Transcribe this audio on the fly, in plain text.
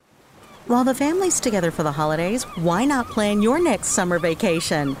While the family's together for the holidays, why not plan your next summer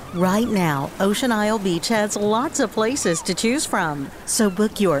vacation? Right now, Ocean Isle Beach has lots of places to choose from. So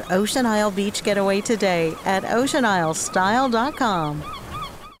book your Ocean Isle Beach getaway today at oceanisle.style.com.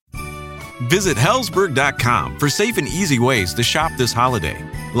 Visit Hellsberg.com for safe and easy ways to shop this holiday,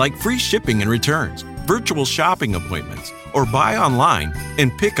 like free shipping and returns, virtual shopping appointments, or buy online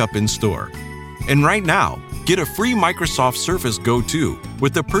and pick up in store. And right now, get a free Microsoft Surface Go 2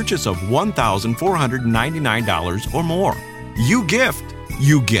 with the purchase of $1,499 or more. You gift,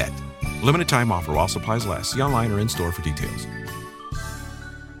 you get. Limited time offer while supplies last. See online or in store for details.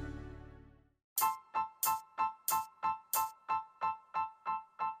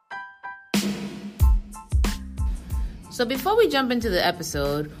 So before we jump into the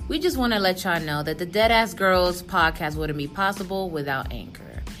episode, we just want to let y'all know that the Deadass Girls podcast wouldn't be possible without Anchor.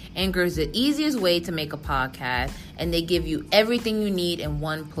 Anchor is the easiest way to make a podcast, and they give you everything you need in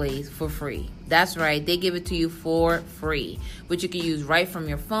one place for free. That's right, they give it to you for free, which you can use right from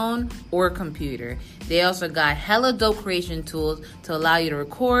your phone or computer. They also got hella dope creation tools to allow you to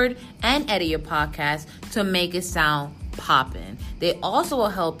record and edit your podcast to make it sound poppin'. They also will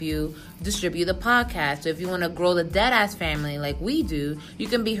help you distribute the podcast. So if you want to grow the Deadass family like we do, you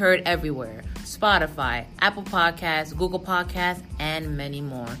can be heard everywhere. Spotify, Apple Podcasts, Google Podcasts, and many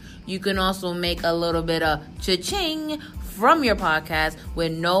more. You can also make a little bit of cha-ching from your podcast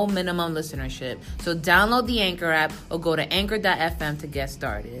with no minimum listenership. So download the Anchor app or go to anchor.fm to get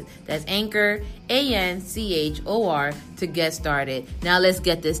started. That's Anchor, ANCHOR, to get started. Now let's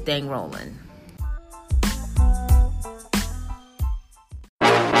get this thing rolling.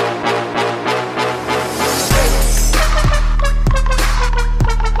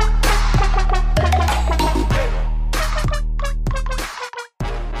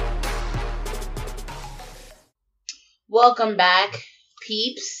 Welcome back,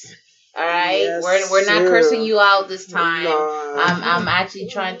 peeps. All right, yes, we're not cursing you out this time. No. I'm actually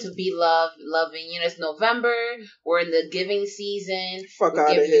trying to be loving. You know, it's November. We're in the giving season. Fuck out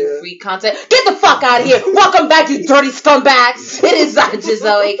of here. You free content. Get the fuck out of here. Welcome back, you dirty scumbags. It is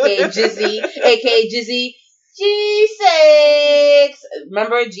Giselle, aka Jizzy, aka Jizzy G6.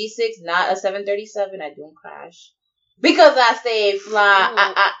 Remember G6, not a 737. I don't crash. Because I stay fly,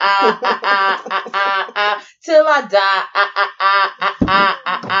 till I die,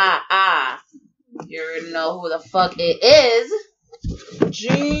 You already know who the fuck it is.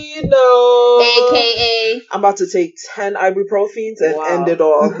 Gino. AKA. I'm about to take 10 ibuprofens and end it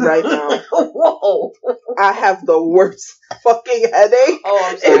all right now. Whoa. I have the worst fucking headache. Oh,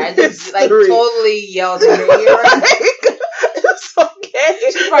 I'm sorry. I just totally yelled at her ear. It's okay.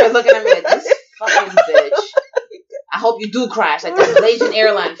 She's probably looking at me like, this fucking bitch. I hope you do crash, like this Malaysian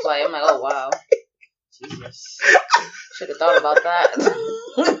airline flight. I'm like, oh, wow. Jesus. Should have thought about that.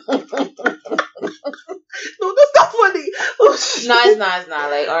 No, that's not funny. Oh, no, it's not.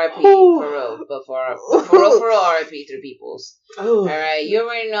 Like, RIP, for real. But for real, RIP to the peoples. Oh. All right, you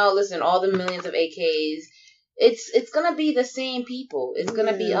already know, listen, all the millions of AKs, it's going to be the same people. It's going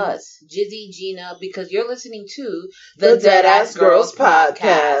to be us, Jizzy, Gina, because you're listening to the Deadass Girls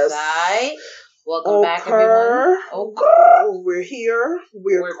podcast, all right? Welcome back, everyone. We're here.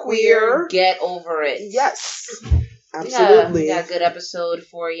 We're queer. Get over it. Yes. Absolutely. We got a good episode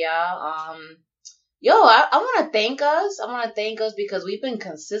for y'all. I want to thank us. Because we've been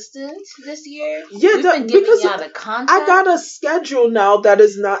consistent this year. Yeah, we've been giving y'all the content. I got a schedule now that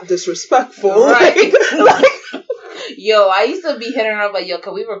is not disrespectful. Right. Yo, I used to be hitting her up like, yo,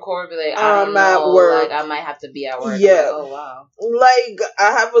 can we record? Be like, I'm at work. Like, I might have to be at work. Yeah. Like, oh, wow. Like,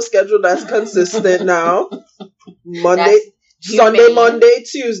 I have a schedule that's consistent now. Sunday, Monday,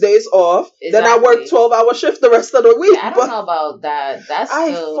 Tuesdays off. Exactly. Then I work 12-hour shift the rest of the week. Yeah, I don't know about that.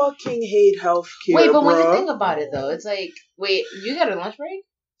 I fucking hate healthcare. Wait, but when you think about it, though, it's like, wait, you got a lunch break?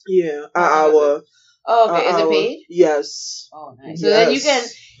 Yeah, an hour. Oh, okay. Is it paid? Yes. Oh, nice. So then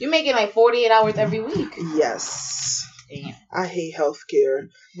you're making like 48 hours every week. Yes. Damn. I hate healthcare,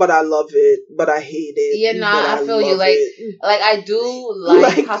 but I love it. But I hate it. Yeah, I feel you. Like I do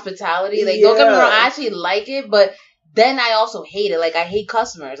like hospitality. Like, don't get me wrong, I actually like it, but then I also hate it. Like, I hate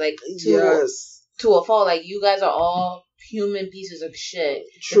customers. Like, to a fault. Like, you guys are all human pieces of shit.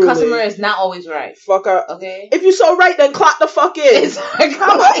 Truly. The customer is not always right. Fuck up. Okay? If you're so right, then clock the fuck in.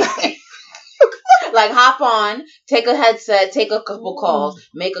 Exactly. Like, hop on, take a headset, take a couple calls,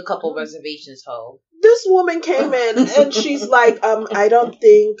 make a couple reservations, ho. This woman came in and she's like, I don't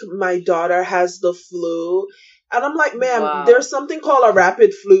think my daughter has the flu. And I'm like, ma'am, there's something called a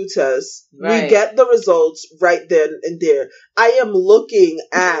rapid flu test. Right. We get the results right then and there. I am looking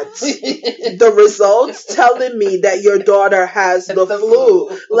at the results telling me that your daughter has the flu.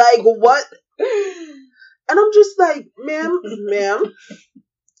 Like, what? And I'm just like, ma'am.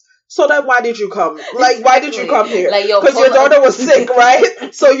 So then why did you come? Like, why did you come here? Because your daughter was sick,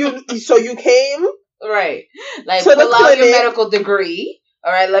 right? So you came? Right. Like, pull out your medical degree.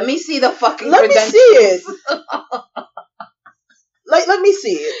 All right, let me see the fucking credentials. Let me see it. Let me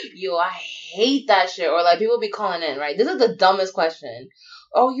see it. Yo, I hate that shit. Or like people be calling in, right? This is the dumbest question.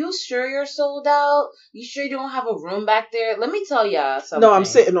 Oh, you sure you're sold out? You sure you don't have a room back there? Let me tell y'all something. No, I'm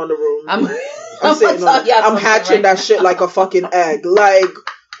sitting on the room. I'm sitting on. I'm hatching that shit like a fucking egg. Like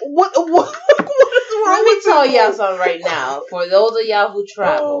what is wrong? Let me tell y'all something right now. For those of y'all who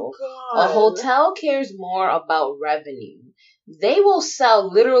travel, a hotel cares more about revenue. They will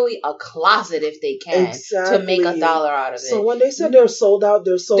sell literally a closet if they can to make $1 out of it. So when they said they're sold out,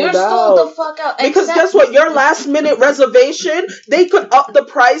 they're sold out. They're sold the fuck out. Because guess what? Your last minute reservation, they could up the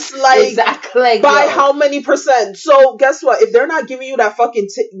price like by how many %? So guess what? If they're not giving you that fucking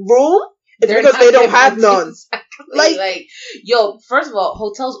room, it's because they don't have none. Exactly. Like, yo, first of all,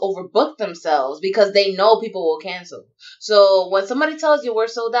 hotels overbook themselves because they know people will cancel. So when somebody tells you we're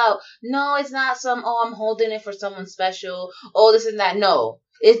sold out, no, it's not I'm holding it for someone special. Oh, this and that. No.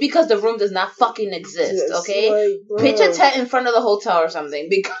 It's because the room does not fucking exist, okay? Like, pitch a tent in front of the hotel or something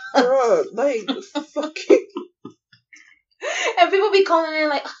because... fucking... And people be calling in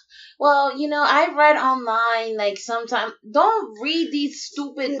like... Well, I read online, like, sometimes, don't read these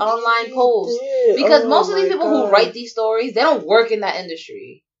stupid online posts. Because most of these people who write these stories, they don't work in that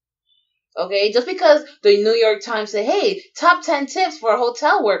industry. Okay? Just because the New York Times say, hey, top 10 tips for a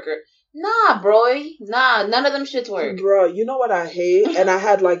hotel worker. Nah, bro. Nah, none of them shits work. Bro, you know what I hate? And I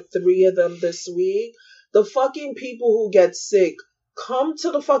had like 3 of them this week. The fucking people who get sick. Come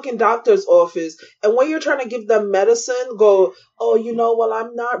to the fucking doctor's office, and when you're trying to give them medicine, go, well,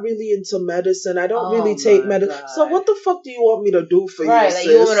 I'm not really into medicine. I don't really take medicine. So what the fuck do you want me to do for you, sis?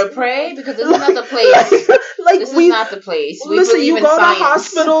 You want me to pray? Because this is not the place. This is not the place. Listen, you go to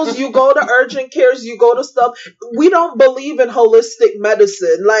hospitals, you go to urgent cares, you go to stuff. We don't believe in holistic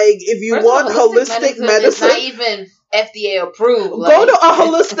medicine. Like, if you want holistic medicine, it's not even FDA approved. Go to a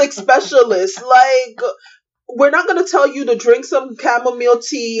holistic specialist. Like... We're not going to tell you to drink some chamomile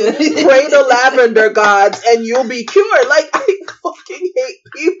tea, pray to lavender gods, and you'll be cured. Like, I fucking hate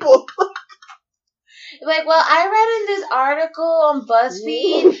people. Like, well, I read in this article on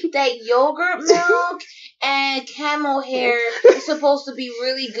BuzzFeed that yogurt milk and camel hair is supposed to be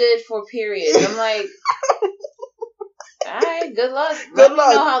really good for periods. I'm like, all right, good luck. Let me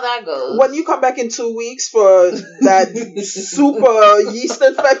know how that goes. When you come back in 2 weeks for that super yeast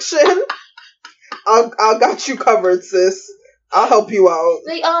infection... I got you covered, sis. I'll help you out.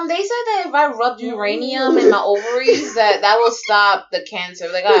 They said that if I rubbed uranium in my ovaries, that will stop the cancer.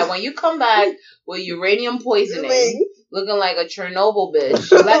 Like, all right, when you come back with uranium poisoning, looking like a Chernobyl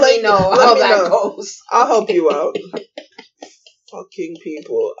bitch, let me know how that goes. I'll help you out. Fucking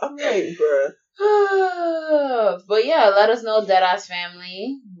people. I'm like, bruh. But yeah, let us know, Deadass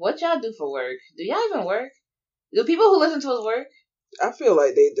family. What y'all do for work? Do y'all even work? Do people who listen to us work? I feel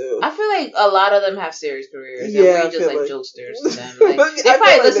like they do. I feel like a lot of them have serious careers. Yeah, and we're just like jokesters to them. Like, they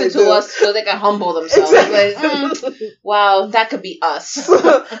probably listen to us so they can humble themselves. Exactly. Like, wow, that could be us.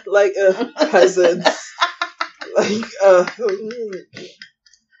 Like peasants. Like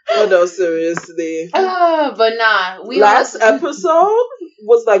oh no, seriously. But nah, last episode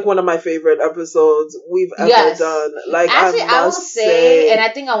was like one of my favorite episodes we've ever done. Like, actually, I will say, and I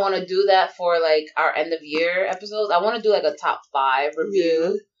think I want to do that for like our end of year episodes. I want to do like a top 5 review.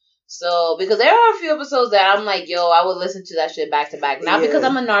 Yeah. So, because there are a few episodes that I'm like, yo, I would listen to that shit back to back. Not because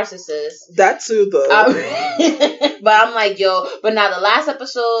I'm a narcissist. That too, though. But I'm like, yo, but now the last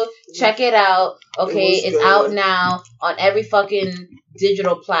episode, check it out. Okay, it's out now on every fucking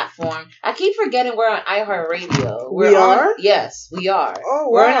digital platform. I keep forgetting we're on iHeartRadio. We are? Yes, we are. Oh,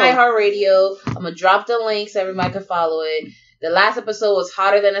 wow. We're on iHeartRadio. I'm going to drop the link so everybody can follow it. The last episode was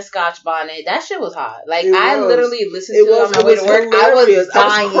hotter than a Scotch bonnet. That shit was hot. Like, I literally listened to it on my way to work. Hilarious.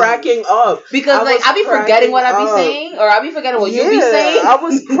 I was cracking up. Because, I be forgetting what I be saying, or I be forgetting what you be saying. I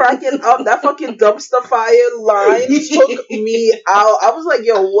was cracking up. That fucking dumpster fire line took me out. I was like,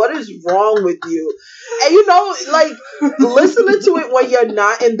 yo, what is wrong with you? And listening to it when you're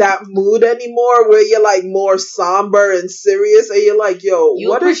not in that mood anymore, where you're like more somber and serious, and you're like, yo,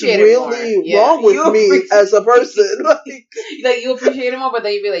 what is really wrong with me as a person? Like, you appreciate it more, but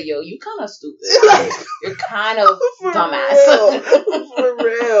then you be like, yo, you kind of stupid. You're kind of dumbass. For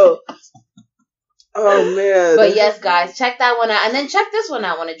real. Oh man. But yes, guys, check that one out, and then check this one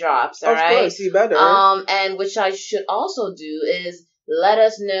out when it drops. All right. Of course, you better. And which I should also do is let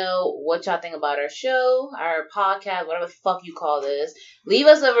us know what y'all think about our show, our podcast, whatever the fuck you call this. Leave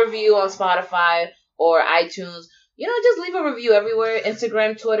us a review on Spotify or iTunes. Just leave a review everywhere.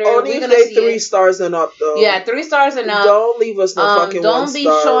 Instagram, Twitter. Only if they 3 stars and up, though. Yeah, 3 stars and up. Don't leave us no fucking don't 1 be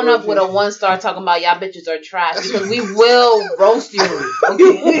star showing up with a 1 star talking about y'all bitches are trash, because we will roast you.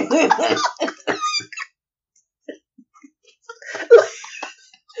 Okay?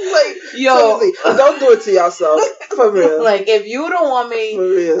 Yo, seriously, don't do it to yourself. For real. If you don't want me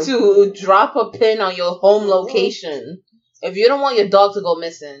to drop a pin on your home location, if you don't want your dog to go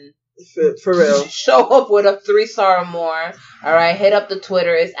missing, for real, show up with a 3-star or more. All right, hit up the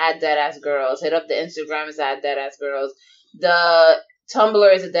Twitter, it's at @deadassgirls. Hit up the Instagram, it's at @deadassgirls. The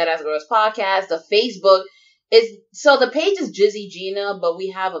Tumblr is a Deadass Girls podcast. The Facebook so the page is Jizzy Gina, but we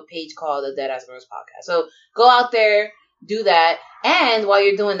have a page called the Deadass Girls podcast. So go out there, do that, and while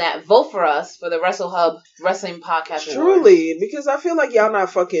you're doing that, vote for us for the Wrestle Hub Wrestling Podcast Truly, because I feel like y'all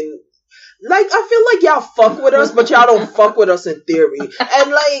not fucking. I feel like y'all fuck with us, but y'all don't fuck with us in theory.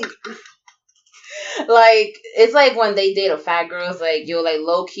 And it's like when they date a fat girl, it's like, you're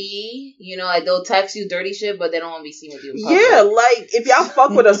low key, they'll text you dirty shit, but they don't want to be seen with you in public. Yeah, if y'all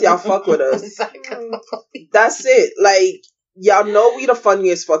fuck with us, y'all fuck with us. That's it. Y'all know we the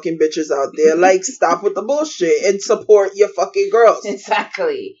funniest fucking bitches out there. Stop with the bullshit and support your fucking girls.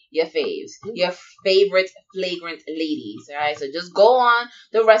 Exactly. Your faves. Your favorite flagrant ladies. Alright, so just go on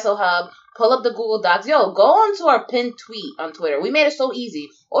the Wrestle Hub, pull up the Google Docs. Yo, go on to our pinned tweet on Twitter. We made it so easy.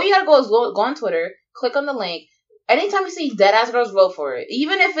 All you gotta go is go on Twitter, click on the link. Anytime you see Deadass Girls, vote for it.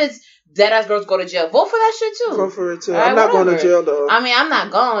 Even if it's Deadass Girls go to jail, vote for that shit too. Vote for it too. I'm not going to jail though. I mean, I'm not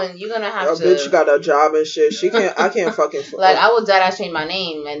going. You're gonna have to. Bitch got a job and shit. I can't fucking. I would Deadass change my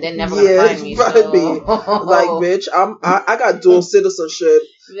name and then never gonna find me. Bitch, I got dual citizenship.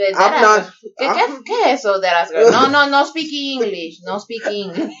 I'm not. ¿Qué es eso, Deadass Girl? No speak English. No speak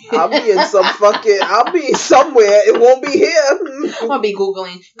English. I'll be somewhere. It won't be here. I'm gonna be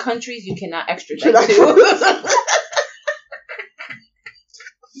Googling countries you cannot extradite to.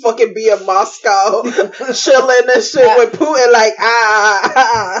 Fucking be in Moscow, chilling and shit with Putin,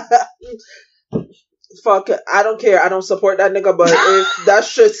 Fuck it. I don't care. I don't support that nigga, but if that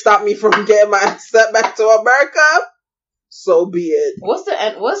shit stop me from getting my ass sent back to America, so be it.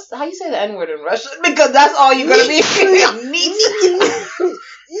 How you say the N-word in Russian? Because that's all you're gonna be. What the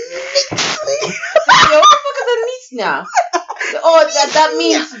fuck is a nitsnya? Oh, that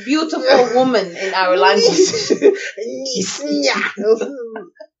means beautiful woman in our language.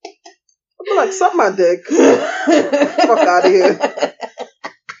 I'm like, suck my dick. Fuck out of here.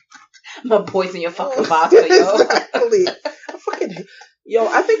 I'm gonna poison your fucking vodka, yo. Exactly.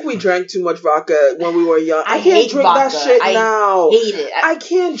 I think we drank too much vodka when we were young. I can't drink vodka. That shit now. I hate it. I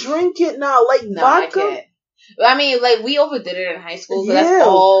can't drink it now. Vodka. I can't. I mean, we overdid it in high school, so that's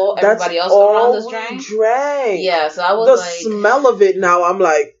all everybody else around us drank. Yeah, so I was the smell of it now, I'm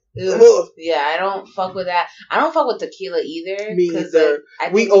like, ugh. Yeah, I don't fuck with that. I don't fuck with tequila either. Me either.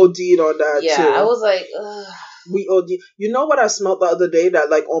 We OD'd on that, too. Yeah, I was like, ugh. We OD. You know what I smelled the other day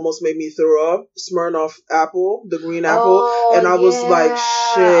that almost made me throw up? Smirnoff apple, the green apple. And I was like,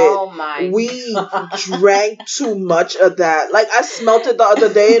 shit. Oh my we God. Drank too much of that. I smelled it the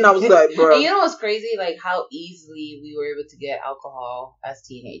other day and I was like, bro. And you know what's crazy? How easily we were able to get alcohol as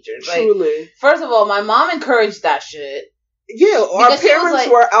teenagers. Truly. First of all, my mom encouraged that shit. Yeah, our parents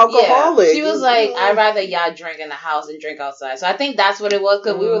were alcoholic. Yeah, she was like, I'd rather y'all drink in the house than drink outside. So I think that's what it was,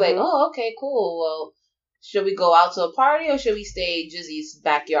 because we were like, oh, okay, cool. Well, should we go out to a party or should we stay Jizzy's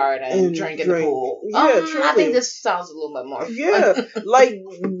backyard and drink in the pool? Yeah, truly. I think this sounds a little bit more fun. Yeah,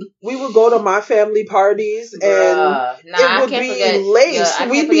 we would go to my family parties and it would be laced. I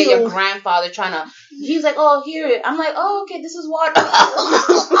can't forget your grandfather trying to, he was like, oh, here. I'm like, oh, okay, this is water.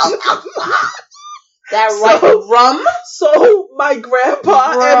 That rum? So my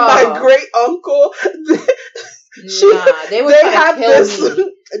grandpa and my great uncle,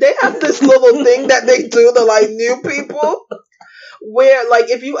 they have this little thing that they do to new people, where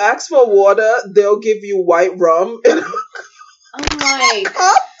if you ask for water, they'll give you white rum. Oh my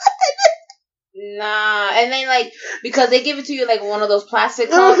God. Nah, and then because they give it to you one of those plastic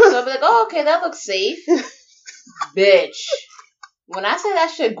cups, so I'll be like, oh, okay, that looks safe. Bitch. When I say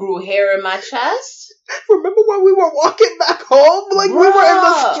that shit grew hair in my chest. Remember when we were walking back home? We were in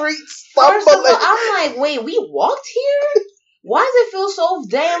the streets stumbling. First of all, I'm like, wait, we walked here? Why does it feel so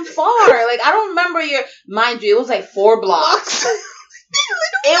damn far? I don't remember mind you, it was 4 blocks.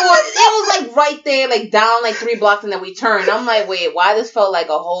 It was like right there, like down like 3 blocks, and then we turned. I'm like, wait, why this felt like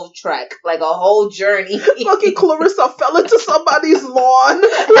a whole trek, like a whole journey? Fucking Clarissa fell into somebody's lawn.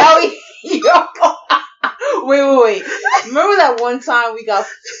 Wait. Remember that one time we got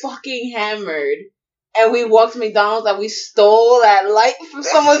fucking hammered and we walked to McDonald's and we stole that light from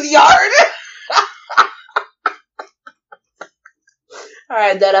someone's yard?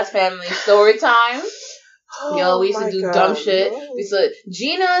 Alright, Deadass family story time. We used to do dumb shit.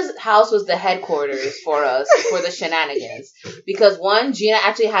 Gina's house was the headquarters for us for the shenanigans. Because one, Gina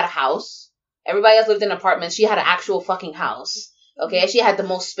actually had a house. Everybody else lived in apartments. She had an actual fucking house. Okay, she had the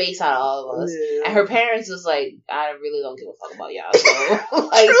most space out of all of us. Yeah. And her parents was like, I really don't give a fuck about y'all. So,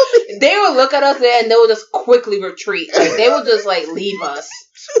 like, they would look at us there and they would just quickly retreat. Like, they would just, like, leave us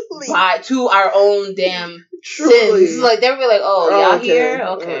to our own damn sins. Like, they would be like, y'all okay. Here?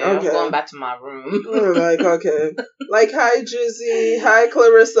 Okay, I'm going back to my room. Like, okay. Like, hi, Jizzy. Hi,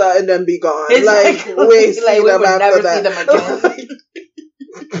 Clarissa. And then be gone. It's like we see them would after never that. see them again.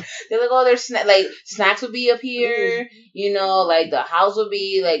 They're like, there's snacks would be up here, like the house would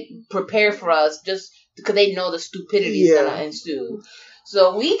be like prepared for us just because they know the stupidity is gonna ensue.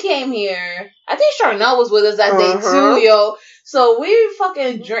 So we came here. I think Charnel was with us that day too, yo. So we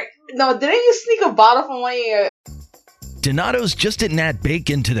fucking drink. No, didn't you sneak a bottle from one of your? Donato's just didn't add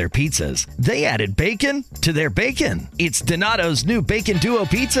bacon to their pizzas. They added bacon to their bacon. It's Donato's new Bacon Duo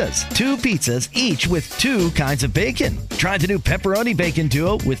pizzas. 2 pizzas, each with 2 kinds of bacon. Try the new Pepperoni Bacon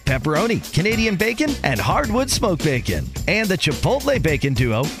Duo with pepperoni, Canadian bacon, and hardwood smoked bacon. And the Chipotle Bacon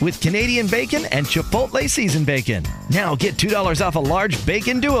Duo with Canadian bacon and Chipotle seasoned bacon. Now get $2 off a large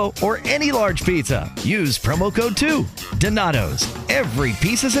Bacon Duo or any large pizza. Use promo code 2. Donato's. Every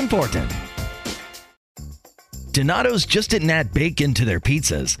piece is important. Donato's just didn't add bacon to their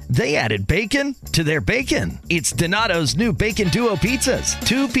pizzas. They added bacon to their bacon. It's Donato's new Bacon Duo pizzas.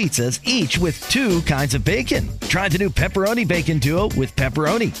 2 pizzas, each with 2 kinds of bacon. Try the new Pepperoni Bacon Duo with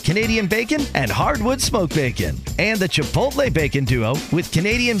pepperoni, Canadian bacon, and hardwood smoked bacon. And the Chipotle Bacon Duo with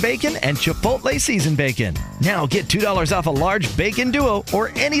Canadian bacon and Chipotle seasoned bacon. Now get $2 off a large Bacon Duo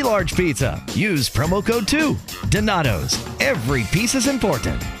or any large pizza. Use promo code 2. Donato's. Every piece is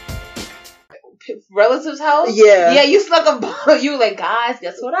important. Relative's house? Yeah, you snuck a bottle. You were like, guys,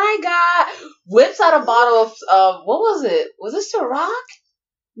 guess what I got? Whips out a bottle of what was it? Was it Ciroc?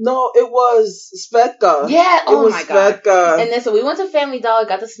 No, it was Svedka. Yeah, my god. Svedka. And then so we went to Family Dollar,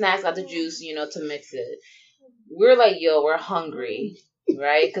 got the snacks, got the juice, to mix it. We're like, we're hungry,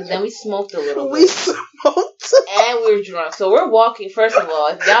 right? Because then we smoked a little bit. We smoked. And we were drunk. So we're walking. First of all,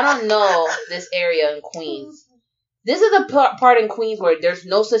 if y'all don't know this area in Queens, this is a part in Queens where there's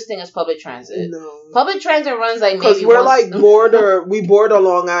no such thing as public transit. No. Public transit runs like maybe because we're like we border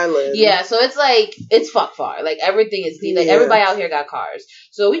Long Island. Yeah, so it's like, it's fuck far. Like everything is deep. Like everybody out here got cars.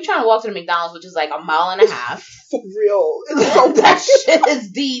 So we trying to walk to the McDonald's, which is like 1.5 miles. For real. It's so that shit is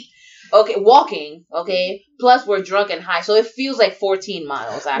deep. Okay, walking, okay? Plus, we're drunk and high, so it feels like 14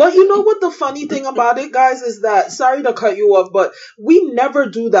 miles, actually. But you know what the funny thing about it, guys, is that, sorry to cut you off, but we never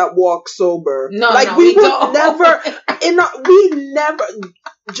do that walk sober. No, we would don't. never,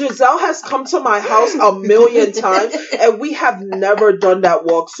 Giselle has come to my house 1,000,000 times, and we have never done that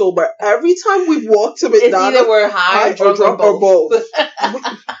walk sober. Every time we walk to McDonald's, it's either we're high or drunk or both.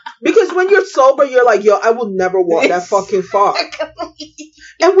 Because when you're sober, you're like, I will never walk that fucking far.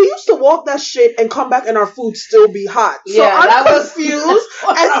 And we used to walk that shit and come back and our food still be hot. So I'm confused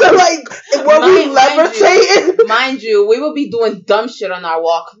as to like, were we levitating? Mind you, we would be doing dumb shit on our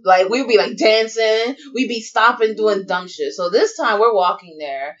walk. Like, we would be like dancing. We'd be stopping doing dumb shit. So this time we're walking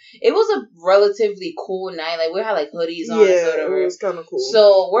there. It was a relatively cool night. Like, we had like hoodies on and whatever. It was kind of cool.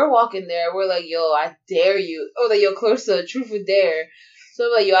 So we're walking there. We're like, I dare you. Oh, like, Clarissa, truth or dare. So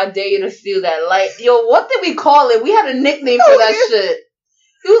we're like, I dare you to steal that light. What did we call it? We had a nickname for that shit.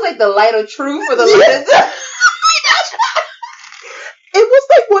 It was like the light of truth or the light of It was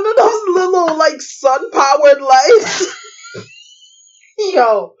like one of those little like sun-powered lights.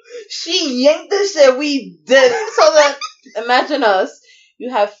 She yanked this shit. We did it. So then, imagine us. You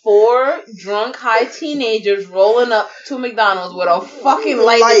have 4 drunk, high teenagers rolling up to McDonald's with a fucking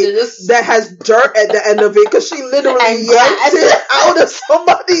light that has dirt at the end of it because she literally yanked it out of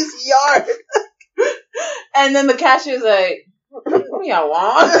somebody's yard. And then the cashier's like, what do y'all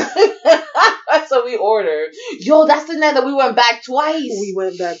want? So we ordered. Yo, that's the night that we went back twice. We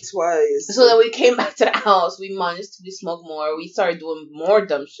went back twice. So then we came back to the house. We munched. We smoked more. We started doing more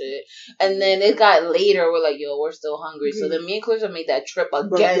dumb shit. And then it got later. We're like, yo, we're still hungry. So then me and Clarissa made that trip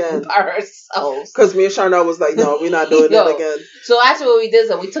again by ourselves. Because me and Sharna was like, no, we're not doing it again. So actually what we did is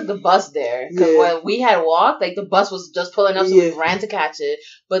that we took the bus there. Because when we had walked, like the bus was just pulling up. So we ran to catch it.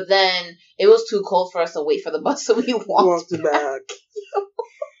 But then it was too cold for us to wait for the bus. So we walked back.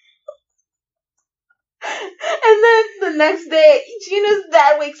 And then the next day, Gina's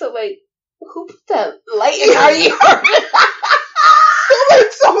dad wakes up like, who put that light in our yard?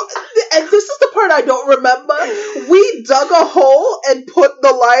 And this is the part I don't remember. We dug a hole and put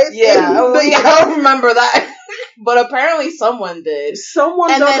the light in I don't remember that. But apparently someone did. Someone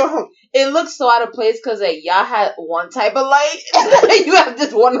dug a hole. It looks so out of place because like, y'all had one type of light and then you have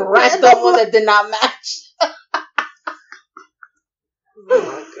this one random one that did not match. Oh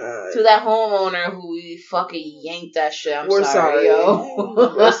my God. To that homeowner who we fucking yanked that shit. We're sorry, yo.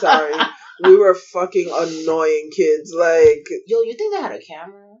 We're sorry. We were fucking annoying kids. Like, yo, you think they had a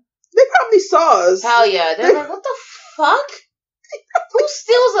camera? They probably saw us. Hell yeah. They're like, what the fuck? Who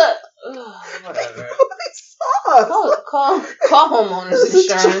steals a... Ugh, whatever. They probably saw us. Call homeowners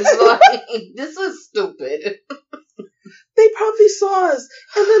insurance. Like, this is stupid. They probably saw us.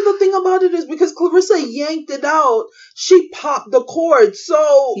 And then the thing about it is because Clarissa yanked it out, she popped the cord.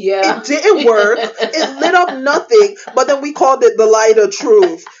 So it didn't work. It lit up nothing. But then we called it the light of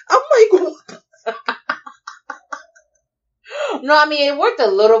truth. I'm like, what? No, I mean, it worked a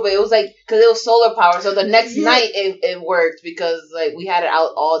little bit. It was like, because it was solar power. So the next night it worked because like we had it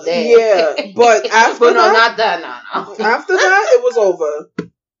out all day. Yeah. But after but no, not that. No. After that, it was over.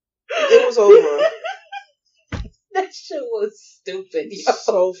 It was over. That shit was stupid, yo.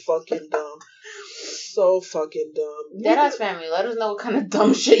 So fucking dumb. So fucking dumb. Deadass family, let us know what kind of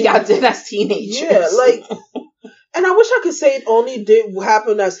dumb shit y'all did as teenagers. Yeah, like, and I wish I could say it only did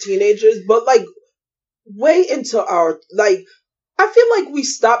happen as teenagers, but like, way into our, like, I feel like we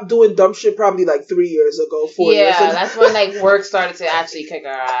stopped doing dumb shit probably like 3 years ago, 4 years ago. Yeah, that's when like work started to actually kick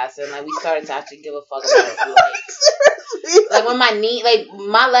our ass and like we started to actually give a fuck about it. Like when my knee, like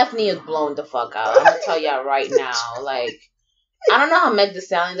my left knee is blown the fuck out. I'm gonna tell y'all right now. Like, I don't know how Meg Thee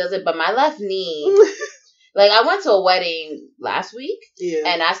Stallion does it, but my left knee, like I went to a wedding last week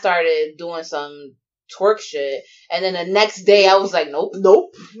and I started doing some twerk shit, and then the next day I was like, nope,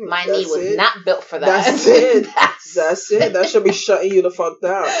 my knee was not built for that. That's it. That's it. That should be shutting you the fuck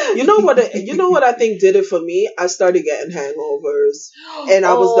down. You know what? You know what I think did it for me? I started getting hangovers, and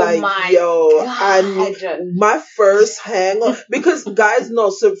I was like, yo, my first hangover, because guys know,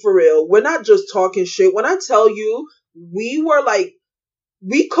 so for real, we're not just talking shit. When I tell you, we were like,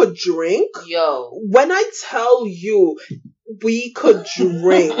 we could drink. Yo, when I tell you, we could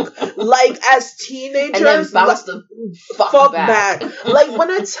drink like as teenagers, and then bounce the fuck back. Like when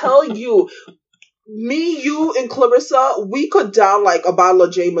I tell you, me, you, and Clarissa, we could down like a bottle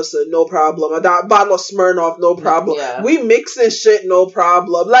of Jameson, no problem. A bottle of Smirnoff, no problem. Yeah. We mixing shit, no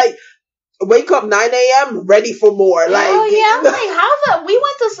problem. Like, wake up 9 a.m., ready for more. Like, oh yeah, I'm like, how we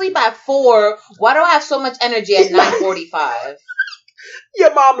went to sleep at 4. Why do I have so much energy at 9:45?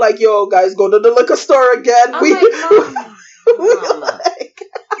 Your mom like, yo, guys, go to the liquor store again.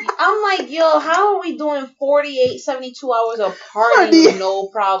 I'm like, yo, how are we doing 48, 72 hours of partying? No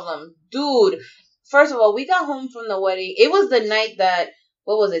problem. Dude, first of all, we got home from the wedding. It was the night that,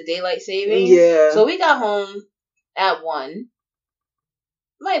 what was it, daylight saving? Yeah. So we got home at 1.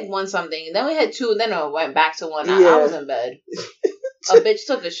 Like 1 something. And then we had 2, and then I went back to 1. I was in bed. A bitch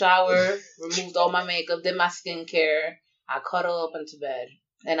took a shower, removed all my makeup, did my skincare. I cuddled up into bed,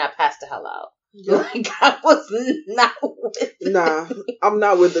 and I passed the hell out. Like, I was not with it. Nah, I'm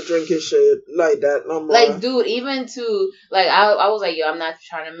not with the drinking shit like that no more. Like, dude, even to, like, I was like, yo, I'm not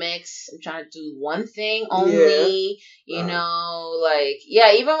trying to mix. I'm trying to do one thing only, you know, like,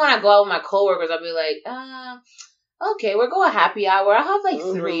 yeah, even when I go out with my coworkers, I'll be like, okay, we're going happy hour. I'll have, like,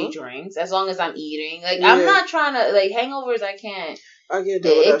 3 drinks, as long as I'm eating. Like, I'm not trying to, like, hangovers, I can't do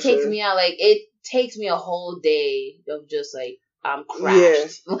it takes me out, like, it takes me a whole day of just, like, I'm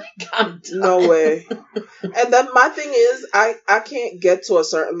crashed. Yeah. Like, I'm done. No way. And then my thing is, I can't get to a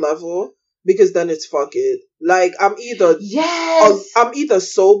certain level because then it's fuck it. Like, I'm either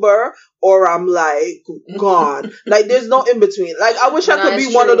sober or I'm like gone. Like, there's no in between. Like, I wish I could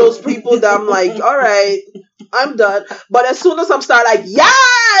be one of those people that I'm like, all right, I'm done. But as soon as I'm starting, like,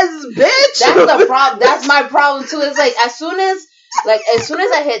 yes, bitch. That's the problem. That's my problem too. It's like as soon as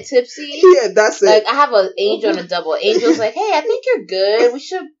I hit tipsy, that's it. Like, I have an angel and a double. Angel's like, hey, I think you're good. We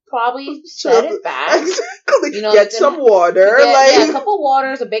should probably set it back. Exactly. You know, get some water. A couple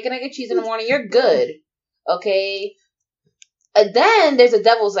waters, a bacon, egg, and cheese in the morning. You're good. Okay. And then there's a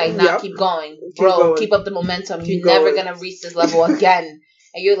devil's like, keep going. Bro, keep up the momentum. You're never going to reach this level again.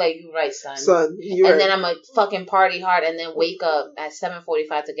 And you're like, you're right, son. And then I'm like, fucking party hard and then wake up at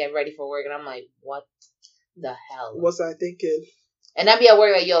 7:45 to get ready for work. And I'm like, what the hell? What's I thinking? And I'd be at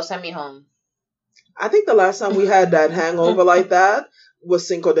work like, yo, send me home. I think the last time we had that hangover like that was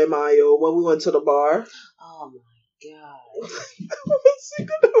Cinco de Mayo when we went to the bar. Oh my God.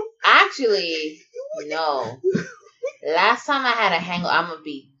 Actually, no. Last time I had a hangover, I'm going to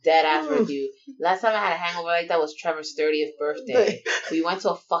be dead ass with you. Last time I had a hangover like that was Trevor's 30th birthday. We went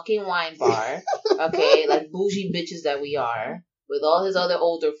to a fucking wine bar, okay, like bougie bitches that we are, with all his other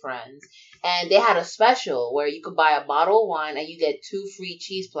older friends. And they had a special where you could buy a bottle of wine and you get 2 free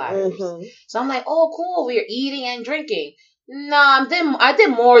cheese platters. Mm-hmm. So I'm like, oh, cool, we're eating and drinking. Nah, I did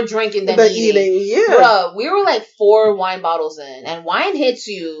more drinking than eating. Yeah. Bruh, we were like 4 wine bottles in, and wine hits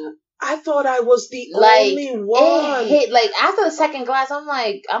you. I thought I was the only one. It hit, like, after the second glass, I'm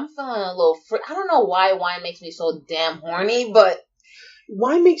like, I'm feeling a little I don't know why wine makes me so damn horny, but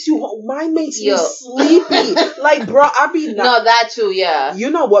wine makes me sleepy. Like, bro, no, that too, yeah.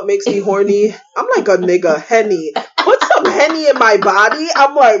 You know what makes me horny? I'm like a nigga, Henny. Put some Henny in my body.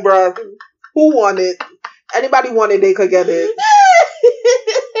 I'm like, bro, who want it? Anybody want it, they could get it.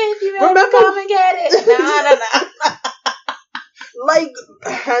 Remember, come and get it. No. Like,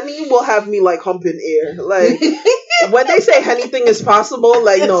 Henny will have me, like, humping air. Like, when they say anything is possible,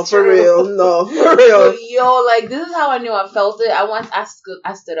 like, no, for real. No, for real. Yo, like, this is how I knew I felt it.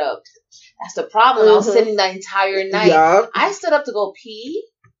 I stood up. That's the problem. Mm-hmm. I was sitting the entire night. Yeah. I stood up to go pee.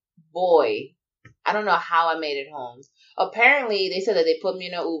 Boy, I don't know how I made it home. Apparently, they said that they put me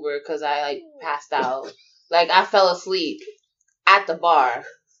in an Uber because I, like, passed out. Like, I fell asleep at the bar.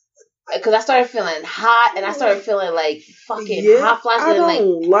 Because I started feeling hot, and I started feeling like fucking hot flashes. I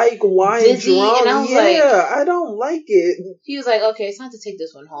don't like wine dizzy, drunk. And I was I don't like it. He was like, okay, it's time to take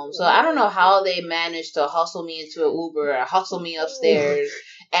this one home. So I don't know how they managed to hustle me into an Uber or hustle me upstairs.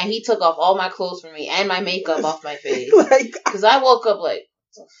 And he took off all my clothes for me and my makeup off my face. Because I woke up like,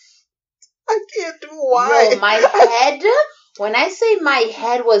 I can't do wine. Yo, my head, when I say my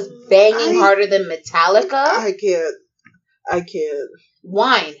head was banging harder than Metallica. I can't.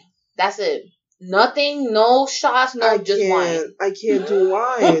 Wine. That's it. Nothing, no shots, just wine. I can't do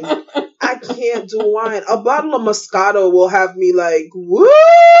wine. I can't do wine. A bottle of Moscato will have me like, woo!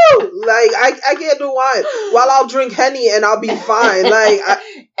 Like, I can't do wine. While I'll drink Henny and I'll be fine.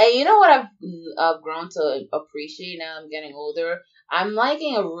 And you know what I've grown to appreciate now I'm getting older? I'm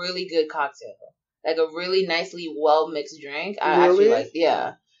liking a really good cocktail. Like a really nicely well-mixed drink. I actually like,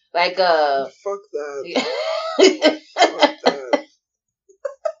 yeah. Like, fuck that. Fuck that.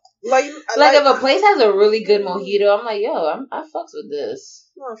 Like if a place has a really good mojito, I'm like, yo, I fucks with this.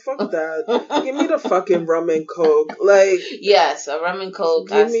 No, fuck that. Give me the fucking rum and coke. Like, yes, a rum and coke.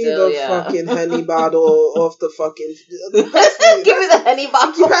 Give me the fucking Henny bottle off the fucking. Give me the Henny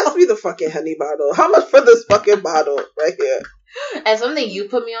bottle. Pass me the fucking Henny bottle. How much for this fucking bottle right here? And something you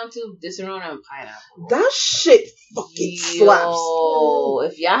put me onto, Disaronno and pineapple. That shit fucking slaps.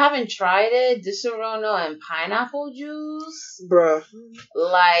 If y'all haven't tried it, Disaronno and pineapple juice, bruh.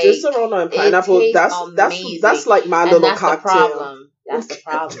 Like Disaronno and pineapple, that's like my little cocktail. That's the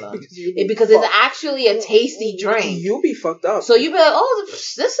problem. Because it's actually a tasty drink. You'll be fucked up. So you'll be like, oh,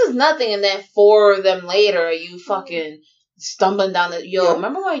 this is nothing. And then 4 of them later, you fucking stumbling down the... Yo,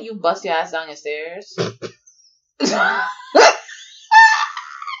 remember when you bust your ass down your stairs?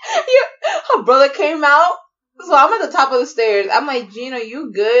 Her brother came out. So I'm at the top of the stairs. I'm like, Gina,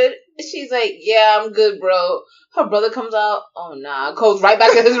 you good? She's like, yeah, I'm good, bro. Her brother comes out. Oh, nah. Goes right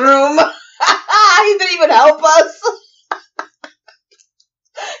back in his room. He didn't even help us.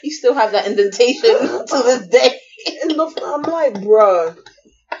 You still have that indentation to this day. I'm like, bruh.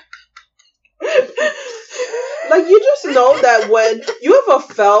 Like, you just know that when you ever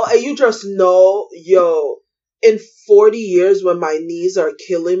fell and you just know, yo, in 40 years when my knees are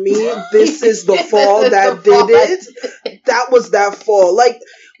killing me, this is the fall that did it. That was that fall. Like,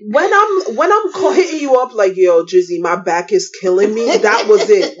 when I'm hitting you up like, yo, Jizzy, my back is killing me, that was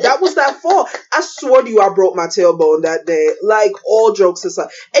it. That was that fall. I swear to you, I broke my tailbone that day. Like, all jokes aside.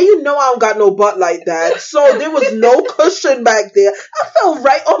 And you know I don't got no butt like that. So there was no cushion back there. I fell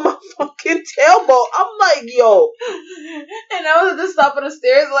right on my fucking tailbone. I'm like, yo. And I was at the top of the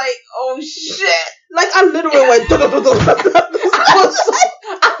stairs like, oh shit. Like, I literally went...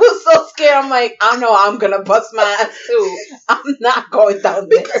 I was so scared. shit, I'm like, I know I'm gonna bust my ass too. I'm not going down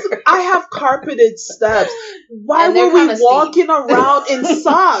there. Because I have carpeted steps. Why were we walking around in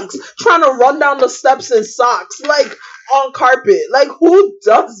socks? Trying to run down the steps in socks, like on carpet? Like, who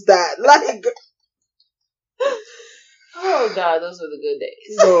does that? Like, oh God, those were the good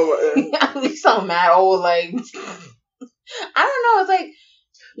days. At least I'm mad old. Like, I don't know. It's like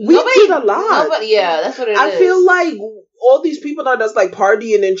we did a lot. Yeah, that's what it is. I feel like all these people are just like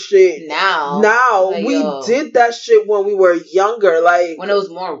partying and shit. Now like, we did that shit when we were younger. Like, when it was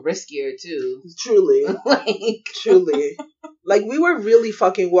more riskier too. Truly. Truly. Like, we were really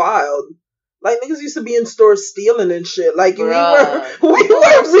fucking wild. Like, niggas used to be in stores stealing and shit. Like, bruh, we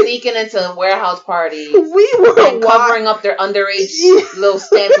were sneaking into warehouse parties. We were and covering up their underage little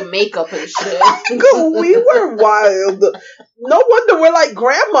stamps of makeup and shit. We were wild. No wonder we're like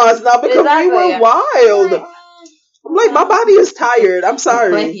grandmas now, because we were wild. I'm like, my body is tired. I'm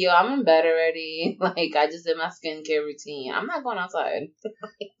sorry. Like, yo, I'm in bed already. Like, I just did my skincare routine. I'm not going outside.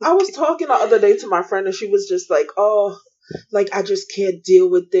 I was talking the other day to my friend, and she was just like, oh, like, I just can't deal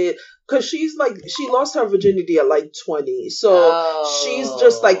with it. Because she's like, she lost her virginity at like 20. So she's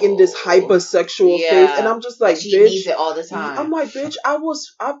just like in this hypersexual phase. And I'm just like, she needs it all the time. I'm like, bitch,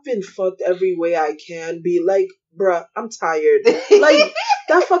 I've been fucked every way I can be. Like, bruh, I'm tired. Like,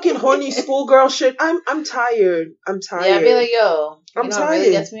 that fucking horny schoolgirl shit, I'm tired. I'm tired. Yeah, I'd be like, yo, I'm tired. What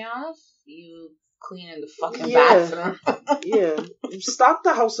really gets me off? You cleaning the fucking bathroom. Yeah. Stock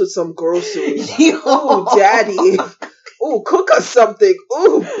the house with some groceries. Oh, daddy. Ooh, cook us something.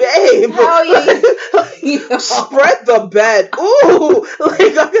 Ooh, babe. Hell yeah. Spread the bed. Ooh,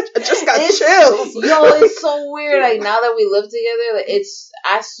 like, I just got chills. Yo, it's so weird. Like, now that we live together, like,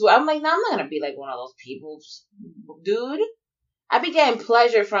 I swear, I'm like, no, I'm not gonna be like one of those people, dude. I be getting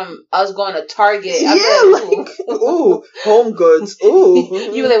pleasure from us going to Target. Yeah, like, ooh, home goods. Ooh.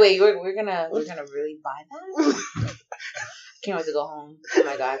 You were like, wait, we're gonna really buy that? Can't wait to go home. Oh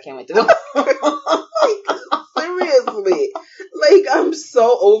my God, I can't wait to go home. Seriously. Like, I'm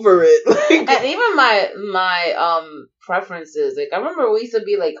so over it. Like, and even my preferences. Like, I remember we used to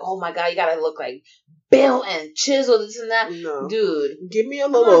be like, oh my God, you gotta look like built and chiseled, this and that. No. Dude. Give me a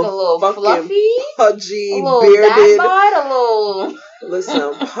little fucking fluffy, pudgy, a little bearded. bod, a little...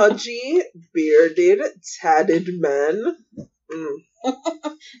 Listen, pudgy, bearded, tatted men.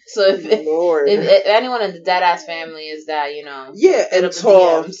 So if anyone in the Deadass family is that, you know, yeah, and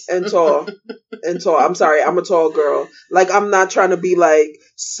tall, and tall, and tall. I'm sorry, I'm a tall girl. Like, I'm not trying to be like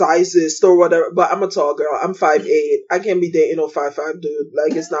sizist or whatever, but I'm a tall girl. I'm 5'8". I can't be dating no 5'5" dude.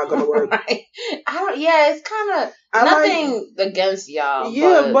 Like, it's not gonna work. Right. Yeah, it's kind of nothing against y'all.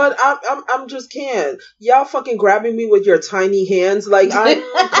 Yeah, but I'm just can't. Y'all fucking grabbing me with your tiny hands. Like,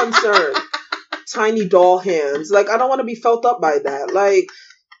 I'm concerned. Tiny doll hands. Like, I don't want to be felt up by that. Like,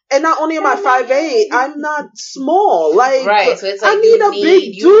 and not only am I 5'8", I'm not small. Like, right, so it's like I need a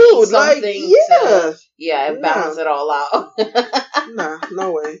big dude. Like, yeah, balance it all out. Nah,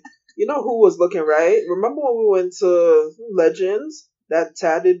 no way. You know who was looking right? Remember when we went to Legends?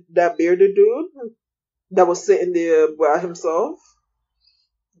 That bearded dude that was sitting there by himself?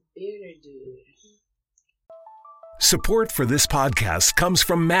 Bearded dude. Support for this podcast comes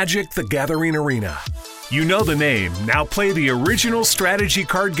from Magic the Gathering Arena. You know the name. Now play the original strategy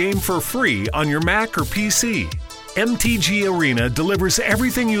card game for free on your Mac or PC. MTG Arena delivers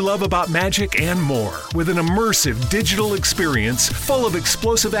everything you love about Magic and more with an immersive digital experience full of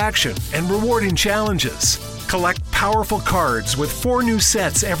explosive action and rewarding challenges. Collect powerful cards with 4 new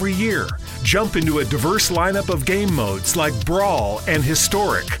sets every year. Jump into a diverse lineup of game modes like Brawl and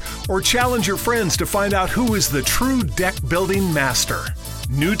Historic, or challenge your friends to find out who is the true deck-building master.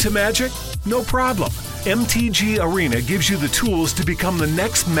 New to Magic? No problem. MTG Arena gives you the tools to become the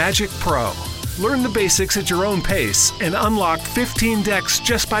next Magic Pro. Learn the basics at your own pace and unlock 15 decks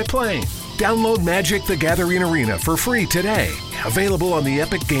just by playing. Download Magic the Gathering Arena for free today. Available on the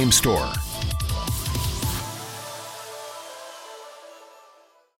Epic Game Store.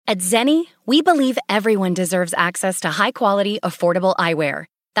 At Zenni, we believe everyone deserves access to high-quality, affordable eyewear.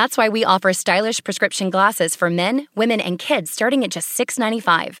 That's why we offer stylish prescription glasses for men, women, and kids starting at just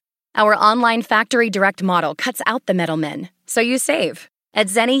 $6.95. Our online factory direct model cuts out the middlemen, so you save. At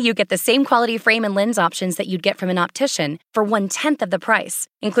Zenni, you get the same quality frame and lens options that you'd get from an optician for 1/10 of the price,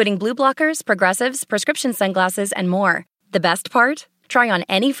 including blue blockers, progressives, prescription sunglasses, and more. The best part? Try on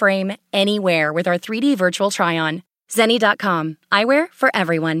any frame, anywhere with our 3D virtual try-on. Zenni.com. Eyewear for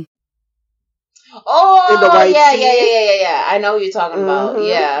everyone. Oh, yeah. I know what you're talking about.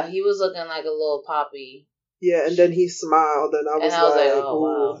 Yeah, he was looking like a little poppy. Yeah, and then he smiled, and I was like, oh,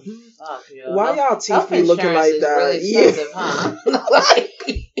 wow. Fuck, why y'all teeth be looking like that? Really expensive, huh? Like,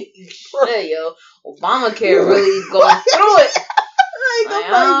 shit, yo. Obamacare really going through it.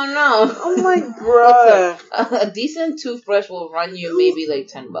 I don't know. I'm like, bruh. A decent toothbrush will run you maybe like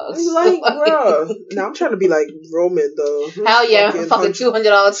 $10. Like, bruh. Now I'm trying to be like Roman though. Hell yeah, fucking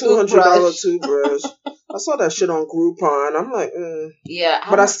 $200 toothbrush. I saw that shit on Groupon. I'm like, yeah,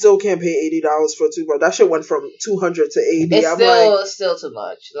 but I still can't pay $80 for a toothbrush. That shit went from $200 to $80. It's still too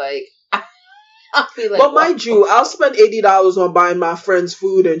much. Like. Like, but mind you, I'll spend $80 on buying my friends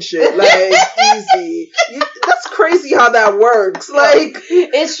food and shit. Like, easy. That's crazy how that works. Like,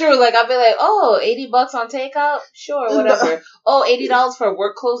 it's true. Like, I'll be like, oh, $80 on takeout? Sure, whatever. Oh, $80 for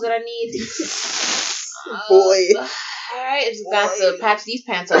work clothes that I need? Boy. All right, it's got to patch these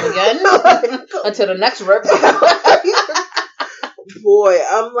pants up again until the next rip. Boy,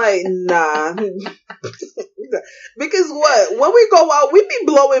 I'm like, nah. Because what? When we go out, we be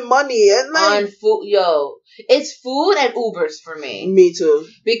blowing money and like on food. Yo, it's food and Ubers for me. Me too.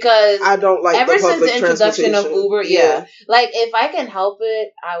 Because I don't like ever the since the introduction of Uber. Yeah, like if I can help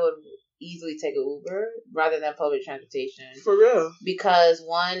it, I would easily take an Uber rather than public transportation. For real. Because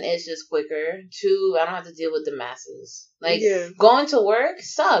one, it's just quicker. Two, I don't have to deal with the masses. Like, going to work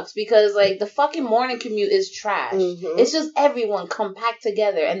sucks because, like, the fucking morning commute is trash. Mm-hmm. It's just everyone compact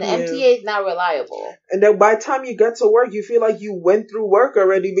together, and the MTA is not reliable. And then by the time you get to work, you feel like you went through work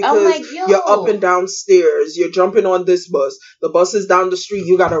already because you're up and down stairs. You're jumping on this bus. The bus is down the street.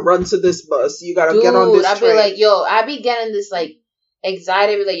 You gotta run to this bus. You gotta get on this train. I be like, I be getting this, like,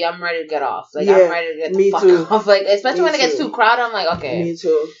 anxiety, like, I'm ready to get off. Like, I'm ready to get the fuck off. Like, especially when it gets too crowded, I'm like, okay. Me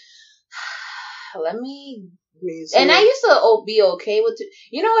too. Let me... And I used to be okay with...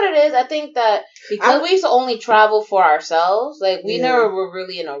 You know what it is? I think that because we used to only travel for ourselves, like, we never were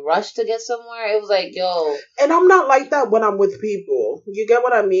really in a rush to get somewhere. It was like, yo... And I'm not like that when I'm with people. You get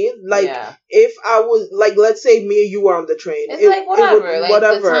what I mean? Like, if I was... Like, let's say me and you were on the train. It's like, whatever.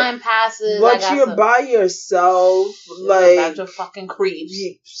 The time passes. But you're by yourself. Like... A bunch of fucking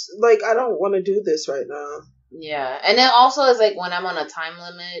creeps. Like, I don't want to do this right now. Yeah. And then also, it's like, when I'm on a time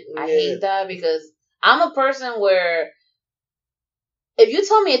limit, I hate that because... I'm a person where if you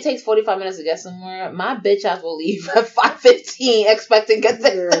tell me it takes 45 minutes to get somewhere, my bitch ass will leave at 5:15 expecting to get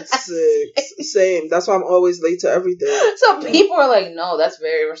there. Same. That's why I'm always late to everything. So people are like, no, that's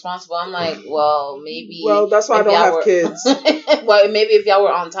very irresponsible. I'm like, well, maybe. Well, that's why I don't have kids. Well, maybe if y'all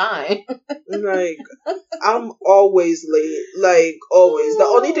were on time. Like, I'm always late. Like, always. The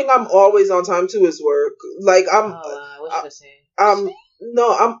only thing I'm always on time to is work. Like,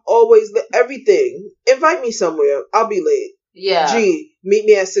 No, I'm always everything. Invite me somewhere. I'll be late. Yeah. Gee, meet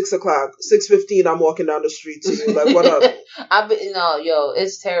me at 6:00. 6:15. I'm walking down the street to you. Like, what up?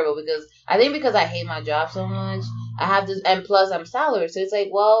 It's terrible because I hate my job so much. I have this, and plus I'm salaried, so it's like,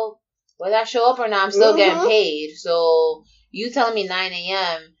 well, whether I show up or not, I'm still getting paid. So you telling me 9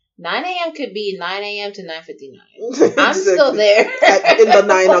 a.m. 9 a.m. could be 9 a.m. to 9:59. I'm still there in the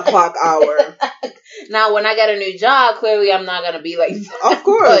 9 o'clock hour. Now, when I get a new job, clearly I'm not gonna be like that. Of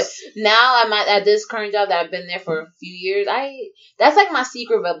course. But now I'm at this current job that I've been there for a few years. That's like my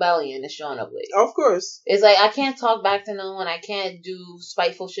secret rebellion is showing up late. Of course. It's like I can't talk back to no one. I can't do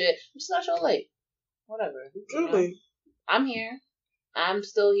spiteful shit. I'm just not show late. Whatever. Truly. You know? I'm here. I'm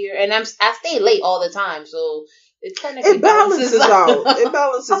still here, and I stay late all the time. So. It balances out. It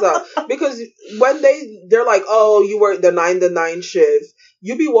balances out. Because when they're like, oh, you work the 9 to 9 shift,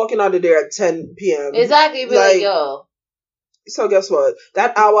 you be walking out of there at 10 p.m. Exactly. Be like, yo. So guess what?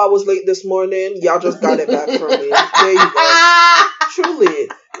 That hour I was late this morning, y'all just got it back from me. There you go. Truly.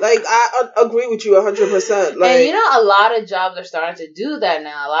 Like, I agree with you 100%. Like, and a lot of jobs are starting to do that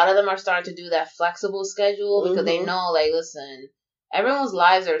now. A lot of them are starting to do that flexible schedule because they know, like, listen, everyone's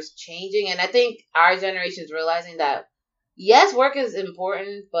lives are changing, and I think our generation is realizing that, yes, work is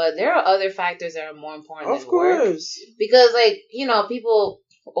important, but there are other factors that are more important than work. Of course. Because, like, people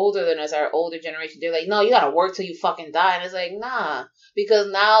older than us, our older generation, they're like, no, you gotta work till you fucking die. And it's like, nah.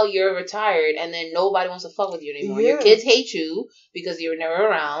 Because now you're retired, and then nobody wants to fuck with you anymore. Yeah. Your kids hate you because you were never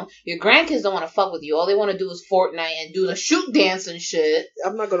around. Your grandkids don't want to fuck with you. All they want to do is Fortnite and do the shoot dance and shit.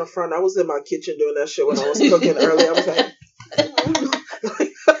 I'm not gonna front. I was in my kitchen doing that shit when I was cooking earlier. I was like...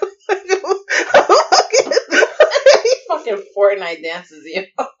 Fucking Fortnite dances,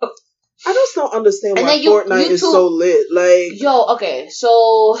 I just don't understand why Fortnite is so lit. Like, okay,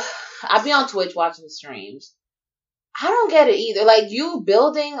 so I be on Twitch watching streams. I don't get it either. Like, you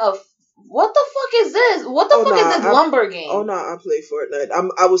building what the fuck is this? What the fuck is this lumber game? Oh no, I play Fortnite.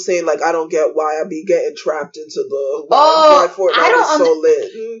 I was saying, like, I don't get why I be getting trapped into why Fortnite is so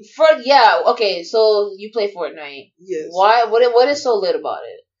lit. Okay, so you play Fortnite. Yes. Why? What is so lit about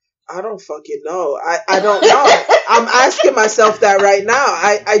it? I don't fucking know. I don't know. I'm asking myself that right now.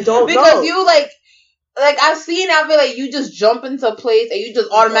 I don't know. Because you like I've seen, I feel like you just jump into a place and you just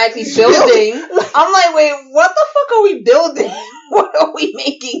automatically building. I'm like, wait, what the fuck are we building? What are we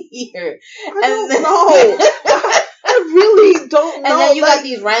making here? I don't know. I really don't know. And then you got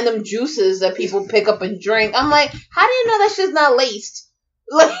these random juices that people pick up and drink. I'm like, how do you know that shit's not laced?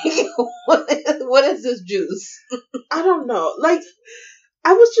 Like, what is this juice? I don't know. Like,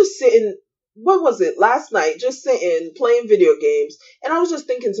 I was just sitting, what was it, last night, just sitting, playing video games, and I was just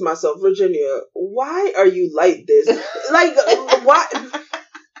thinking to myself, Virginia, why are you like this? Like, why?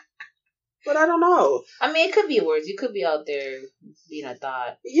 But I don't know. I mean, it could be worse. You could be out there being a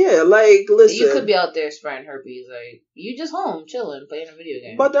thought. Yeah, like, listen. You could be out there spreading herpes. Like, you just home, chilling, playing a video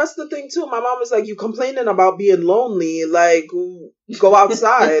game. But that's the thing, too. My mom was like, you complaining about being lonely. Like, go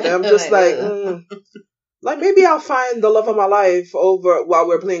outside. And I'm just like, Like, maybe I'll find the love of my life over while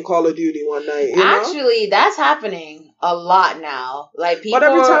we're playing Call of Duty one night. You know? Actually, that's happening a lot now. Like, people. But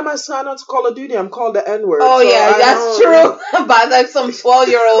every time I sign on to Call of Duty, I'm called the N-word. Oh, so yeah, that's true. By like some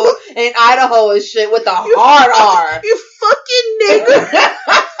 12-year-old in Idaho and shit with a hard R. You fucking nigger.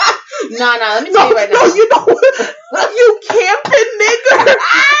 Nah, let me tell you right now. No, you know what? You camping nigger.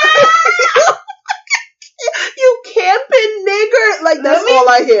 You camping nigger. Like, that's all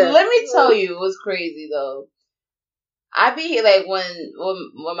I hear. Let me tell you what's crazy, though. I be, like, when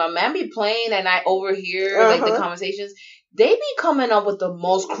my man be playing and I overhear, like, the conversations, they be coming up with the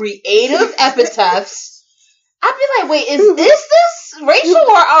most creative epithets. I be like, wait, is this racial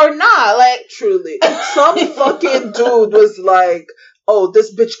or not? Like, truly. Some fucking dude was like, oh,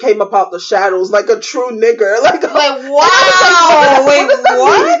 this bitch came up out the shadows like a true nigger. Like wow. Wait,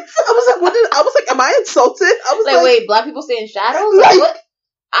 what? I was like, am I insulted? I was like, wait, black people stay in shadows? Like, what?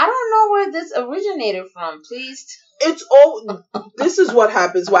 I don't know where this originated from. Please. This is what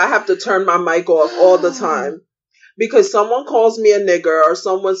happens where I have to turn my mic off all the time. Because someone calls me a nigger or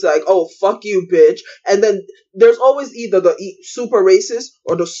someone's like, oh, fuck you, bitch. And then there's always either the super racist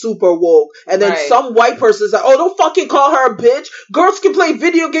or the super woke. And then some white person's like, oh, don't fucking call her a bitch. Girls can play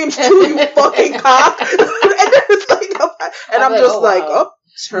video games too, you fucking cock. And then it's like, and I'm just like, oh,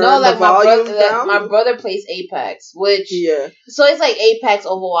 turn the volume down. My brother plays Apex, which, so it's like Apex,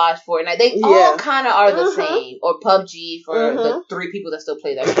 Overwatch, Fortnite. They all kind of are the same. Or PUBG for the 3 people that still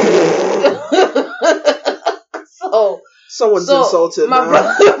play that. So someone's insulted. My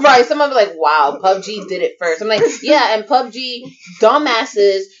brother, right? Someone be like, "Wow, PUBG did it first." I'm like, "Yeah," and PUBG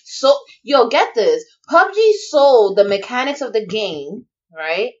dumbasses. So, get this: PUBG sold the mechanics of the game,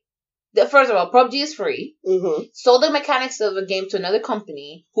 right? First of all, PUBG is free. Sold the mechanics of the game to another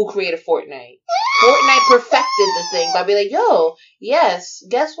company who created Fortnite. Fortnite perfected the thing by being like, "Yo, yes,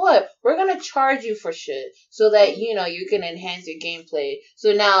 guess what? We're gonna charge you for shit so that you can enhance your gameplay."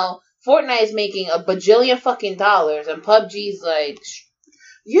 So now Fortnite is making a bajillion fucking dollars, and PUBG's like,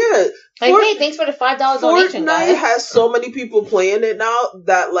 hey, thanks for the $5 donation, guys. Fortnite has so many people playing it now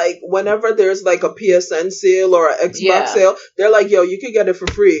that, like, whenever there's, like, a PSN sale or an Xbox sale, they're like, yo, you can get it for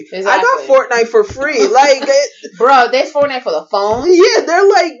free. Exactly. I got Fortnite for free. Like, bro, there's Fortnite for the phone. Yeah, they're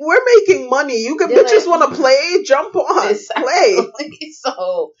like, we're making money. You can bitches want to play? Jump on. Exactly. Play.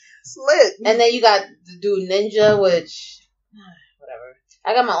 So slit. And then you got the dude Ninja, which, whatever.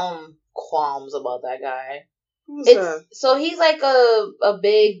 I got my own qualms about that guy. So he's like a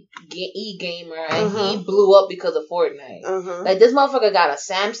big e-gamer, and he blew up because of Fortnite. Like, this motherfucker got a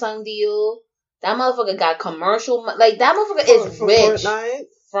Samsung deal. That motherfucker got commercial. Like, that motherfucker is rich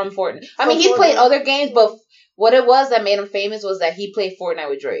from Fortnite. I mean, he's played other games, but what it was that made him famous was that he played Fortnite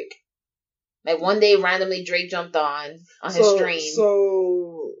with Drake. Like, one day, randomly, Drake jumped on his stream.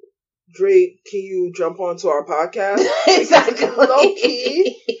 So, Drake, can you jump onto our podcast? Exactly.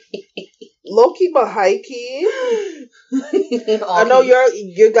 Low-key, but high-key. I know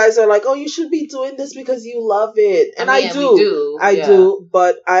you guys are like, oh, you should be doing this because you love it. And I do. I do,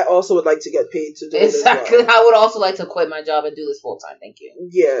 but I also would like to get paid to do it. Exactly. Well. I would also like to quit my job and do this full-time. Thank you.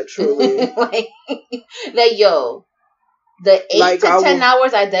 Yeah, truly. The 8 to 10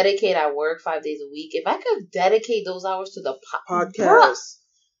 hours I dedicate at work 5 days a week, if I could dedicate those hours to the podcast.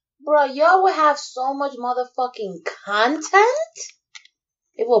 Bro, y'all would have so much motherfucking content.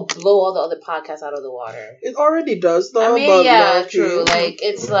 It will blow all the other podcasts out of the water. It already does, though. I mean, true. Like,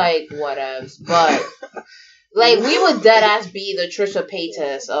 it's like, whatevs. But, like, we would deadass be the Trisha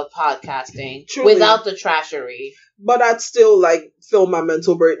Paytas of podcasting. Truly. Without the trashery. But I'd still, like, film my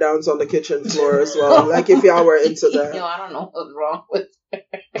mental breakdowns on the kitchen floor as well. Like, if y'all were into that. I don't know what's wrong with her.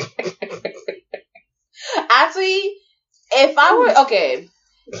 Actually, if I were... Okay.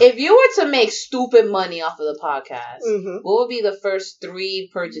 If you were to make stupid money off of the podcast, what would be the first 3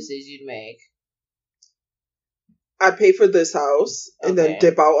 purchases you'd make? I pay for this house and then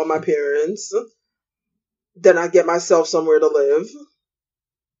dip out on my parents. Then I get myself somewhere to live.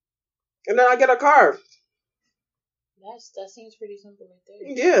 And then I get a car. That seems pretty simple right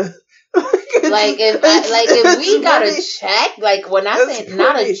there. Yeah. if we got a check, like when I say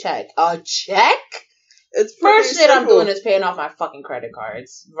not a check, it's first shit I'm doing is paying off my fucking credit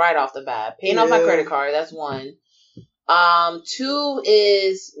cards right off the bat. Paying off my credit card, that's 1. 2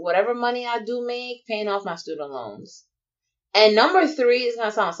 is whatever money I do make, paying off my student loans. And number 3 is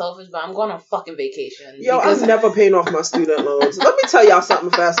gonna sound selfish, but I'm going on fucking vacation. Yo, I'm never paying off my student loans. Let me tell y'all something,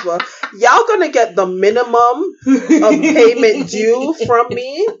 Vespa. Y'all gonna get the minimum of payment due from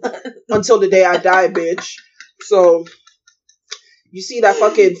me until the day I die, bitch. So, you see that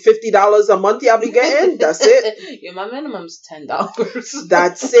fucking $50 a month y'all be getting? That's it. Yeah, my minimum's $10.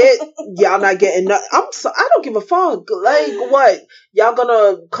 That's it. Y'all not getting nothing. I don't give a fuck. Like, what? Y'all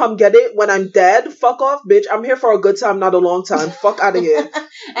gonna come get it when I'm dead? Fuck off, bitch. I'm here for a good time, not a long time. Fuck out of here.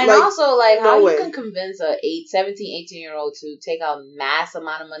 And like, also, like, how you can convince a 17, 18-year-old to take out mass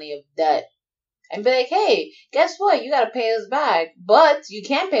amount of money of debt and be like, hey, guess what? You gotta pay us back. But you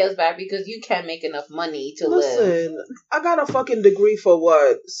can't pay us back because you can't make enough money to live. Listen, I got a fucking degree for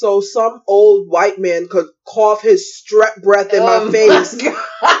what? So some old white man could cough his strep breath in my face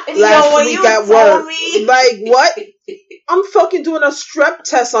last week at work. Like, what? I'm fucking doing a strep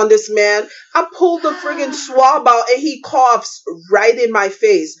test on this man. I pulled the friggin' swab out and he coughs right in my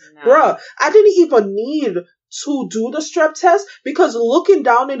face. Bruh, I didn't even need to do the strep test because looking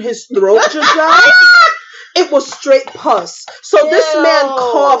down in his throat just now, it was straight pus. So this man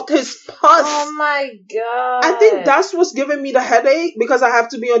coughed his pus. Oh my God. I think that's what's giving me the headache because I have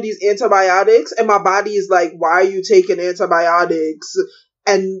to be on these antibiotics and my body is like, why are you taking antibiotics?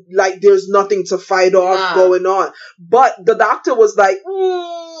 And like there's nothing to fight off going on. But the doctor was like,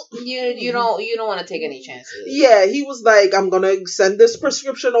 You don't want to take any chances. Yeah, he was like, I'm gonna send this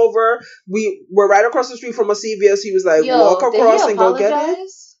prescription over. We're right across the street from a CVS. He was like, walk across and go get it.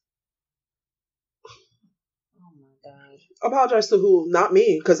 Oh my gosh. Apologize to who? Not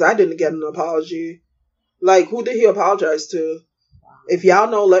me, because I didn't get an apology. Like, who did he apologize to? Wow. If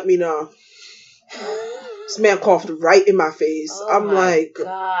y'all know, let me know. This man coughed right in my face. Oh I'm like,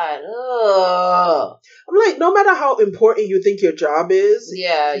 God. Ugh. I'm like, no matter how important you think your job is,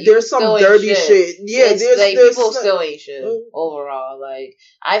 there's some still dirty shit. Yeah, there's people still ain't shit overall. Like,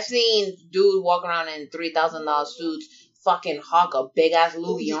 I've seen dudes walk around in $3,000 suits, fucking hawk a big ass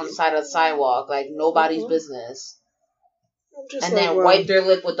loogie on the side of the sidewalk, like nobody's business, and then wipe their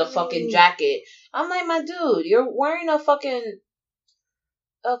lip with the fucking jacket. I'm like, my dude, you're wearing a fucking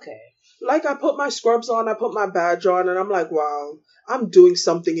Like, I put my scrubs on, I put my badge on, and I'm like, wow, I'm doing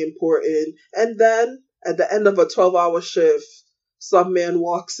something important. And then, at the end of a 12-hour shift, some man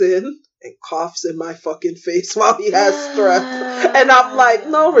walks in and coughs in my fucking face while he has strep. And I'm like,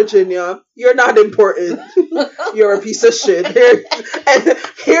 no, Virginia, you're not important. You're a piece of shit.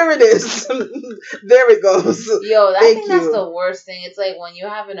 Here it is. There it goes. Yo, I think that's the worst thing. It's like when you're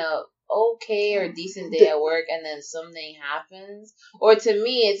having a okay or decent day at work and then something happens. Or to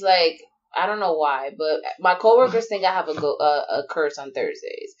me, it's like, I don't know why, but my coworkers think I have a curse on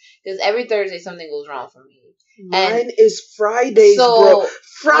Thursdays. Because every Thursday something goes wrong for me. Mine is Fridays, bro.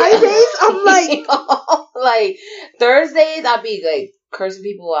 Fridays? Yeah. I'm like... like, Thursdays, I'll be, like, cursing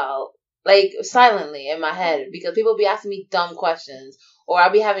people out. Like, silently in my head. Because people be asking me dumb questions. Or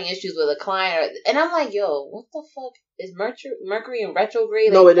I'll be having issues with a client. And I'm like, yo, what the fuck? Is Mercury in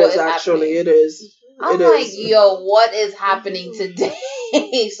retrograde? Like, no, it is actually. It is. I'm like, yo, what is happening today?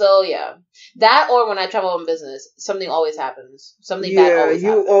 So, yeah. That or when I travel on business, something always happens. Something bad always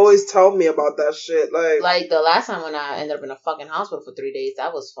happens. You always tell me about that shit. Like the last time when I ended up in a fucking hospital for 3 days,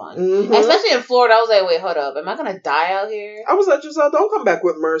 that was fun. Mm-hmm. Especially in Florida, I was like, wait, hold up. Am I going to die out here? I was like, yourself, don't come back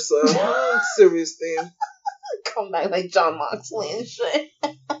with MRSA. Seriously. Come back like John Moxley and shit.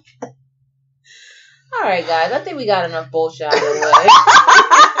 All right, guys. I think we got enough bullshit out of the way.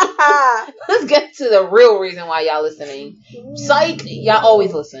 Let's get to the real reason why y'all listening. Psych, y'all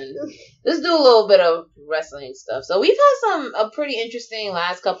always listen. Let's do a little bit of wrestling stuff. So we've had a pretty interesting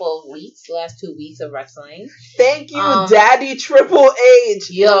last 2 weeks of wrestling. Thank you, Daddy Triple H.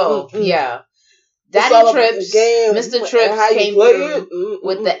 Yo, yeah. Daddy Trips, Mr. Trips came through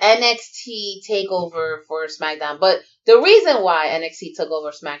with the NXT takeover for SmackDown. But the reason why NXT took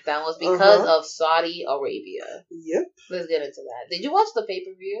over SmackDown was because of Saudi Arabia. Yep. Let's get into that. Did you watch the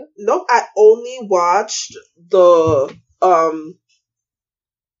pay-per-view? Nope, I only watched the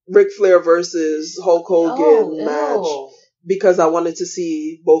Ric Flair versus Hulk Hogan match. because I wanted to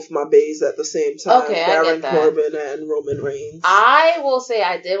see both my bays at the same time. Okay, Baron Corbin and Roman Reigns. I will say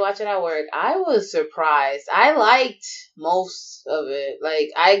I did watch it at work. I was surprised. I liked most of it. Like,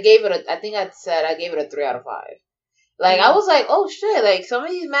 I gave it I gave it a 3 out of 5. Like, I was like, oh shit, like, some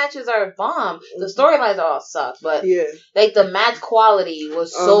of these matches are bomb. The storylines all suck, but, like, the match quality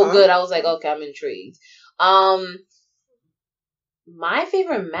was so good. I was like, okay, I'm intrigued. My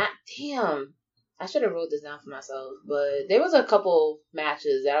favorite match, damn. I should have wrote this down for myself, but there was a couple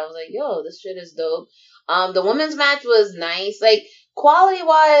matches that I was like, yo, this shit is dope. The women's match was nice, like,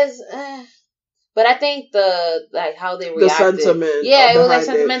 quality-wise, but I think how they reacted. The sentiment. Yeah, it was, like,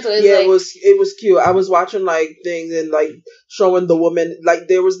 sentimental. It was cute. I was watching, like, things and, like, showing the woman, like,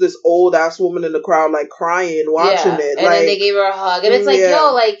 there was this old-ass woman in the crowd, like, crying, watching it. And then they gave her a hug, and it's like,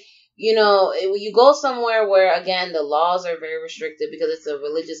 yo, like, you know, when you go somewhere where, again, the laws are very restricted because it's a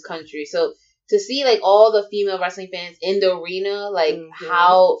religious country, so to see, like, all the female wrestling fans in the arena, like,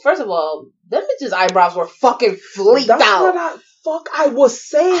 how, first of all, them bitches' eyebrows were fucking fleeked out. That's what I was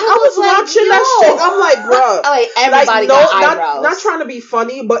saying. I was like, watching that shit. I'm like, bruh. Like, everybody got eyebrows. Not trying to be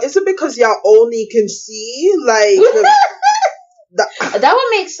funny, but is it because y'all only can see, like... that would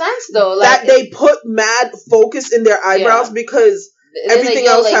make sense, though. Like, that they put mad focus in their eyebrows because everything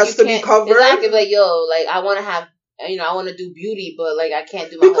else has to be covered. Exactly, like, yo, like, I want to have... You know, I want to do beauty, but, like, I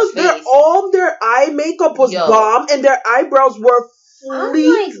can't do my whole face. All their eye makeup was bomb, and their eyebrows were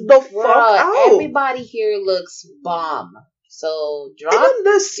fleeked the fuck out. Everybody here looks bomb. So, drop. Even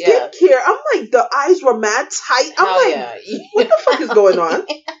the skincare, I'm like, the eyes were mad tight. I'm like, what the fuck is going on?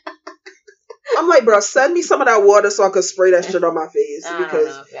 I'm like, bro, send me some of that water so I could spray that shit on my face. I don't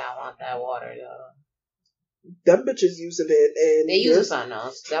know if y'all want that water, though. Them bitches using it, and they using something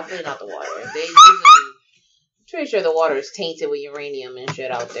else. Definitely not the water. They using... Pretty sure the water is tainted with uranium and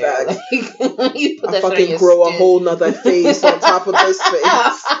shit out there. Like, you put that fucking grow a whole nother face on top of this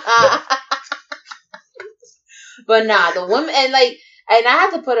face. But nah, the women, and I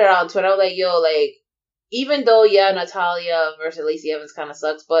had to put it on Twitter. I was like, yo, like, even though, Natalya versus Lacey Evans kind of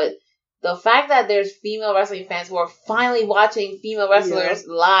sucks, but the fact that there's female wrestling fans who are finally watching female wrestlers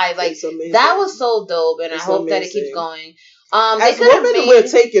live, like, that was so dope, and I hope that it keeps going. As women, we're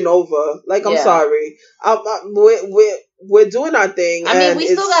taking over. Like, I'm sorry. We're doing our thing. I mean, we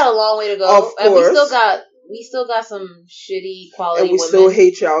still got a long way to go. Of course. And we still got some shitty quality and we women. still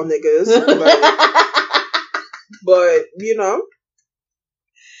hate y'all niggas. But, you know,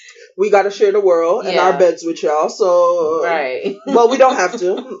 we gotta share the world and our beds with y'all. So, right. Well, we don't have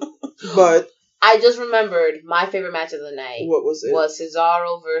to. But I just remembered my favorite match of the night. What was it? Was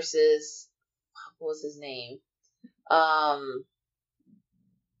Cesaro versus, what was his name? I'm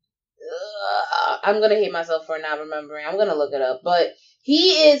gonna hate myself for not remembering. I'm gonna look it up, but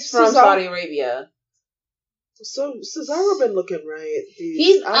he is from Saudi Arabia. So Cesaro been looking right.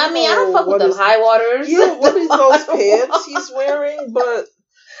 I don't fuck with them high waters. Yeah, what is those pants he's wearing? But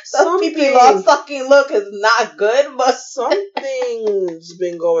some people fucking look is not good, but something's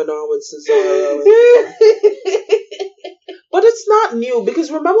been going on with Cesaro. But it's not new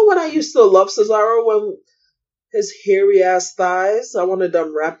because remember when I used to love Cesaro when his hairy ass thighs, I wanted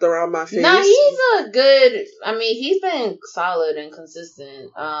them wrapped around my face. Nah, he's he's been solid and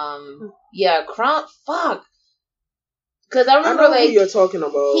consistent. Fuck. Because I remember, who you're talking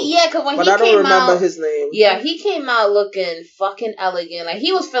about. Because when he came out... But I don't remember his name. Yeah, he came out looking fucking elegant. Like,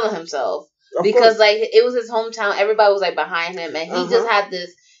 he was feeling himself. Because, like, it was his hometown. Everybody was, like, behind him. And he just had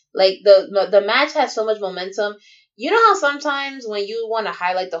this... Like, the match had so much momentum. You know how sometimes when you want to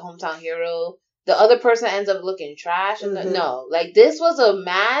highlight the hometown hero, the other person ends up looking trash? No. Like, this was a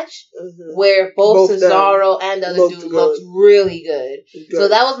match where both Cesaro and the other dude looked really good. So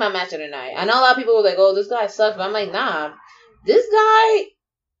that was my match of the night. I know a lot of people were like, oh, this guy sucks. But I'm like, nah. This guy,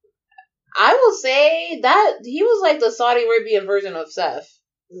 I will say that he was like the Saudi Arabian version of Seth.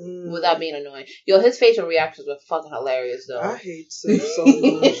 Without being annoying. Yo, his facial reactions were fucking hilarious, though. I hate Seth so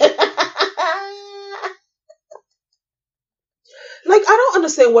much. Like, I don't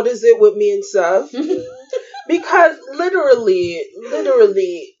understand what is it with me and Seth. Because literally,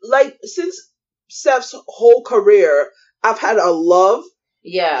 like, since Seth's whole career, I've had a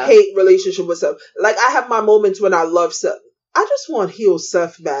love-hate relationship with Seth. Like, I have my moments when I love Seth. I just want heel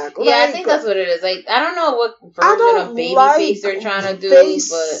Seth back. Yeah, I think that's what it is. Like, I don't know what version of babyface they're trying to do, but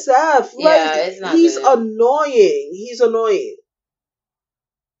Seth. Yeah, it's not he's good.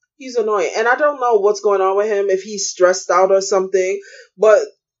 He's annoying. And I don't know what's going on with him, if he's stressed out or something, but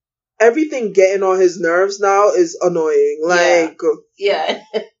everything getting on his nerves now is annoying. Like,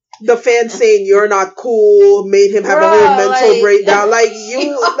 The fans saying you're not cool made him have a whole mental breakdown. Like,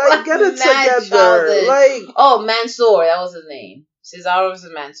 you, like, get it together. Like, Mansoor, that was his name. Cesaro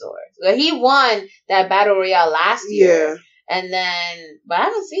versus Mansoor. He won that Battle Royale last year. And then, but I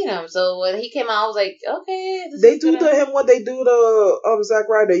haven't seen him. So when he came out, I was like, okay. They do to him what they do to Zack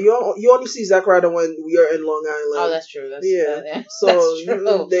Ryder. You only see Zack Ryder when you're in Long Island. Oh, that's true. That's so that's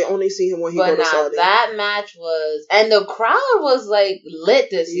true. They only see him when he goes to Saudi. That match was, and the crowd was like lit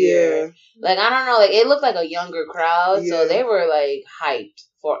this year. Like, I don't know, like it looked like a younger crowd, so they were like hyped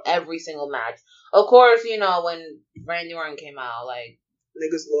for every single match. Of course, you know, when Randy Orton came out, like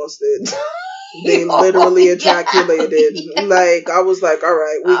niggas lost it. They literally ejaculated. Like, I was like, all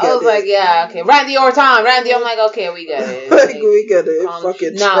right, we get it. I was like, yeah, okay. Randy Orton. Randy, I'm like, okay, we get it. Like, we get it.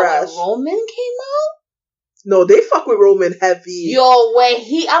 Fucking trash. When Roman came out? No, they fuck with Roman heavy. Yo,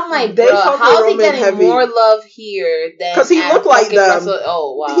 I'm like, bro, how is he getting more love here than... Because he looked like them.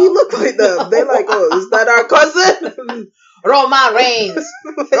 Oh, wow. He looked like them. They like, oh, is that our cousin? Roman Reigns.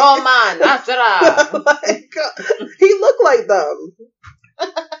 Roman, Astra. Like, he looked like them.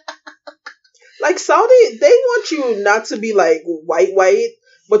 Like, Saudi, they want you not to be, like, white,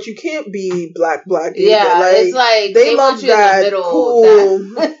 but you can't be black either. Yeah, like, it's like, they want you that in the middle, cool...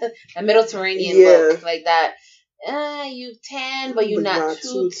 that Mediterranean look, like that, you tan, but you're not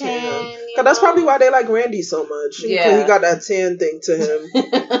too tan. Because that's probably why they like Randy so much. Yeah. He got that tan thing to him.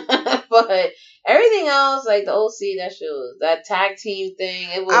 But everything else, like the OC, that tag team thing,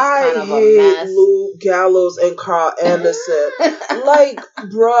 it was kind of a mess. I hate Luke Gallows and Carl Anderson. Like,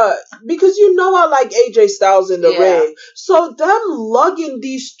 bruh, because you know I like AJ Styles in the ring. So them lugging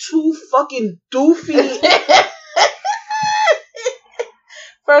these two fucking doofy...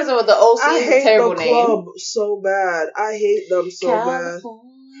 First of all, the OC is a terrible name. I hate the club so bad. I hate them so bad.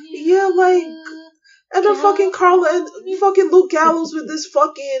 Yeah, like... And then fucking Carl and fucking Luke Gallows with this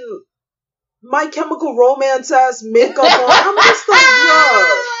fucking... My Chemical Romance ass makeup on. I'm just like, bruh.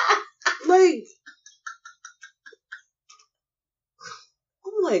 Like,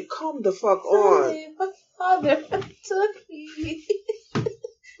 I'm like, come the fuck on. My father took me.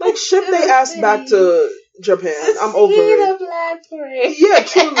 Like, ship they ass back to Japan. I'm over it. Black parade. Yeah,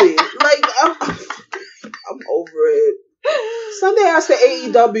 truly. Like, I'm over it. Send their ass to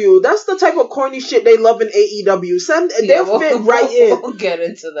AEW. That's the type of corny shit they love in AEW. They'll fit right in. We'll get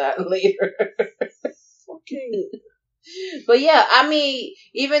into that later. Fucking. But yeah, I mean,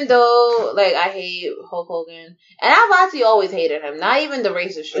 even though, like, I hate Hulk Hogan, and I've actually always hated him, not even the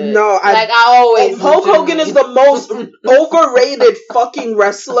racist shit. No, I always... Hulk Hogan is the most overrated fucking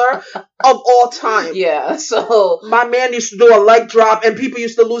wrestler of all time. Yeah, so... My man used to do a leg drop, and people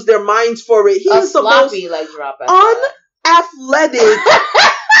used to lose their minds for it. He is the most leg drop unathletic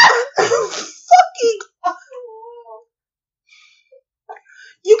fucking...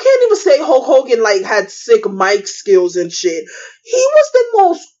 You can't even say Hulk Hogan, like, had sick mic skills and shit. He was the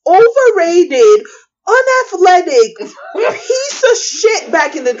most overrated, unathletic piece of shit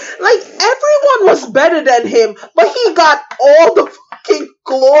back in the... Like, everyone was better than him, but he got all the fucking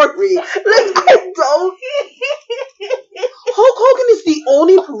glory. Like, I don't... Hulk Hogan is the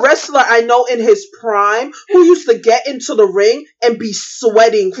only wrestler I know in his prime who used to get into the ring and be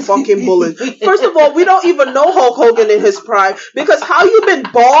sweating fucking bullets. First of all, we don't even know Hulk Hogan in his prime because how you been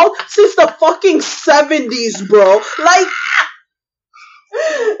bald since the fucking 70s, bro? Like...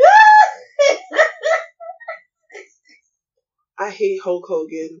 I hate Hulk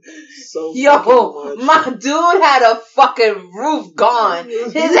Hogan so much. My dude had a fucking roof gone.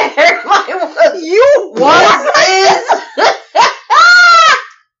 His hairline was... You what is...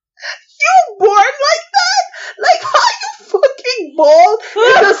 You born like that? Like, how you fucking bald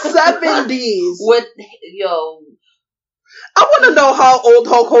in the 70s? With, I want to know how old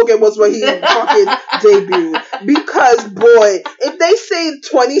Hulk Hogan was when he fucking debuted. Because, boy, if they say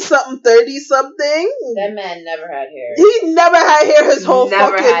 20-something, 30-something... That man never had hair. He never had hair his whole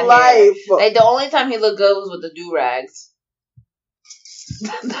fucking life. Like, the only time he looked good was with the do-rags.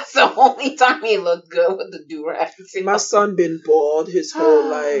 That's the only time he looked good with the do-rags. My son been bald his whole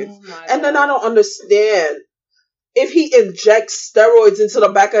life. And then I don't understand. If he injects steroids into the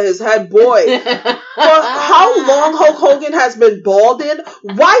back of his head, boy, for how long Hulk Hogan has been balding,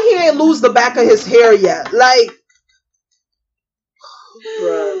 why he ain't lose the back of his hair yet? Like,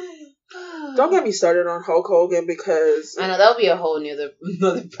 bruh. Don't get me started on Hulk Hogan because I know that'll be a whole another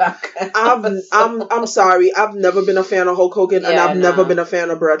podcast. I'm sorry. I've never been a fan of Hulk Hogan, and I've never been a fan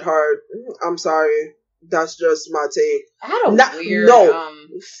of Bret Hart. I'm sorry. That's just my take. I had a weird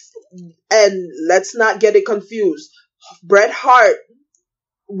And let's not get it confused. Bret Hart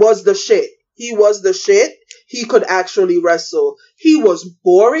was the shit. he was the shit, he could actually wrestle. He was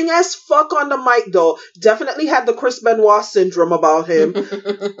boring as fuck on the mic, though. Definitely had the Chris Benoit syndrome about him.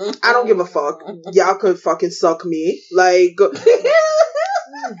 I don't give a fuck. Y'all could fucking suck me. Like,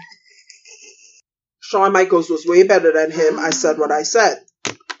 Shawn Michaels was way better than him. I said what I said.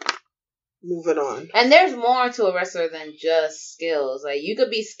 Moving on. And there's more to a wrestler than just skills. Like, you could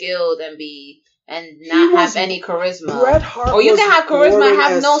be skilled and not have any charisma. Bret Hart, or you can have charisma and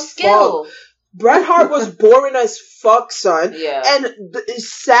have no skill. Bret Hart was boring as fuck, son. Yeah. And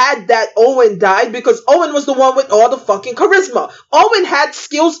it's sad that Owen died because Owen was the one with all the fucking charisma. Owen had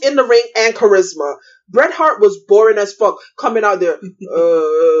skills in the ring and charisma. Bret Hart was boring as fuck coming out there.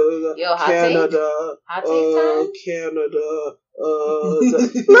 Yo, Canada. Hot take time? Canada.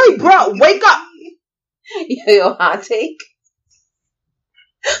 Like, bro, wake up. Yo, hot take?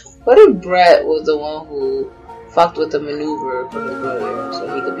 What if Bret was the one who fucked with the maneuver for his brother so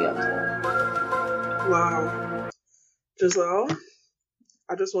he could be on top? Wow. Giselle,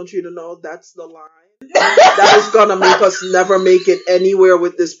 I just want you to know that's the line that is gonna make us never make it anywhere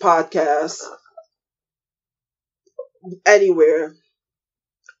with this podcast. Anywhere.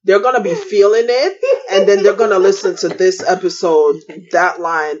 They're gonna be feeling it, and then they're gonna listen to this episode, that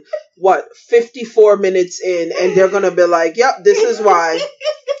line, 54 minutes in, and they're gonna be like, yep, this is why.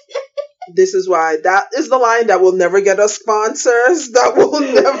 This is why. That is the line that will never get us sponsors. That will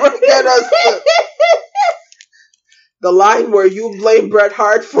never get us. The line where you blame Bret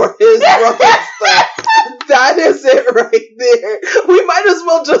Hart for his brother's stuff. That is it right there. We might as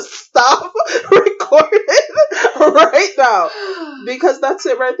well just stop recording right now. Because that's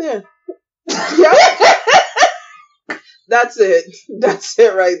it right there. Yeah. That's it. That's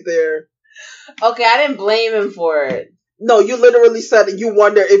it right there. Okay, I didn't blame him for it. No, you literally said it. You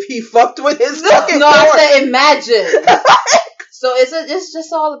wonder if he fucked with his fucking No, I said imagine. So it's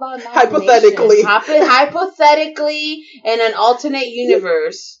just all about hypothetically. Hypothetically, in an alternate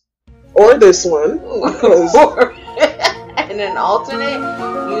universe. Or this one. Or in an alternate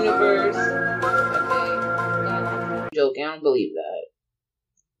universe. Okay. I'm joking. I don't believe that.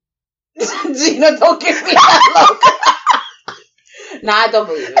 Gina, don't give me that look. Nah, I don't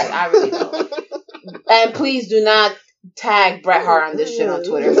believe it. I really don't. And please do not tag Bret Hart on this shit on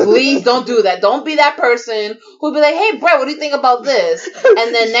Twitter. Please don't do that. Don't be that person who'll be like, hey, Bret, what do you think about this?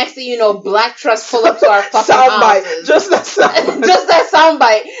 And then next thing you know, black trucks pull up to our fucking houses. Just that soundbite. Just that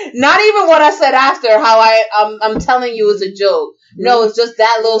soundbite. Not even what I said after, how I'm telling you it's a joke. No, it's just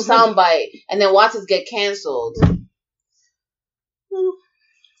that little soundbite. And then watch us get canceled.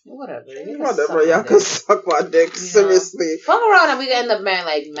 Whatever. Y'all can suck my dick. Seriously. Fuck around and we end up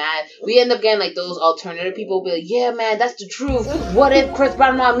getting mad. We end up getting like those alternative people be like, yeah, man, that's the truth. What if Chris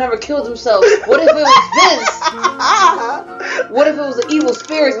Benoit never killed himself? What if it was Vince? What if it was the evil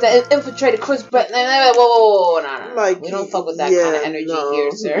spirits that infiltrated Chris Benoit? Whoa. No. Like, we don't fuck with that kind of energy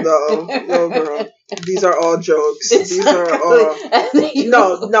here, sir. No, girl. These are all jokes. Exactly. These are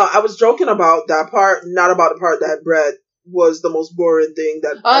all... No, I was joking about that part, not about the part that Bret was the most boring thing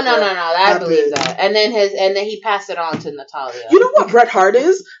that. Oh no! I believe that. And then he passed it on to Natalia. You know what Bret Hart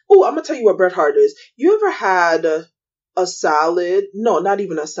is? Oh, I'm gonna tell you what Bret Hart is. You ever had a salad? No, not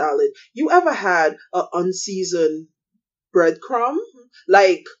even a salad. You ever had an unseasoned breadcrumb,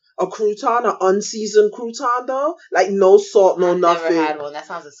 like a crouton, an unseasoned crouton though, like no salt, no nothing. Never had one. That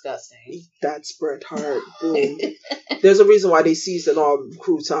sounds disgusting. That's Bret Hart. Boom. There's a reason why they season all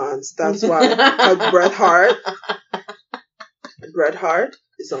croutons. That's why Bret Hart. Bret Hart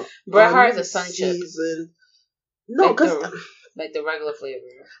is a sun chip. No, because like the regular flavor.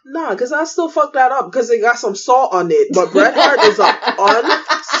 Nah, because I still fuck that up because it got some salt on it. But Bret Hart is an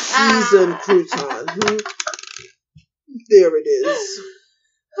unseasoned crouton. There it is.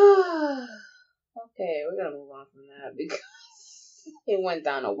 Okay, we're gonna move on from that because it went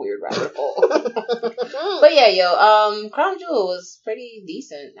down a weird rabbit hole. But yeah, Crown Jewel was pretty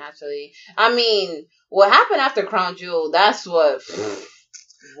decent, actually. I mean, what happened after Crown Jewel, that's what...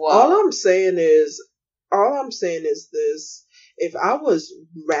 All I'm saying is this. If I was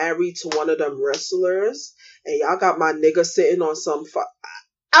married to one of them wrestlers, and y'all got my nigga sitting on some...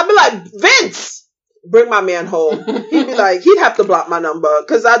 I'd be like, Vince! Bring my man home. He'd be like, he'd have to block my number,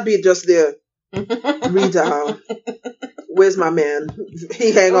 because I'd be just there. Redial. Where's my man?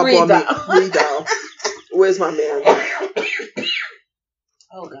 He hang up on me. Redial. Where's my man?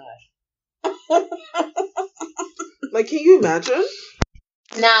 Oh gosh. Like, can you imagine?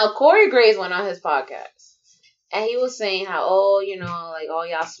 Now, Corey Graves went on his podcast, and he was saying how, all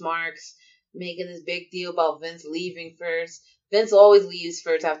y'all smarks making this big deal about Vince leaving first. Vince always leaves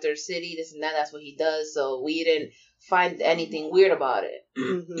first after City, this and that. That's what he does. So we didn't find anything weird about it.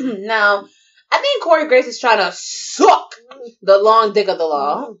 Mm-hmm. Now, I think Corey Grace is trying to suck the long dick of the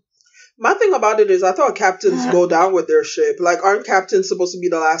law. My thing about it is I thought captains go down with their ship. Like, aren't captains supposed to be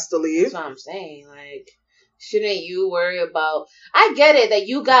the last to leave? That's what I'm saying. Like, shouldn't you worry about... I get it that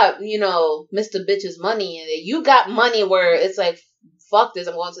you got, Mr. Bitch's money and that you got money where it's like, fuck this,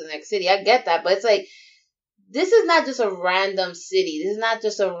 I'm going to the next city. I get that. But it's like, this is not just a random city. This is not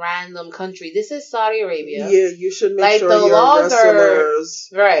just a random country. This is Saudi Arabia. Yeah, you should make sure the your laws wrestlers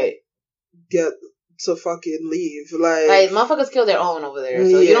right. get to fucking leave. Like motherfuckers kill their own over there.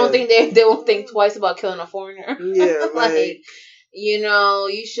 So you don't think they won't think twice about killing a foreigner? Yeah,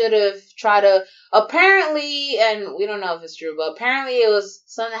 you should have tried to... Apparently, and we don't know if it's true, but apparently it was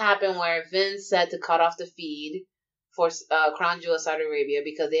something happened where Vince said to cut off the feed for Crown Jewel Saudi Arabia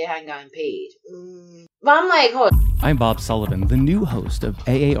because they hadn't gotten paid. But I'm like, hold on. I'm Bob Sullivan, the new host of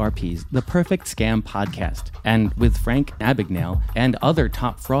AARP's The Perfect Scam podcast. And with Frank Abagnale and other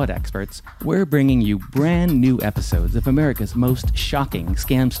top fraud experts, we're bringing you brand new episodes of America's most shocking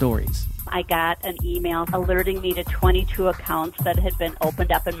scam stories. I got an email alerting me to 22 accounts that had been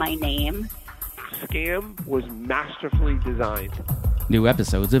opened up in my name. Scam was masterfully designed. New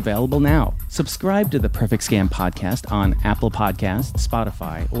episodes available now. Subscribe to the Perfect Scam podcast on Apple Podcasts,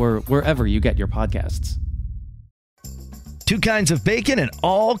 Spotify, or wherever you get your podcasts. 2 kinds of bacon and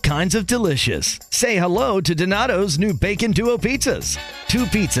all kinds of delicious. Say hello to Donato's new Bacon Duo pizzas. 2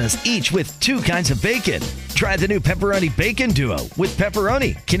 pizzas, each with 2 kinds of bacon. Try the new Pepperoni Bacon Duo with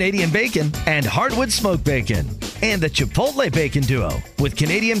pepperoni, Canadian bacon, and hardwood smoked bacon. And the Chipotle Bacon Duo with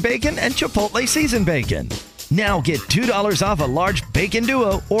Canadian bacon and Chipotle seasoned bacon. Now get $2 off a large Bacon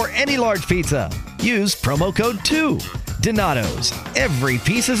Duo or any large pizza. Use promo code 2. Donato's. Every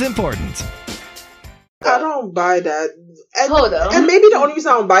piece is important. I don't buy that. Hold on. And maybe the only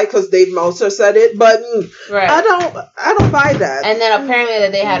reason I don't buy it because Dave Meltzer said it, but right. I don't buy that. And then apparently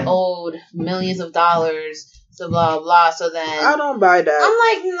that they had owed millions of dollars, so blah blah. So then I don't buy that. I'm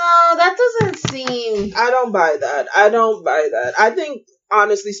like, no, that doesn't seem. I don't buy that. I think,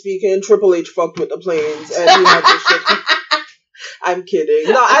 honestly speaking, Triple H fucked with the planes and he had this shit. I'm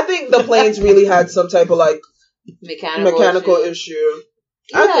kidding. No, I think the planes really had some type of like mechanical issue.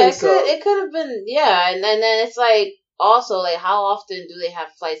 Yeah, I think it could have been, and then it's like, also, like, how often do they have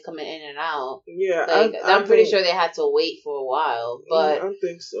flights coming in and out? Yeah. Like, I'm pretty sure they had to wait for a while, but... I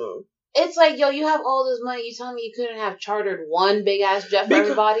think so. It's like, yo, you have all this money, you telling me you couldn't have chartered one big-ass jet for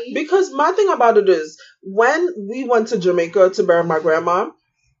everybody? Because my thing about it is, when we went to Jamaica to bury my grandma,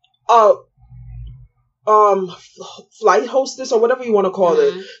 flight hostess or whatever you want to call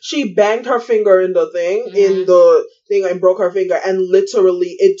it, she banged her finger in the thing, and broke her finger, and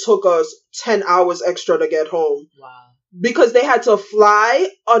literally it took us 10 hours extra to get home. Wow. Because they had to fly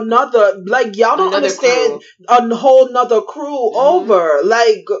another, like, y'all don't understand, a whole nother crew over.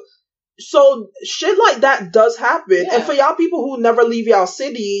 Like, so shit like that does happen. Yeah. And for y'all people who never leave y'all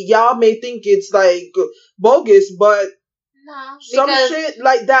city, y'all may think it's like bogus, but some shit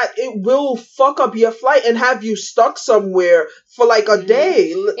like that, it will fuck up your flight and have you stuck somewhere for like a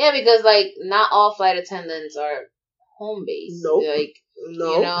day. Yeah, because like not all flight attendants are home based. Nope. Like,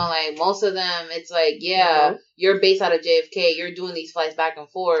 no. You know, like most of them, it's like, you're based out of JFK. You're doing these flights back and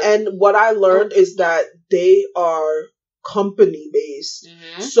forth. And what I learned is that they are company based.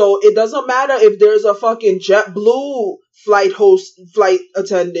 So it doesn't matter if there's a fucking JetBlue flight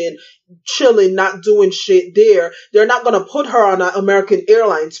attendant chilling, not doing shit there. They're not gonna put her on an American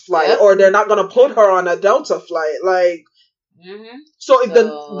Airlines flight, or they're not gonna put her on a Delta flight. Like, so if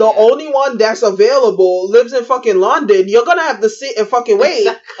the only one that's available lives in fucking London, you're gonna have to sit and fucking wait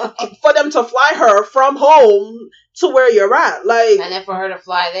for them to fly her from home to where you're at. Like, and then for her to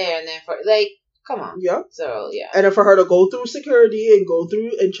fly there, and then for like, come on. Yep. So yeah. And then for her to go through security and go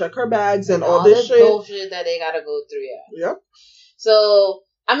through and check her bags and all this shit. Bullshit that they gotta go through. Yeah. Yep. So,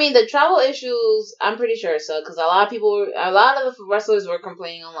 I mean, the travel issues, I'm pretty sure so, because a lot of the wrestlers were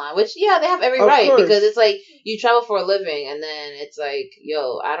complaining online, which, they have every right, because it's like, you travel for a living, and then it's like,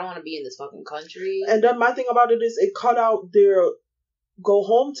 yo, I don't want to be in this fucking country. And then my thing about it is, it cut out their go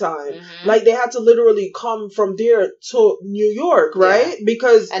home time. Like, they had to literally come from there to New York, right?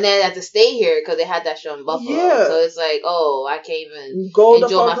 Because... And then they had to stay here, because they had that show in Buffalo. Yeah. So it's like, oh, I can't even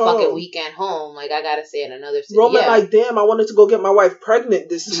enjoy my fucking weekend home. Like, I gotta stay in another city. Roman, like, damn, I wanted to go get my wife pregnant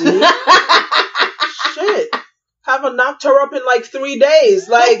this week. Shit. Haven't knocked her up in like 3 days.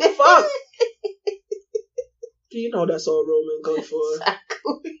 Like, fuck. You know that's all Roman goes for.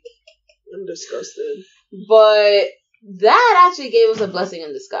 Exactly. I'm disgusted. But... that actually gave us a blessing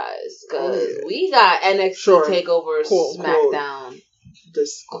in disguise, because we got NXT TakeOver SmackDown.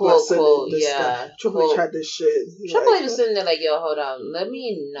 This quote, Triple H had this shit. Triple H was sitting there like, yo, hold on, let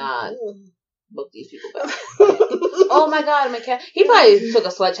me not book these people back. Oh my God, he probably took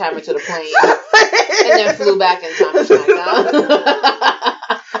a sledgehammer to the plane and then flew back in time for SmackDown.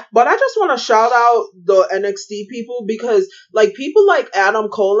 But I just want to shout out the NXT people because, like, people like Adam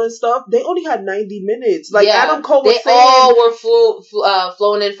Cole and stuff, they only had 90 minutes. Like, Adam Cole was saying... They all were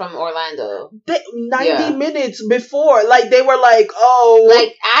flown in from Orlando. 90 minutes before. Like, they were like, oh...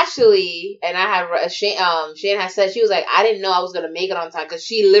 Like, Ashley, and I had... Shane had said, she was like, I didn't know I was going to make it on time because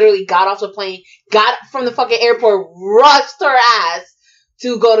she literally got off the plane, got from the fucking airport, rushed her ass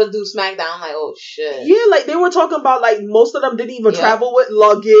to go to do SmackDown. I'm like, oh shit. Yeah, like they were talking about like most of them didn't even travel with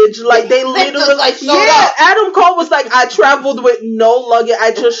luggage. Like they literally like showed up. Adam Cole was like, I traveled with no luggage.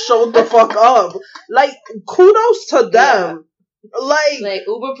 I just showed the fuck up. Like kudos to them. Yeah. Like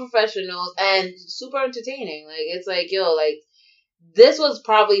uber professionals and super entertaining. Like it's like, yo, like this was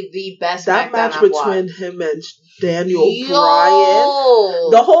probably the best that SmackDown match I've between watched. him and Daniel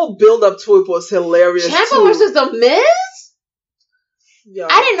Bryan. The whole build up to it was hilarious. Ciampa versus The Miz? Yo.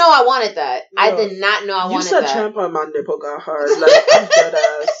 I didn't know I wanted that. Yo. I did not know I wanted that. You said Ciampa and my nipple got hard. Like, I'm dead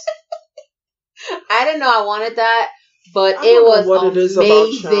ass. I didn't know I wanted that, but it was what amazing. It is about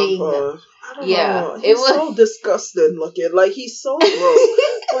Ciampa. I don't know. He's so disgusting looking. Like, he's so gross.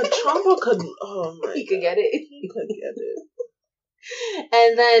 But Ciampa could... Oh, my He could get it. He could get it.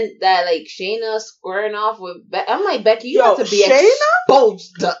 And then that, like, Shayna squaring off with... I'm like, Becky, you have to be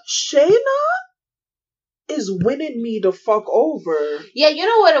exposed. Shayna is winning me the fuck over. Yeah, you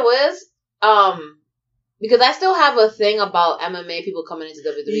know what it was? Because I still have a thing about MMA people coming into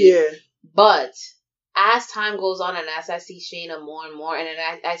WWE. Yeah. But as time goes on and as I see Shayna more and more, and then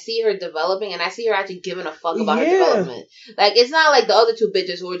I see her developing and I see her actually giving a fuck about her development. Like, it's not like the other two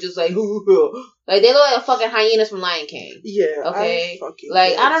bitches who are just like, like, they look like fucking hyenas from Lion King. Yeah. Okay?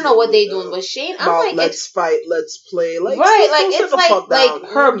 I don't know what they doing, but Shayna, I'm like... Let's fight, let's play. Like, right, like, it's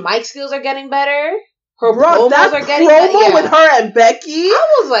like her mic skills are getting better. Her promos that are getting promo with her and Becky.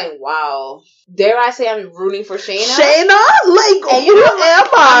 I was like, wow. Dare I say I'm rooting for Shayna? Shayna? Like, and who am I?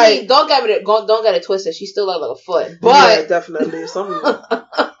 I mean, don't get it twisted. She still looks like a foot. But yeah, definitely.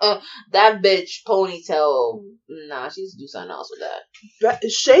 That bitch ponytail, nah, she needs to do something else with that.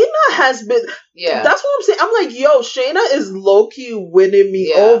 Shayna has been... Yeah. That's what I'm saying. I'm like, yo, Shayna is low-key winning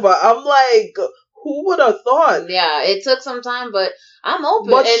me over. I'm like... Who would have thought? Yeah, it took some time, but I'm open.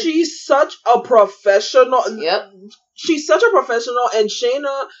 But she's such a professional. Yep. She's such a professional, and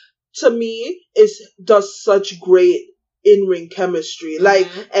Shayna, to me, does such great in-ring chemistry, like,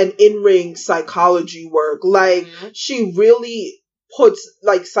 and in-ring psychology work. Like, she really puts,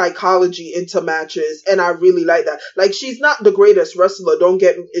 like, psychology into matches, and I really like that. Like, she's not the greatest wrestler, don't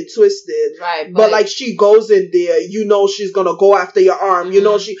get it twisted. Right. But like, she goes in there, you know she's gonna go after your arm, you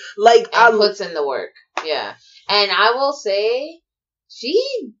know she, like... And puts in the work. Yeah. And I will say,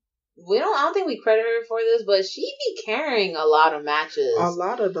 I don't think we credit her for this, but she be carrying a lot of matches. A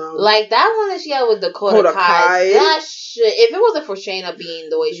lot of them. Like, that one that she had with Dakota Kai, that shit, if it wasn't for Shayna being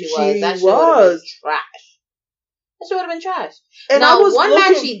the way she was, that shit would have been trash. That shit would have been trash. And now,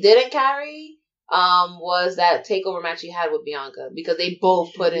 match she didn't carry was that takeover match she had with Bianca, because they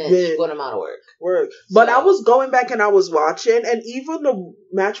both put in a good amount of work. But I was going back and I was watching, and even the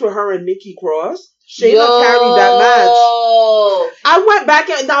match with her and Nikki Cross, Shayna carried that match. I went back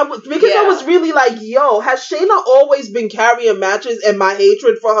and I was really like, yo, has Shayna always been carrying matches, and my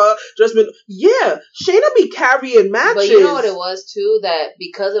hatred for her just been, Shayna be carrying matches. But you know what it was too, that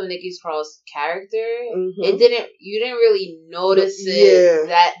because of Nikki Cross' character, you didn't really notice it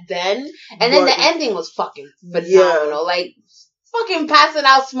that then, and then the ending was fucking phenomenal. Like, fucking passing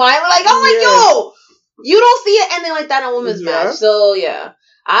out smiling, like, I'm like, yo, you don't see it ending like that in a women's match. So yeah.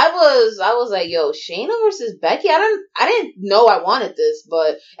 I was like, yo, Shayna versus Becky? I didn't know I wanted this,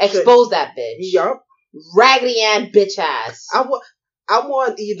 but expose that bitch. Yup. Raggedy Ann bitch ass. I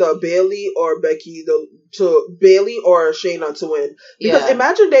want either Bayley or Becky Bayley or Shayna to win. Because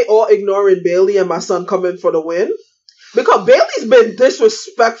imagine they all ignoring Bayley and my son coming for the win. Because Bayley's been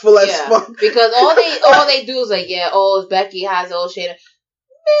disrespectful as fuck. Because all they do is like, Becky has Shayna.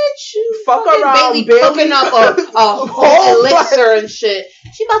 Bitch, fuck around, Bayley cooking up a whole elixir and shit.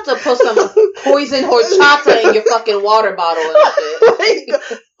 She about to put some poison horchata in your fucking water bottle and shit.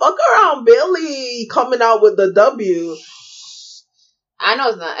 Like, fuck around, Bayley coming out with the W. I know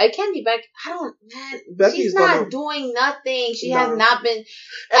it's not. It can't be Becky. She's not doing nothing. She has not been. And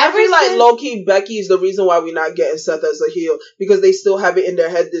I feel like low-key Becky is the reason why we're not getting Seth as a heel, because they still have it in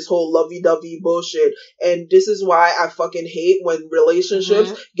their head, this whole lovey-dovey bullshit. And this is why I fucking hate when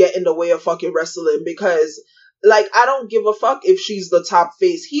relationships get in the way of fucking wrestling, because Like, I don't give a fuck if she's the top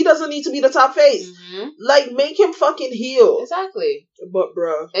face. He doesn't need to be the top face. Mm-hmm. Like, make him fucking heel. Exactly. But,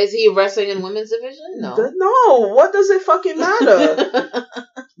 bruh. Is he wrestling in women's division? No. No. What does it fucking matter?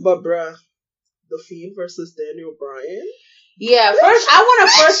 But, bruh. The Fiend versus Daniel Bryan? Yeah, I want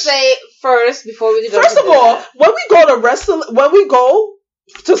to say before we go. First of all, when we go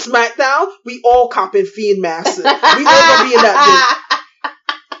to SmackDown, we all copping Fiend masks. We all gonna be in that bitch.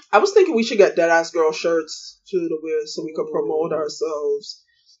 I was thinking we should get Deadass Girl shirts too to wear so we could promote ourselves.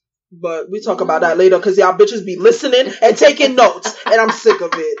 But we talk about that later because y'all bitches be listening and taking notes, and I'm sick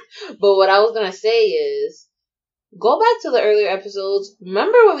of it. But what I was gonna say is, go back to the earlier episodes.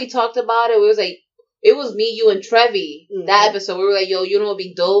 Remember when we talked about it? It was me, you, and Trevi. Mm-hmm. That episode, we were like, yo, you know what would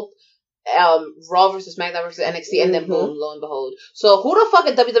be dope? Raw versus SmackDown versus NXT, and then boom, lo and behold. So who the fuck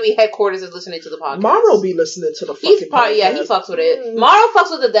at WWE headquarters is listening to the podcast? Mauro be listening to the fucking podcast. Yeah, he fucks with it. Mauro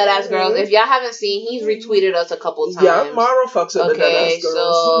fucks with the Deadass Girls. If y'all haven't seen, he's retweeted us a couple times. Yeah, Mauro fucks with the Deadass Girls.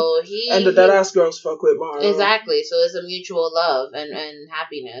 So and the Deadass Girls fuck with Mauro. Exactly. So it's a mutual love and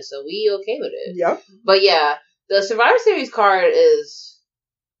happiness. So we okay with it. Yeah. But yeah, the Survivor Series card is...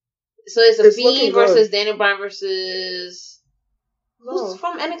 So it's a Fiend versus Daniel Bryan versus... Who's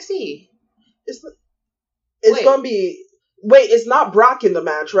from NXT? It's gonna be... Wait, it's not Brock in the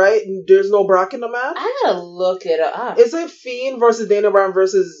match, right? There's no Brock in the match? I gotta look it up. Is it Fiend versus Daniel Bryan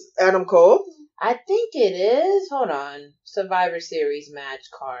versus Adam Cole? I think it is. Hold on. Survivor Series match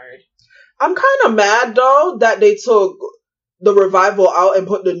card. I'm kind of mad, though, that they took the Revival out and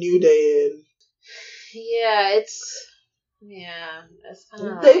put the New Day in. Yeah, it's... Yeah, it's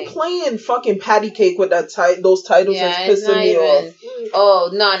kind of they playing fucking patty cake with those titles. Yeah, it's pissing me off.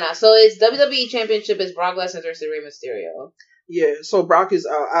 Oh no! So it's WWE Championship is Brock Lesnar versus Rey Mysterio. Yeah, so Brock is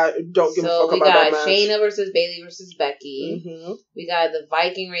out. I don't give a fuck about that match. So we got Shayna versus Bayley versus Becky. Mm-hmm. We got the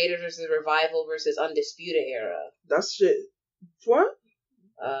Viking Raiders versus Revival versus Undisputed Era. That's shit. What?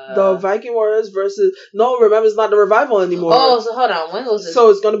 The Viking Warriors versus... No, remember, it's not the Revival anymore. Oh, so hold on. When was this? So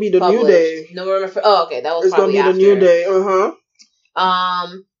it's going to be the published? New Day. November. Oh, okay. That was it's probably after. It's going to be the New Day.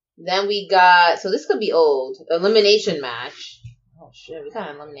 Uh-huh. Then we got... So this could be old. Elimination match. Oh, shit. We got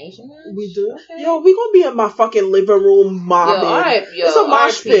an elimination match? We do? Okay. Yo, we going to be in my fucking living room mobbing. Yo, all right, yo. It's a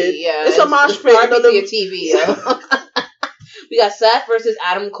mosh pit. Yeah. It's a mosh pit. RP to your TV, yo. We got Seth versus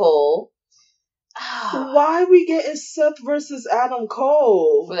Adam Cole. Why are we getting Seth versus Adam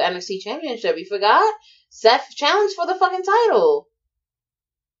Cole? For the NXT Championship. You forgot? Seth challenged for the fucking title.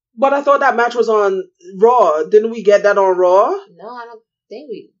 But I thought that match was on Raw. Didn't we get that on Raw? No, I don't think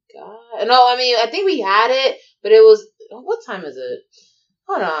we got... No, I mean, I think we had it, but it was... What time is it?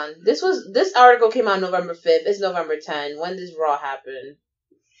 Hold on. This article came out November 5th. It's November 10. When does Raw happen?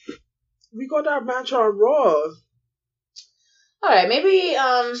 We got that match on Raw. All right, maybe.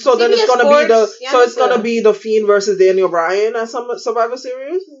 So then it's gonna be the Fiend versus Daniel Bryan at some Survivor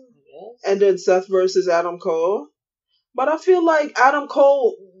Series, and then Seth versus Adam Cole. But I feel like Adam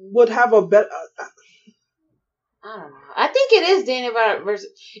Cole would have a better. I don't know. I think it is Daniel Bryan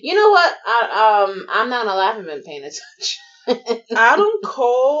versus. You know what? I'm not gonna laugh. I've been paying attention. Adam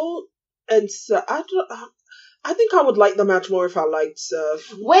Cole and Seth. I think I would like the match more if I liked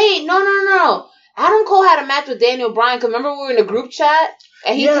Seth. Wait, no. Adam Cole had a match with Daniel Bryan. Cause remember we were in a group chat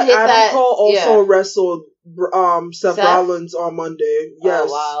and he hit Adam that. Cole also wrestled Seth Rollins on Monday. Yes.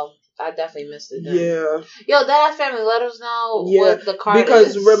 Oh wow, I definitely missed it. Then. Yeah. Yo, that family, let us know what the card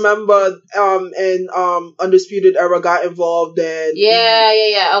because is. Because remember, and Undisputed Era got involved and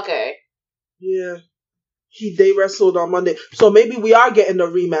yeah. Okay. Yeah. They wrestled on Monday, so maybe we are getting a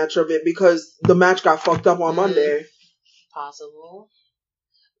rematch of it because the match got fucked up on Monday. Possible.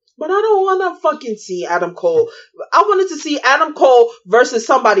 But I don't want to fucking see Adam Cole. I wanted to see Adam Cole versus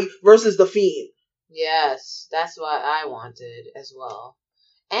somebody versus The Fiend. Yes, that's what I wanted as well.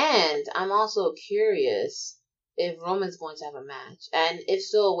 And I'm also curious if Roman's going to have a match. And if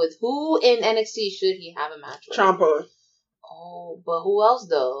so, with who in NXT should he have a match with? Ciampa. Oh, but who else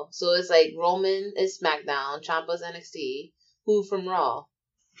though? So it's like Roman is SmackDown, Ciampa's NXT. Who from Raw?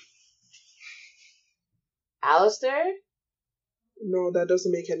 Alistair? No, that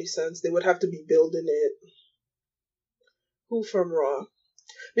doesn't make any sense. They would have to be building it. Who from Raw?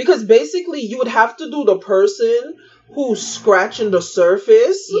 Because basically you would have to do the person who's scratching the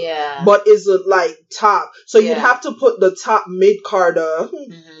surface. Yeah. But isn't like top. So you'd have to put the top mid-carder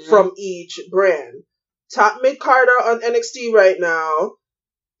from each brand. Top mid-carder on NXT right now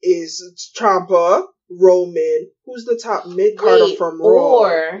is Ciampa, Roman. Who's the top mid-carder from Raw?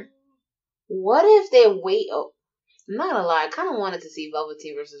 Or what if they wait... Oh, I'm not gonna lie, I kind of wanted to see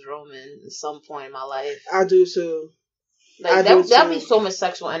Velveteen versus Roman at some point in my life. I do too. Like that'd be so much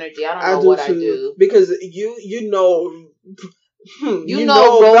sexual energy. I don't know what I do. Because you know Roman.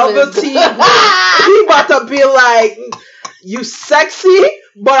 Velveteen, he about to be like, you sexy,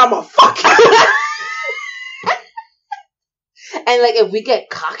 but I'm a fuck you. And like, if we get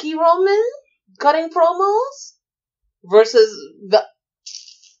cocky Roman cutting promos versus the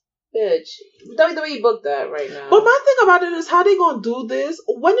bitch, WWE booked that right now. But my thing about it is, how they gonna do this?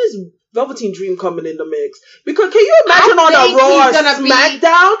 When is Velveteen Dream coming in the mix? Because can you imagine on a Raw or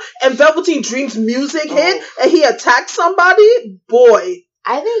SmackDown and Velveteen Dream's music hit and he attacks somebody? Boy.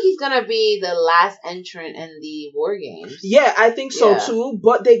 I think he's gonna be the last entrant in the War Games. Yeah, I think so too.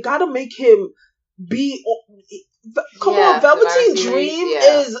 But they gotta make him be. Come on, Velveteen Dream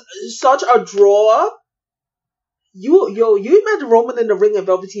is such a draw. You imagine Roman in the ring and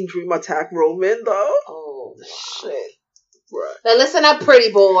Velveteen Dream attack Roman though? Oh shit. Right. Now listen up,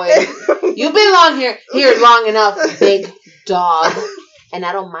 pretty boy. You've been here long enough, big dog. And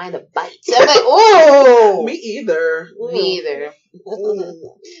I don't mind a bite. I'm like, oh! Me either. Me either.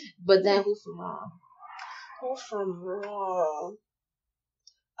 But then who from Raw? Who from Raw?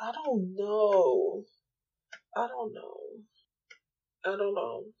 I don't know.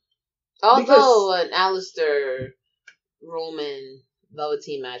 Although an Alistair Roman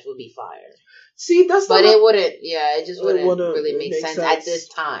Velveteen match would be fire. See, that's but it wouldn't. Yeah, it just wouldn't really make sense at this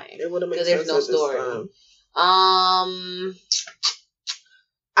time. It wouldn't make sense because there's no story.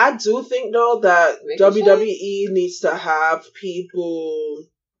 I do think though that WWE needs to have people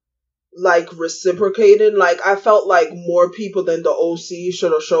like reciprocating. Like I felt like more people than the OC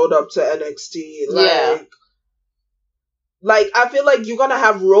should have showed up to NXT. Like I feel like you're gonna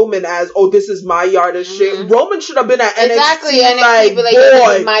have Roman as, oh, this is my yard and shit. Roman should have been at NXT. Exactly, NXT, like, boy,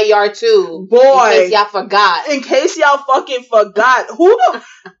 this is my yard too. Boy, in case y'all forgot. In case y'all fucking forgot, who the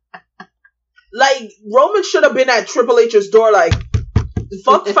like Roman should have been at Triple H's door. Like,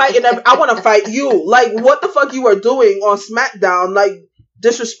 fuck fighting. I want to fight you. Like, what the fuck you were doing on SmackDown? Like,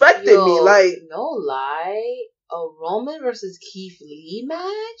 disrespecting me. Like, no lie, a Roman versus Keith Lee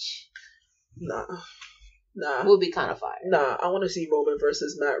match. Nah. Would be kind of fire. Nah, I want to see Roman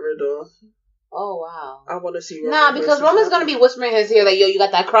versus Matt Riddle. Oh, wow. I want to see Roman. Nah, because Roman's going to be whispering in his ear like, yo, you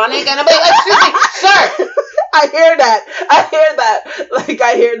got that chronic? And I'll be like, excuse me, sir. I hear that. Like,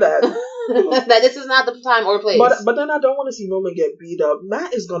 I hear that. That this is not the time or place. But then I don't want to see Roman get beat up.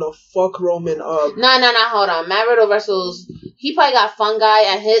 Matt is going to fuck Roman up. No, hold on. Matt Riddle versus... He probably got fungi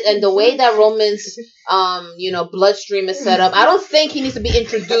and the way that Roman's, bloodstream is set up, I don't think he needs to be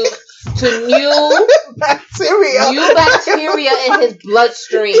introduced to new bacteria in his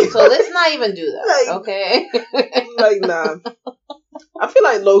bloodstream. So let's not even do that, okay? Like, nah. I feel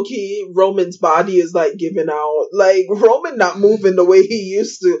like low-key, Roman's body is, like, giving out. Like, Roman not moving the way he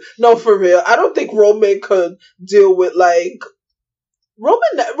used to. No, for real. I don't think Roman could deal with, like... Roman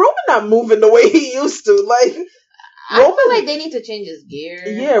not moving the way he used to. Like... I feel like they need to change his gear.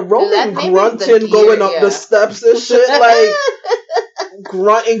 Yeah, Roman grunting going up the steps and shit, like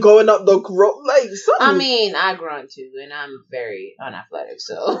grunting going up the like something. I mean, I grunt too, and I'm very unathletic,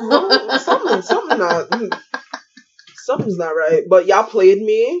 so something's not right. But y'all played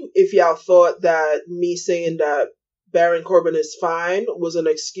me if y'all thought that me saying that Baron Corbin is fine was an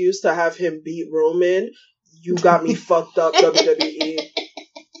excuse to have him beat Roman. You got me fucked up, WWE.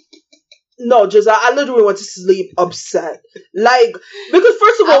 No, just I literally went to sleep upset. Like, because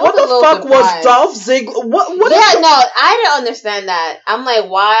first of all, what the fuck was Dolph Ziggler? What? Yeah, no, I didn't understand that. I'm like,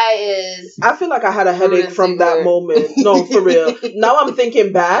 why is... I feel like I had a headache from that moment. No, for real. Now I'm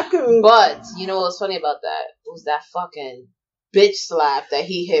thinking back. But, you know what's funny about that? It was that fucking bitch slap that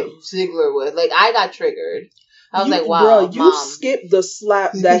he hit Ziggler with. Like, I got triggered. I was like, wow, bro, you skipped the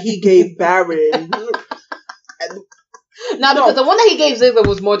slap that he gave Baron. No, because the one that he gave Ziggler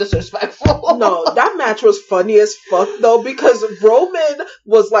was more disrespectful. No, that match was funny as fuck though, because Roman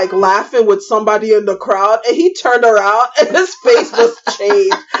was like laughing with somebody in the crowd and he turned around and his face was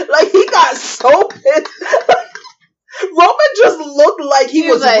changed. Like he got so pissed. Roman just looked like he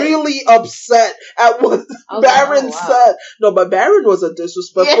was like, really upset at what Baron said. No, but Baron was a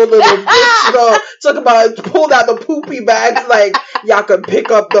disrespectful little bitch though. Talk about pulled out the poopy bags like y'all could pick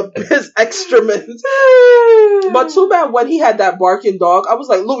up his excrements. But too bad when he had that barking dog, I was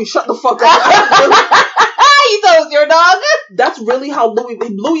like, Louis, shut the fuck up. You thought it was your dog? That's really how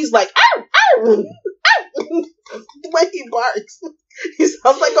Louis like, ow, ow, ow. The way he barks. He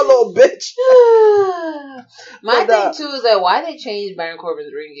sounds like a little bitch. My thing too is that why they changed Baron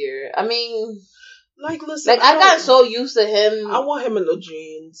Corbin's ring gear. I mean, listen, I got so used to him. I want him in the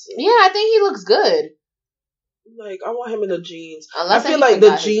jeans. Yeah, I think he looks good. Like, I want him in the jeans. Unless I feel like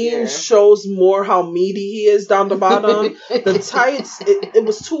the jeans shows more how meaty he is down the bottom. The tights, it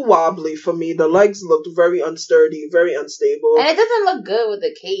was too wobbly for me. The legs looked very unsturdy, very unstable. And it doesn't look good with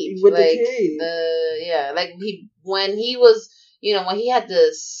the cape. With the cape. When he was, when he had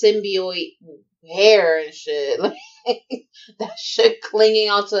the symbiote hair and shit, like, that shit clinging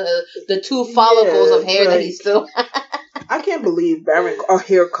onto the 2 follicles of hair that he still had. I can't believe a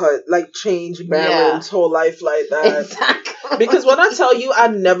haircut changed Baron's whole life like that. Exactly. Because when I tell you, I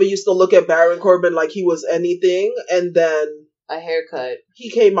never used to look at Baron Corbin like he was anything, and then a haircut. He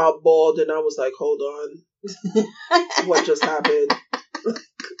came out bald, and I was like, "Hold on, what just happened?"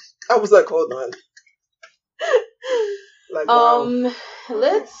 I was like, "Hold on." Wow.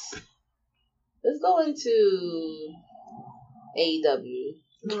 Let's go into AEW.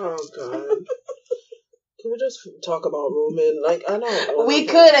 Oh God. Can we just talk about Roman? I don't. We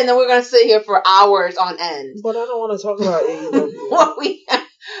could, and then we're gonna sit here for hours on end. But I don't want to talk about AEW.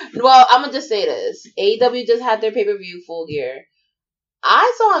 Well, I'm gonna just say this: AEW just had their pay-per-view Full Gear.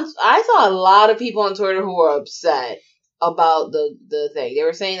 I saw a lot of people on Twitter who were upset about the thing. They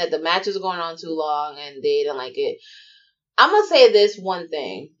were saying that the matches are going on too long and they didn't like it. I'm going to say this one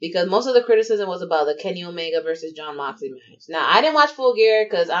thing, because most of the criticism was about the Kenny Omega versus Jon Moxley match. Now, I didn't watch Full Gear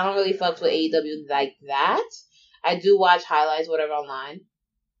because I don't really fuck with AEW like that. I do watch highlights, whatever, online.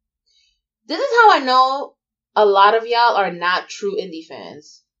 This is how I know a lot of y'all are not true indie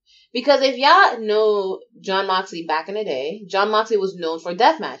fans. Because if y'all know Jon Moxley back in the day, Jon Moxley was known for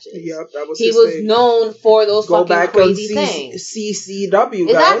death matches. Yep, that was his thing. Known for those fucking crazy things. CCW,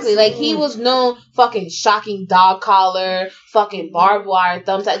 exactly. Guys. He was known fucking shocking dog collar, fucking barbed wire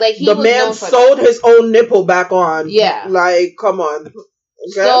thumbtack. The man sewed his own nipple back on. Yeah. Come on. Okay?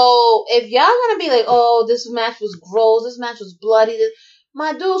 So if y'all gonna be like, oh, this match was gross, this match was bloody,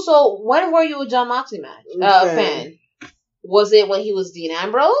 my dude. So when were you a Jon Moxley fan? Was it when he was Dean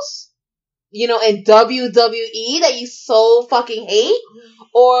Ambrose? In WWE that you so fucking hate?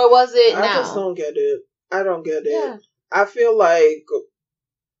 Or was it now? I just don't get it. I don't get it. Yeah. I feel like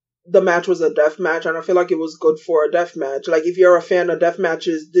the match was a death match, and I feel like it was good for a death match. If you're a fan of death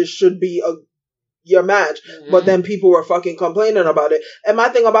matches, this should be your match. Mm-hmm. But then people were fucking complaining about it. And my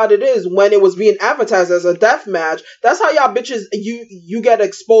thing about it is, when it was being advertised as a death match, that's how y'all bitches, you get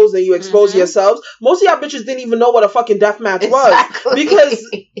exposed and you expose yourselves. Most of y'all bitches didn't even know what a fucking death match was. Because,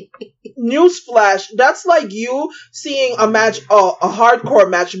 newsflash, that's like you seeing a match, a hardcore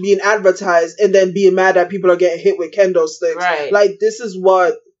match being advertised and then being mad that people are getting hit with kendo sticks. Right. This is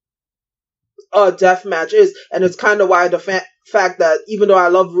what a death match is. And it's kind of why the fact that even though I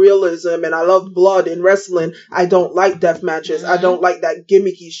love realism and I love blood in wrestling, I don't like death matches. Mm-hmm. I don't like that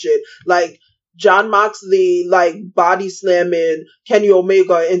gimmicky shit. Jon Moxley, body slamming Kenny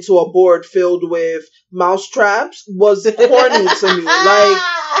Omega into a board filled with mouse traps was corny to me.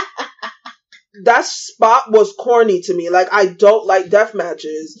 That spot was corny to me. I don't like death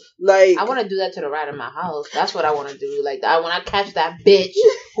matches. I want to do that to the rat in my house. That's what I want to do. I want to catch that bitch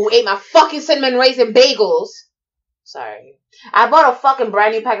who ate my fucking cinnamon raisin bagels. Sorry. I bought a fucking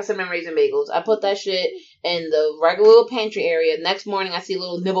brand new pack of cinnamon raisin bagels. I put that shit in the regular little pantry area. Next morning, I see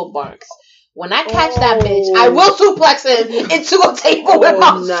little nibble marks. When I catch that bitch, I will suplex him into a table with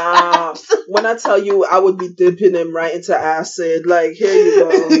my straps. When I tell you, I would be dipping him right into acid. Here you go.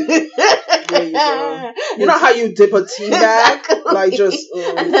 There you go. You know how you dip a tea bag? Exactly.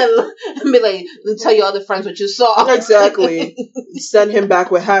 And then be like, tell your other friends what you saw. Exactly. Send him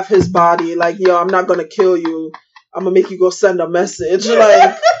back with half his body. Yo, I'm not gonna kill you. I'm gonna make you go send a message.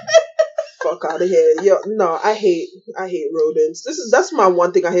 Fuck out of here. Yo, no, I hate rodents. That's my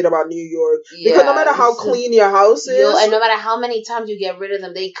one thing I hate about New York. Because no matter how clean your house is, and no matter how many times you get rid of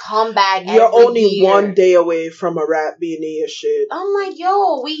them, they come back. You're only year. 1 day away from a rat being in your shit. I'm like,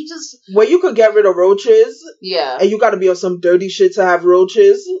 yo, we just when you could get rid of roaches, yeah, and you got to be on some dirty shit to have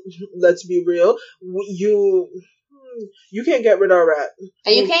roaches. Let's be real. You can't get rid of a rat,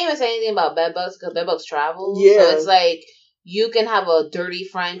 and you can't even say anything about bedbugs because bedbugs travel. Yeah, so it's you can have a dirty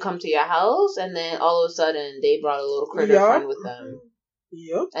friend come to your house, and then all of a sudden they brought a little critter friend with them.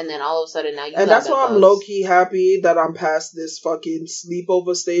 Yep. And then all of a sudden now you. And that's why I'm low key happy that I'm past this fucking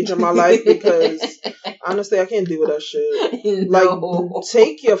sleepover stage in my life, because honestly I can't deal with that shit. No.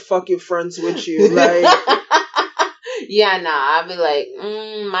 Take your fucking friends with you. Yeah, nah. I'd be like,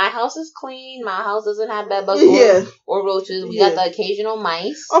 my house is clean. My house doesn't have bed bugs or roaches. We got the occasional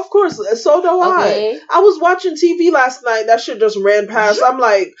mice. Of course, so do I. I was watching TV last night. That shit just ran past. I'm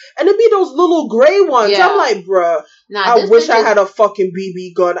like, and it'd be those little gray ones. Yeah. I'm like, bruh, I wish I had a fucking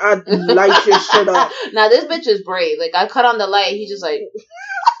BB gun. I'd light your shit up. Now, this bitch is brave. I cut on the light. He's just like...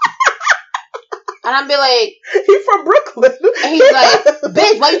 And I'd be like... He from Brooklyn. And he's like,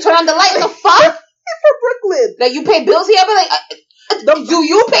 bitch, why you turn on the light? What the fuck? He from Brooklyn. Like, you pay bills here? I'd be like, do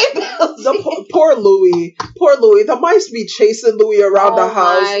you pay bills? Poor Louis. Poor Louis. The mice be chasing Louis around the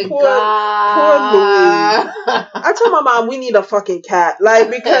house. Poor Louis. I told my mom we need a fucking cat. Like,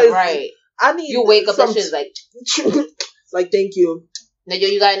 because right. I need you wake up and shit's like like, thank you. Now, yo,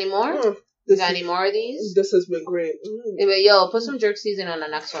 you got any more? You got any more of these? This has been great. Yeah, but yo, put some jerk season on the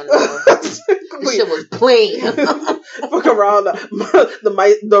next one. This shit was plain. Fuck around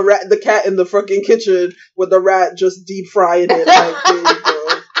the cat in the fucking kitchen with the rat just deep frying it. Like, there you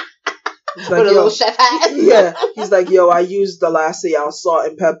go. He's like, with a little chef hat. Yeah, he's like, yo, I used the last of y'all salt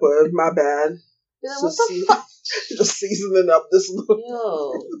and pepper. My bad. Like, what the fuck? Just seasoning up this little.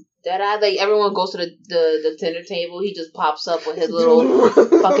 Yo. That like everyone goes to the dinner table, he just pops up with his little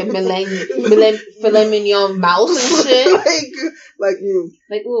fucking filet mignon mouse and shit. Like,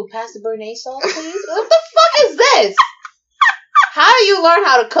 ooh, pass the Béarnaise sauce, please. What the fuck is this? How do you learn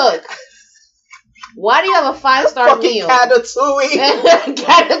how to cook? Why do you have a 5-star meal? Ratatouille.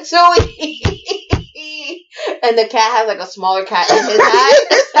 And the cat has like a smaller cat in his hat.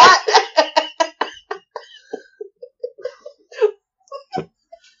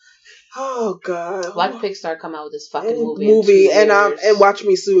 Oh God! Watch Pixar come out with this fucking movie and watch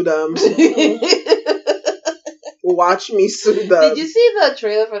me sue them. Watch me sue them. Did you see the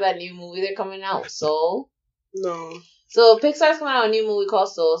trailer for that new movie they're coming out, Soul? No. So Pixar's coming out with a new movie called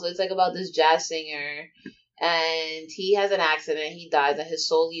Soul. So it's like about this jazz singer, and he has an accident. He dies, and his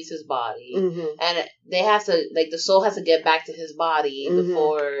soul leaves his body, and they have to the soul has to get back to his body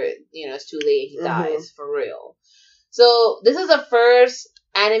before it's too late and he dies for real. So this is the first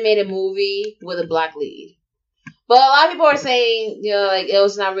animated movie with a black lead. But a lot of people are saying, it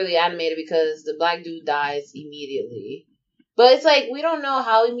was not really animated because the black dude dies immediately. But it's like, we don't know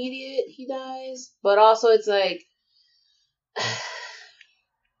how immediate he dies. But also it's like...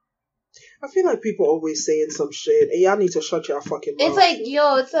 I feel like people always saying some shit, and y'all need to shut your fucking mouth. It's like,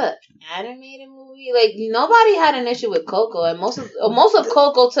 it's a animated movie. Like, nobody had an issue with Coco, and most of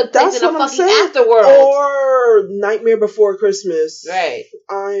Coco took place in a fucking afterworld. Or Nightmare Before Christmas. Right.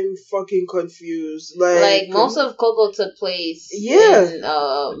 I'm fucking confused. Like most of Coco took place in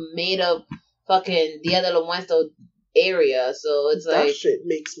made up fucking Dia de los Muertos area, so it's that like... shit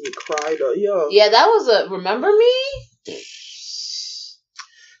makes me cry, though. Yo. Yeah, that was Remember Me?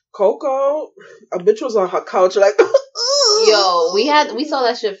 Coco, a bitch was on her couch like, yo, we saw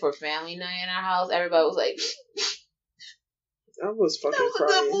that shit for family night in our house. Everybody was like, I was fucking crying. That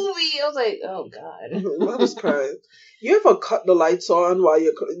was crying. a good movie. I was like, oh God. I was crying. You ever cut the lights on while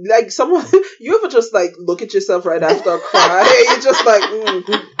you're like someone? You ever just like look at yourself right after a cry? You're just like,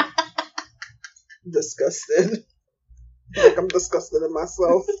 disgusted. Like I'm disgusted in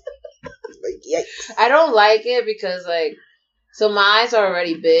myself. Like yikes. I don't like it because like. So my eyes are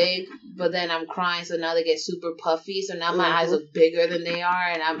already big, but then I'm crying, so now they get super puffy. So now my eyes look bigger than they are,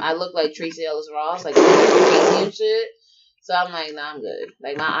 and I look like Tracee Ellis Ross, like crazy and shit. So I'm like, nah, I'm good.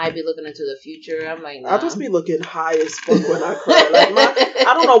 Like my eye be looking into the future. I'm like, nah. I just be looking high as fuck when I cry. Like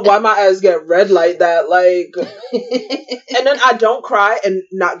I don't know why my eyes get red like that. Like, and then I don't cry and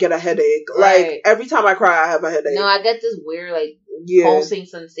not get a headache. Right. Like every time I cry, I have a headache. No, I get this weird pulsing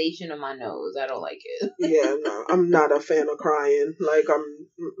sensation in my nose. I don't like it. Yeah, no, I'm not a fan of crying. Like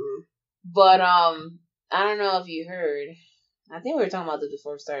But I don't know if you heard. I think we were talking about this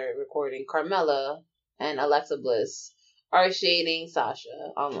before we started recording. Carmella and Alexa Bliss are shading Sasha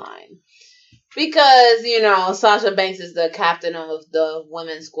online. Because, Sasha Banks is the captain of the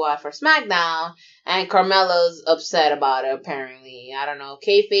women's squad for SmackDown, and Carmella's upset about it, apparently. I don't know,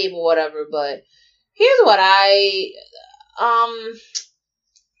 kayfabe or whatever, but here's what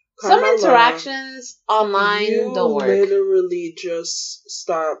some interactions online don't work. You literally just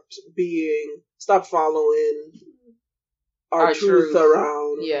stop following our truth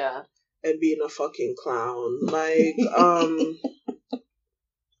around. Yeah. And being a fucking clown. Like,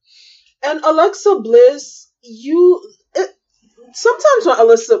 and Alexa Bliss, sometimes when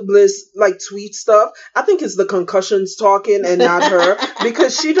Alexa Bliss, tweets stuff, I think it's the concussions talking and not her.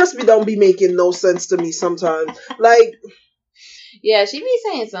 Because she just don't be making no sense to me sometimes. Like... Yeah, she be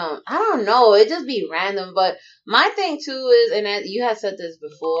saying some, I don't know, it just be random. But my thing, too, is, and you have said this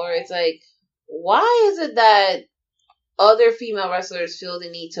before, it's like, why is it that other female wrestlers feel the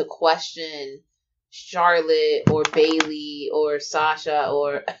need to question Charlotte or Bayley or Sasha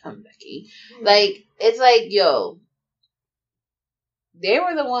or Becky? Like, it's like, yo, They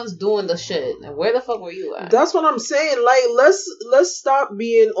were the ones doing the shit. And where the fuck were you at? That's what I'm saying. Like, let's stop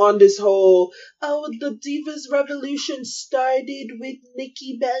being on this whole, the Divas Revolution started with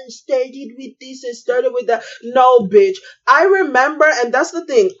Nikki Man, started with this and started with that. No, bitch. I remember, and that's the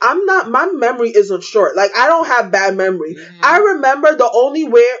thing. My memory isn't short. Like, I don't have bad memory. Mm-hmm. I remember the only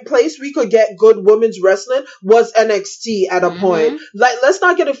place we could get good women's wrestling was NXT at a point. Like, let's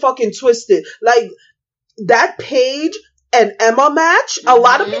not get it fucking twisted. Like, that Paige and Emma match, a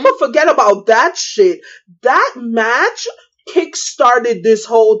lot of people forget about that shit. That match kick-started this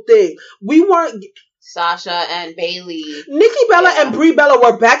whole thing. We weren't... Sasha and Bailey. Nikki Bella and Brie Bella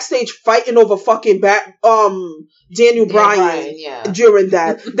were backstage fighting over fucking Daniel Bryan during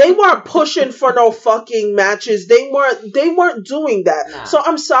that. They weren't pushing for no fucking matches. They weren't doing that. Nah. So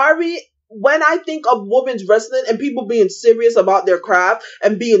I'm sorry. When I think of women's wrestling and people being serious about their craft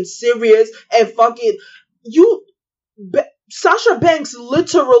and being serious and fucking... Sasha Banks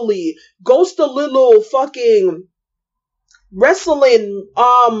literally goes to little fucking wrestling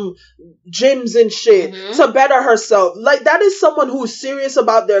gyms and shit to better herself. Like, that is someone who's serious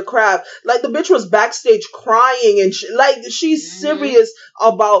about their craft. Like, the bitch was backstage crying and like, she's serious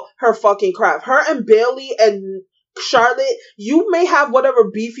about her fucking craft. Her and Bailey and Charlotte, you may have whatever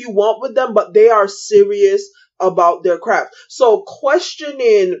beef you want with them, but they are serious about their craft. So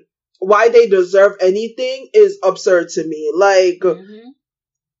questioning why they deserve anything is absurd to me. Like,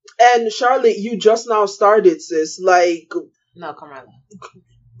 and Charlotte, you just now started, sis. Like, no, Carmella.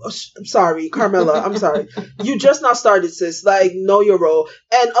 Sorry, Carmella. I'm sorry. You just now started, sis. Like, know your role.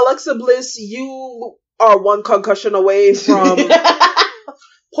 And Alexa Bliss, you are one concussion away from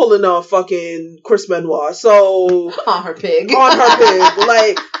pulling a fucking Chris Benoit. So on her pig.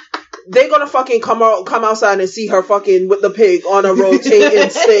 Like, they're gonna fucking come outside and see her fucking with the pig on a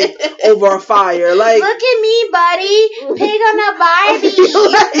rotating stick over a fire. Like, look at me, buddy. Pig on a Barbie.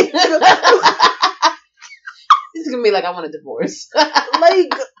 It's gonna be like, I want a divorce.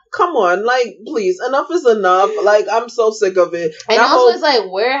 Like, come on. Like, please. Enough is enough. Like, I'm so sick of it. And also, it's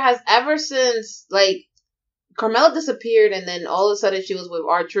like, where has, ever since, like, Carmella disappeared and then all of a sudden she was with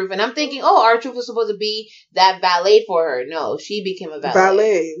R-Truth. And I'm thinking, R-Truth was supposed to be that valet for her. No, she became a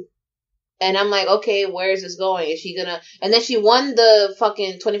valet. And I'm like, okay, where is this going? Is she gonna... And then she won the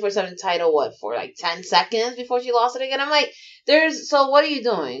fucking 24/7 title, for like 10 seconds before she lost it again? I'm like, so what are you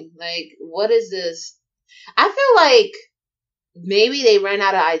doing? Like, what is this? I feel like maybe they ran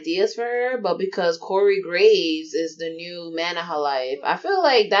out of ideas for her, but because Corey Graves is the new man of her life, I feel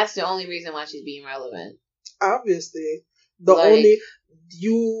like that's the only reason why she's being relevant. Obviously.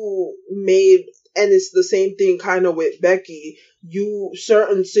 You made... And it's the same thing kind of with Becky.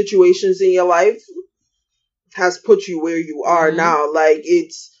 Certain situations in your life has put you where you are now. Like,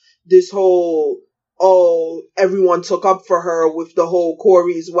 it's this whole, everyone took up for her with the whole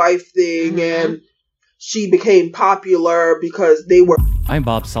Corey's wife thing, and she became popular because they were... I'm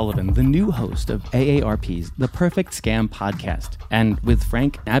Bob Sullivan, the new host of AARP's The Perfect Scam podcast. And with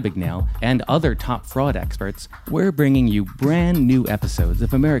Frank Abagnale and other top fraud experts, we're bringing you brand new episodes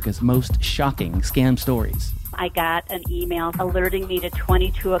of America's most shocking scam stories. I got an email alerting me to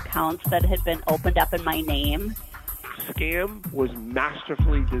 22 accounts that had been opened up in my name. Scam was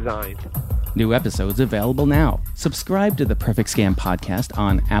masterfully designed. New episodes available now. Subscribe to the Perfect Scam podcast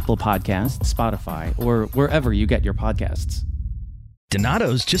on Apple Podcasts, Spotify, or wherever you get your podcasts.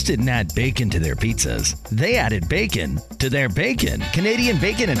 Donato's just didn't add bacon to their pizzas. They added bacon to their bacon. Canadian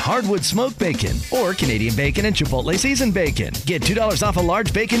bacon and hardwood smoked bacon. Or Canadian bacon and Chipotle seasoned bacon. Get $2 off a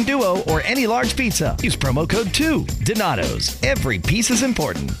large bacon duo or any large pizza. Use promo code 2. Donato's. Every piece is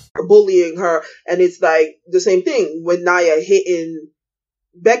important. Bullying her. And it's like the same thing with Nia hitting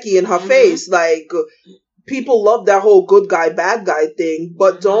Becky in her face. Like, people love that whole good guy, bad guy thing.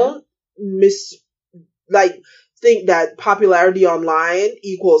 But don't think that popularity online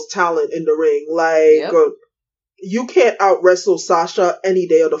equals talent in the ring. Like, you can't out-wrestle Sasha any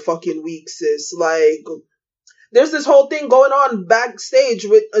day of the fucking week, sis. Like, there's this whole thing going on backstage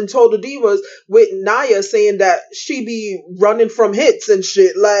with Total Divas with Nia saying that she be running from hits and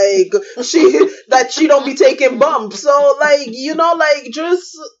shit. Like, she don't be taking bumps. So, like,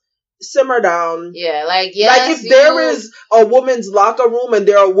 just... simmer down. Yeah, like if there is a women's locker room and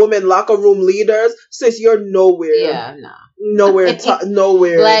there are women locker room leaders, sis, you're nowhere. Yeah, nah.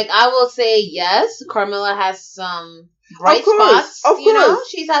 Nowhere. Like, I will say yes, Carmella has some bright spots. Of course.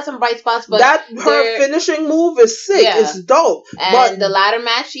 She's had some bright spots, but her finishing move is sick. Yeah. It's dope. And the ladder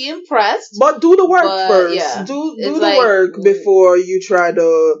match, she impressed. But do the work first. Yeah. Do the work before you try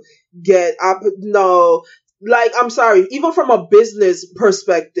to get up. No. Like, I'm sorry, even from a business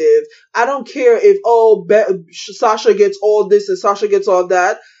perspective, I don't care if, Sasha gets all this and Sasha gets all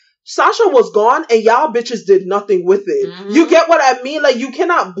that. Sasha was gone and y'all bitches did nothing with it. Mm-hmm. You get what I mean? Like, you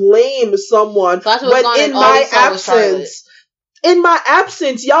cannot blame someone when in my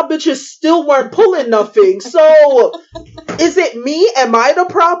absence, y'all bitches still weren't pulling nothing. So, is it me? Am I the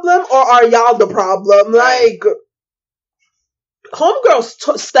problem? Or are y'all the problem? Like, Homegirl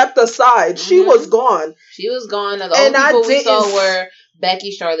stepped aside. Mm-hmm. She was gone. The only people we saw were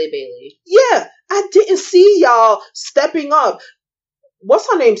Becky, Charlotte, Bailey. Yeah, I didn't see y'all stepping up.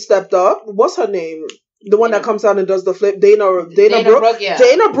 What's her name stepped up? What's her name? The one that comes out and does the flip. Dana Brooke. Yeah.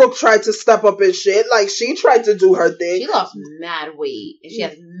 Dana Brooke tried to step up and shit. Like, she tried to do her thing. She lost mad weight. And she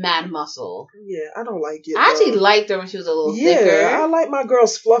has mad muscle. Yeah, I don't like it. I actually liked her when she was a little thicker. Yeah, I like my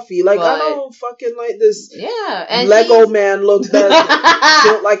girls fluffy. Like, I don't fucking like this and Lego man look that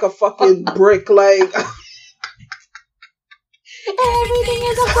built like a fucking brick. Like, everything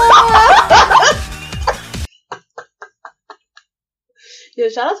is a fire. Yo,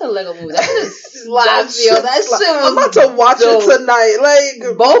 shout out to the Lego movie. That shit slaps, yo. That shit was I'm about to watch it tonight.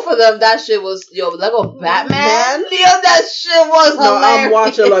 Like, both of them, that shit was, Lego Batman. Yo, that shit was hilarious. I'm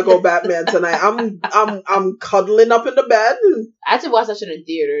watching Lego Batman tonight. I'm cuddling up in the bed. I had to watch that shit in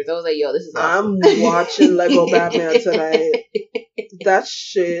theaters. I was like, yo, this is awesome. I'm watching Lego Batman tonight. That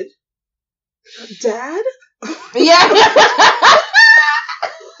shit. Dad? Yeah.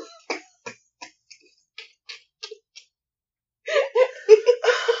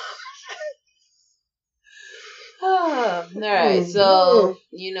 All right, so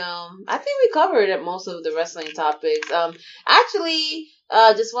I think we covered most of the wrestling topics. Actually,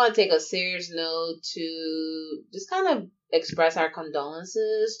 just want to take a serious note to just kind of express our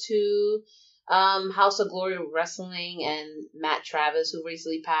condolences to House of Glory Wrestling and Matt Travis, who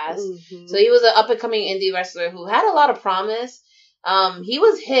recently passed. Mm-hmm. So he was an up and coming indie wrestler who had a lot of promise. He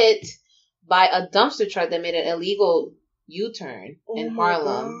was hit by a dumpster truck that made an illegal U-turn in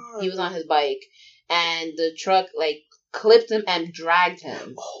Harlem. God. He was on his bike. And the truck, clipped him and dragged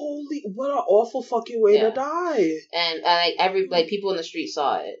him. Holy, what an awful fucking way to die. And, people in the street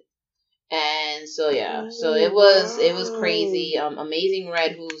saw it. And so, so it was crazy. Amazing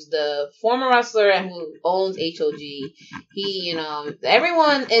Red, who's the former wrestler and who owns HOG. He,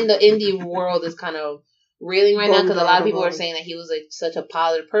 everyone in the indie world is kind of reeling right now because a lot of people are saying that he was, such a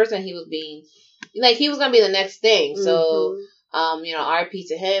positive person. He was being, he was going to be the next thing. So... RP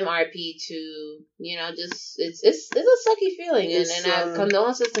to him, RP to, just, it's a sucky feeling. And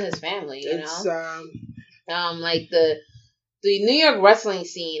condolences to his family, the New York wrestling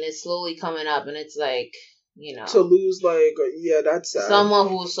scene is slowly coming up and it's to lose, that's sad. Someone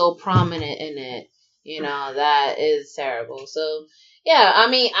who's so prominent in it, that is terrible. So, yeah, I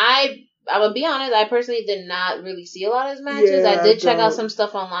mean, I'm gonna be honest, I personally did not really see a lot of his matches. I did check out some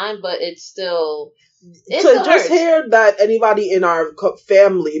stuff online, but it's still... to just hear that anybody in our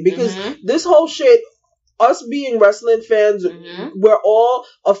family, because this whole shit, us being wrestling fans, we're all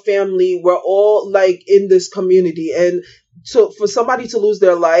a family, we're all in this community, and for somebody to lose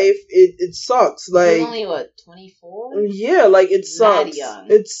their life, it sucks. He's only 24? Yeah, it sucks.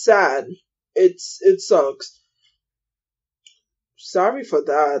 It's sad. It sucks. Sorry for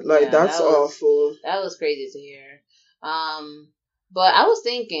that. That's awful. That was crazy to hear. But I was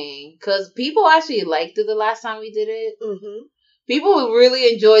thinking, because people actually liked it the last time we did it. Mm-hmm. People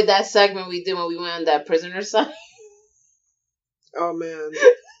really enjoyed that segment we did when we went on that prisoner site. Oh, man.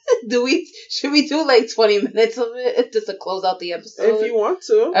 Should we do 20 minutes of it just to close out the episode? If you want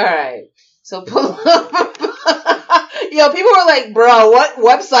to. All right. So pull up. Yo, people were like, bro, what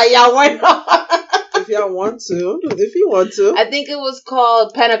website y'all went on? If y'all want to. If you want to. I think it was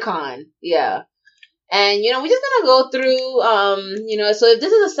called Pentacon. Yeah. And, we're just going to go through, so if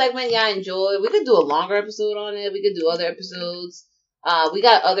this is a segment y'all enjoy, we could do a longer episode on it. We could do other episodes. We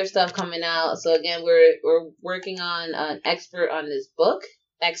got other stuff coming out. So, again, we're working on an excerpt,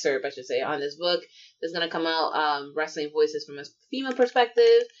 I should say, on this book. That's going to come out, Wrestling Voices from a Female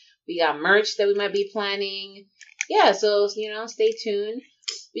Perspective. We got merch that we might be planning. Yeah, so, stay tuned.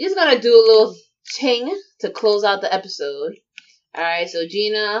 We're just going to do a little ting to close out the episode. All right, so,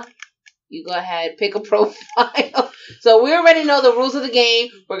 Gina... You go ahead, pick a profile. So we already know the rules of the game.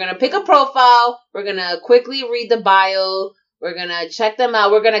 We're going to pick a profile. We're going to quickly read the bio. We're going to check them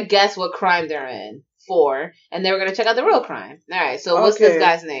out. We're going to guess what crime they're in for. And then we're going to check out the real crime. All right, so what's this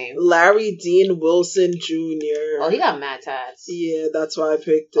guy's name? Larry Dean Wilson Jr. Oh, he got mad tats. Yeah, that's why I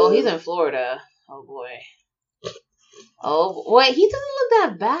picked him. Oh, he's in Florida. Oh, boy. Oh, wait, he doesn't look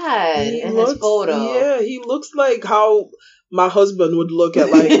that bad in his photo. Yeah, he looks like how my husband would look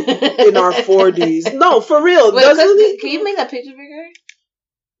at, like, in our 40s. No, for real. Wait, doesn't he? Can you make that picture bigger?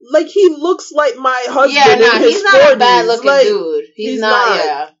 Like, he looks like my husband in his he's 40s. not a bad-looking like, dude. He's not,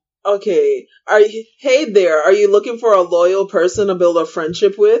 yeah. Okay. Hey there, are you looking for a loyal person to build a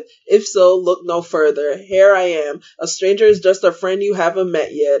friendship with? If so, look no further. Here I am. A stranger is just a friend you haven't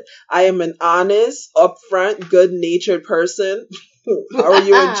met yet. I am an honest, upfront, good-natured person. How are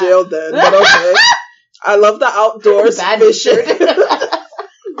you in jail then? But okay. I love the outdoors fishing.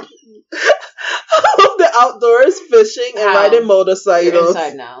 Outdoors fishing and riding motorcycles. You're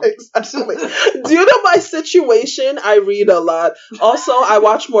inside now. Exactly. Due to my situation, I read a lot. Also, I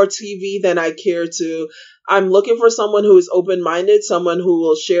watch more TV than I care to. I'm looking for someone who is open-minded, someone who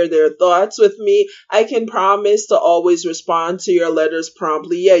will share their thoughts with me. I can promise to always respond to your letters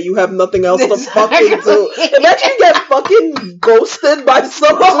promptly. Yeah, you have nothing else to fucking do. Imagine you get fucking ghosted by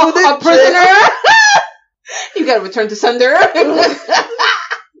someone. A prisoner. You gotta return to sender.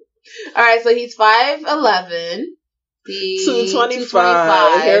 All right, so he's 5'11",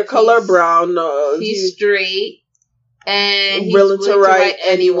 225, hair color brown. He's straight, and he's willing to write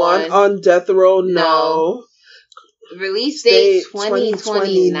anyone on death row. No. Release date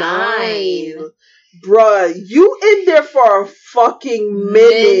 2029. Bruh, you in there for a fucking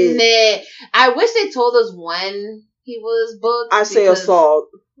minute. I wish they told us when he was booked. I say assault.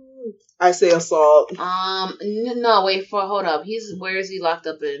 No, hold up. Where is he locked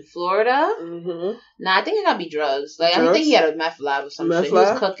up in? Florida? Mm-hmm. Nah, I think it gotta be drugs. Like, drugs? I think he had a meth lab or something. He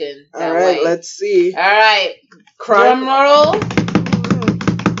was cooking that All right, way. let's see. All right. Crime. Drum roll.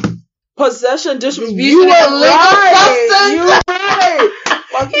 Possession, distribution. You were right. You were right.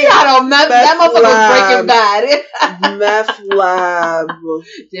 He had a meth. That motherfucker was Breaking Bad. Meth lab.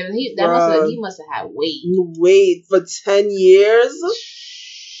 Damn, he must have had weight. Wait for 10 years.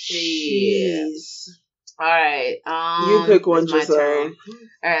 Jeez. All right. You pick one, Giselle. All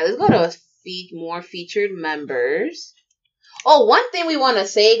right, let's go to more featured members. Oh, one thing we want to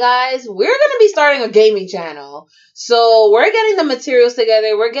say, guys, we're going to be starting a gaming channel. So we're getting the materials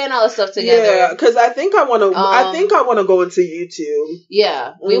together. We're getting all the stuff together. Yeah, because I think I want to. I think I want to go into YouTube.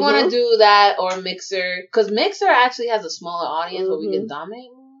 Yeah, we want to do that or Mixer, because Mixer actually has a smaller audience where we can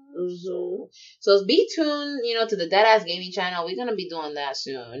dominate. So be tuned, to the Deadass Gaming channel. We're gonna be doing that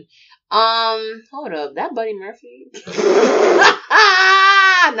soon. Hold up, that Buddy Murphy.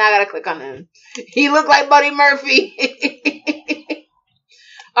 Now I gotta click on him. He looked like Buddy Murphy.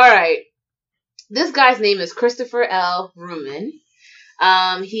 All right, this guy's name is Christopher L. Ruman.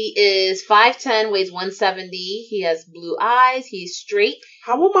 He is 5'10", weighs 170. He has blue eyes. He's straight.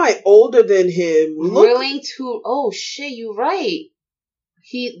 How am I older than him? Oh shit, you right.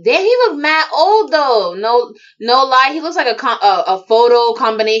 He looked mad old though. No lie. He looks like a photo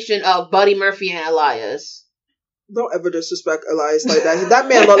combination of Buddy Murphy and Elias. Don't ever disrespect Elias like that. That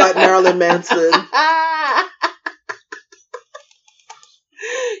man looked like Marilyn Manson.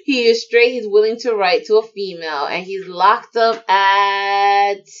 He is straight. He's willing to write to a female, and he's locked up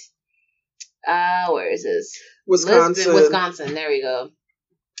at where is this? Wisconsin. There we go.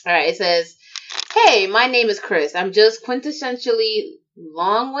 All right. It says, "Hey, my name is Chris. I'm just quintessentially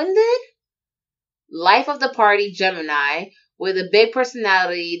long-winded, life of the party Gemini with a big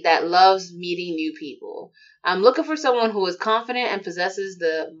personality that loves meeting new people. I'm looking for someone who is confident and possesses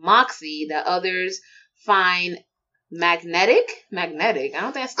the moxie that others find magnetic. I don't think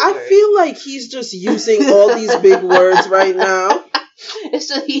that's the word. I feel like he's just using all these big words right now. It's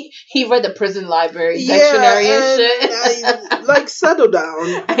just he read the prison library dictionary and shit. Settle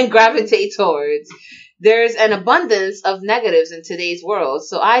down and gravitate towards. There's an abundance of negatives in today's world,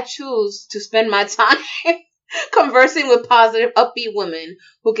 so I choose to spend my time conversing with positive, upbeat women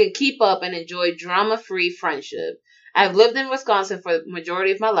who can keep up and enjoy drama-free friendship. I've lived in Wisconsin for the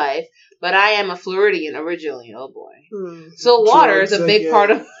majority of my life, but I am a Floridian originally. Oh boy! So water is a big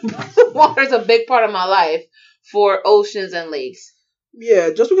part of my life for oceans and lakes. Yeah,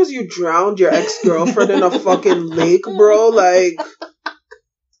 just because you drowned your ex-girlfriend in a fucking lake, bro,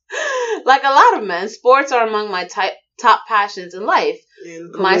 like a lot of men, sports are among my top passions in life.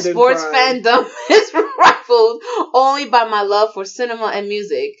 My sports fandom is rifled only by my love for cinema and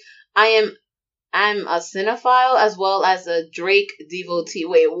music. I'm a cinephile as well as a Drake devotee.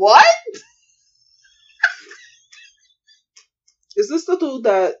 Wait, what? Is this the dude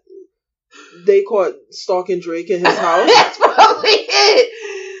that they caught stalking Drake in his house? That's probably it.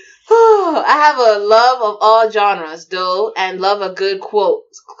 I have a love of all genres, though, and love a good quote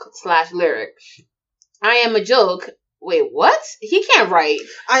 / lyric. I am a joke Wait, what? He can't write.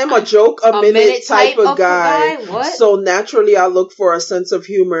 I am a joke a minute type of guy. What? So naturally I look for a sense of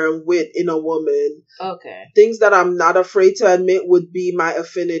humor and wit in a woman. Okay. Things that I'm not afraid to admit would be my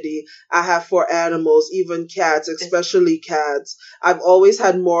affinity I have for animals, even cats, especially cats. I've always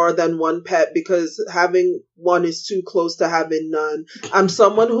had more than one pet because having one is too close to having none. I'm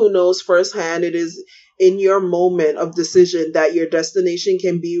someone who knows firsthand it is in your moment of decision that your destination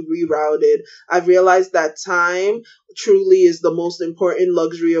can be rerouted. I've realized that time truly is the most important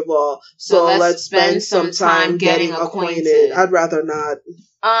luxury of all. So let's spend some time getting acquainted. I'd rather not.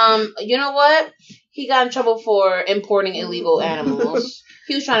 You know what? He got in trouble for importing illegal animals.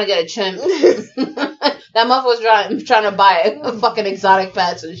 He was trying to get a chimp. That motherfucker was trying to buy fucking exotic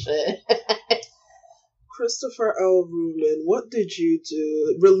pets and shit. Christopher L. Ruman, what did you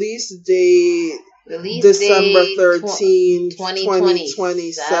do? Release date December 13th,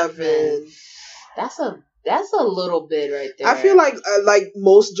 2027. That's a little bit right there. I feel like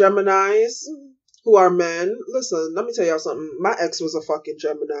most Geminis who are men. Listen, let me tell y'all something. My ex was a fucking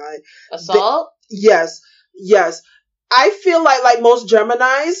Gemini. Assault? Yes. I feel like most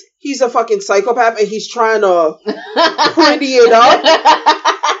Geminis, he's a fucking psychopath and he's trying to pretty it up.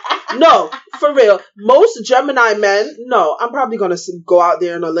 No, for real. Most Gemini men, no, I'm probably going to go out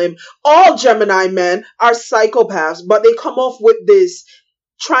there on a limb. All Gemini men are psychopaths, but they come off with this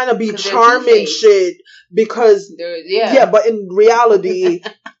trying to be charming shit because, but in reality,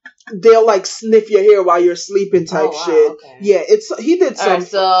 they'll like sniff your hair while you're sleeping type shit. Okay. Yeah, he did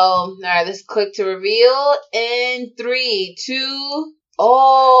something. All right, let's click to reveal in 3, 2.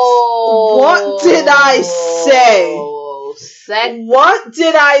 Oh. What did I say? What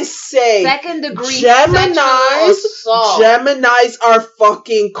did I say? Second degree Geminis are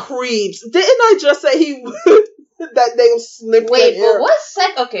fucking creeps. Didn't I just say that they'll sniff your hair? But what's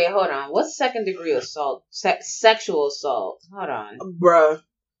okay, hold on. What's second degree assault? Sexual assault. Hold on. Bruh.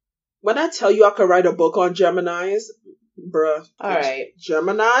 When I tell you I could write a book on Geminis, bruh. Alright.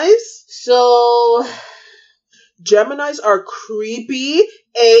 Geminis? So Geminis are creepy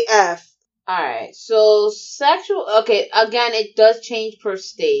AF. Alright, so sexual... Okay, again, it does change per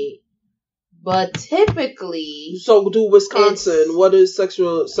state. But typically... So do Wisconsin. What is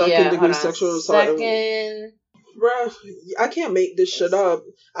second degree sexual assault? Bruh, I can't make this shit up.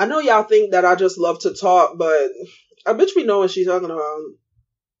 I know y'all think that I just love to talk, but I bitch be know what she's talking about.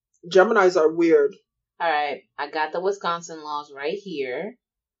 Geminis are weird. Alright, I got the Wisconsin laws right here.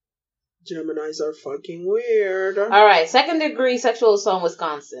 Geminis are fucking weird. Alright, second degree sexual assault in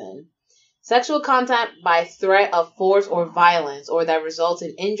Wisconsin. Sexual contact by threat of force or violence, or that results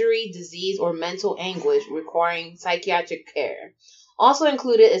in injury, disease, or mental anguish requiring psychiatric care. Also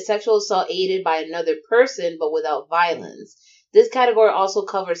included is sexual assault aided by another person but without violence. This category also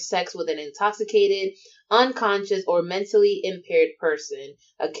covers sex with an intoxicated, unconscious, or mentally impaired person,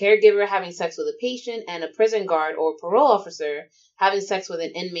 a caregiver having sex with a patient, and a prison guard or parole officer having sex with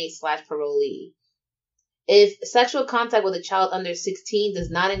an inmate/parolee. If sexual contact with a child under 16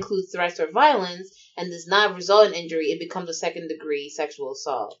 does not include threats or violence and does not result in injury, it becomes a second degree sexual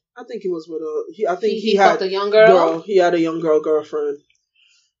assault. I think he was with he had fucked a young girl. He had a young girlfriend.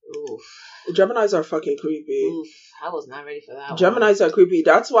 Oof. Geminis are fucking creepy. Oof. I was not ready for that. Geminis are creepy.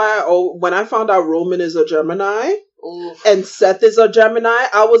 That's why when I found out Roman is a Gemini. Oof. And Seth is a Gemini,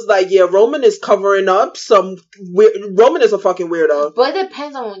 I was like, yeah, Roman is covering up some weird... Roman is a fucking weirdo. But it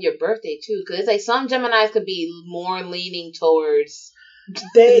depends on your birthday, too. Because it's like some Geminis could be more leaning towards...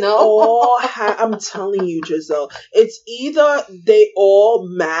 They all have... I'm telling you, Giselle. It's either they all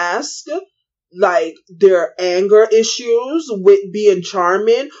mask, like, their anger issues with being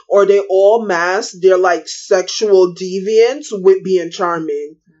charming, or they all mask their, like, sexual deviance with being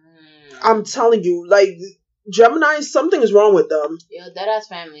charming. I'm telling you, like... Gemini, something is wrong with them. Yo, Deadass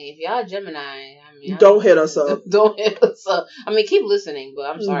family, if y'all Gemini, I mean... Don't hit us up. Don't hit us up. I mean, keep listening, but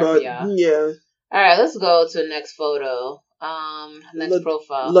I'm sorry for y'all. Yeah. Alright, let's go to the next photo. Next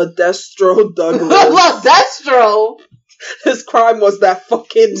profile. Ladestro Douglas. Ladestro? His crime was that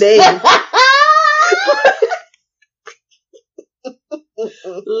fucking name.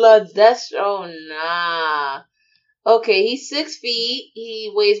 Ladestro, nah. Okay, he's 6 feet.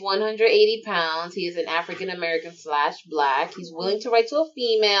 He weighs 180 pounds. He is an African-American / black. He's willing to write to a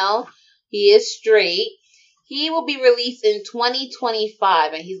female. He is straight. He will be released in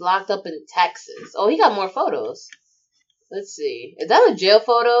 2025, and he's locked up in Texas. Oh, he got more photos. Let's see. Is that a jail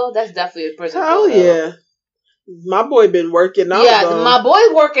photo? That's definitely a prison photo. Hell yeah. My boy been working out. Yeah, though. My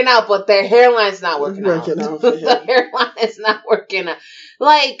boy's working out, but their hairline's not working out. The hairline is not working out.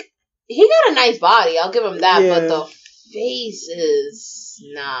 Like... He got a nice body, I'll give him that, but the face is...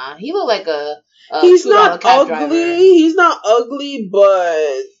 Nah. He look like a He's not ugly. Driver. He's not ugly,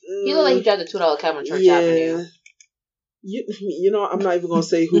 but he looked like he drives a $2 cab on Church Avenue. You know, I'm not even gonna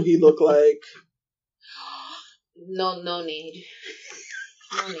say who he looked like. No need. No need.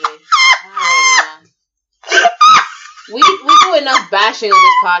 All right, we do enough bashing on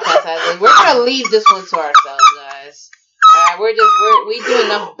this podcast as we're gonna leave this one to ourselves, guys. All right, we do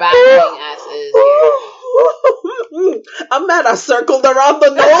enough bashing as is here. I'm mad I circled around the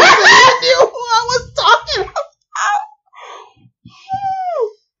nose and I knew who I was talking about.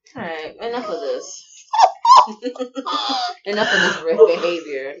 All right, enough of this. Enough of this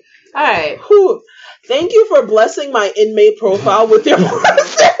behavior. All right. Thank you for blessing my inmate profile with your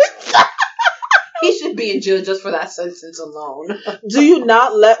presence. He should be in jail just for that sentence alone. Do you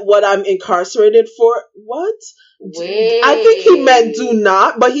not let what I'm incarcerated for? What? Wait. I think he meant do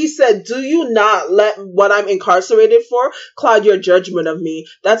not, but he said, do you not let what I'm incarcerated for cloud your judgment of me?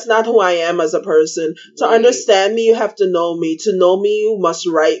 That's not who I am as a person. To understand me, you have to know me. To know me, you must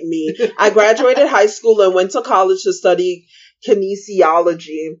write me. I graduated high school and went to college to study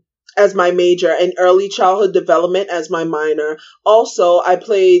kinesiology as my major and early childhood development as my minor. Also, I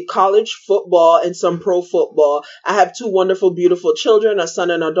played college football and some pro football. I have 2 wonderful, beautiful children, a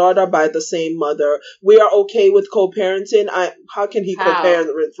son and a daughter by the same mother. We are okay with co-parenting. How can he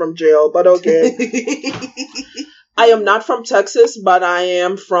co-parent from jail? But okay. I am not from Texas, but I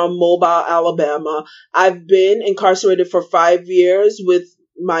am from Mobile, Alabama. I've been incarcerated for 5 years with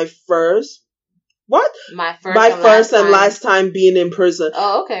my first and last time being in prison.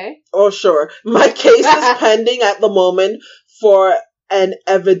 Oh, okay. Oh, sure. My case is pending at the moment for an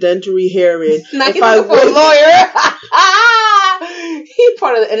evidentiary hearing. Not if I win, for a lawyer. He's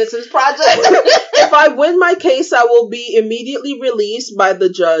part of the Innocence Project. If I win my case, I will be immediately released by the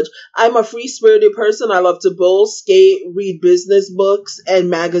judge. I'm a free-spirited person. I love to bowl, skate, read business books and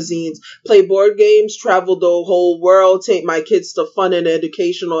magazines, play board games, travel the whole world, take my kids to fun and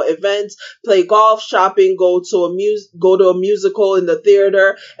educational events, play golf, shopping, go to a musical in the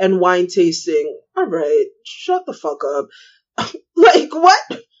theater, and wine tasting. All right, shut the fuck up. Like, what?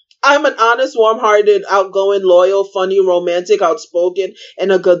 I'm an honest, warm-hearted, outgoing, loyal, funny, romantic, outspoken,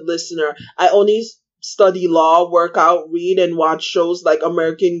 and a good listener. I only study law, work out, read, and watch shows like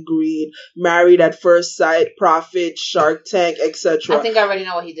American Greed, Married at First Sight, Profit, Shark Tank, etc. I think I already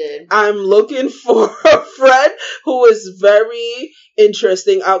know what he did. I'm looking for a friend who is very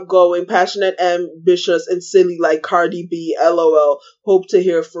interesting, outgoing, passionate, ambitious, and silly like Cardi B, LOL. Hope to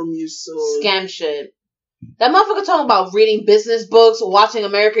hear from you soon. Scam shit. That motherfucker talking about reading business books, watching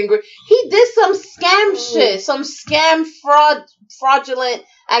American Greed. He did some scam shit, some scam fraudulent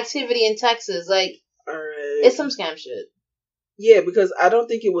activity in Texas. Like, all right, it's some scam shit. Yeah, because I don't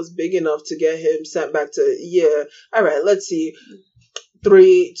think it was big enough to get him sent back to. Yeah, all right. Let's see.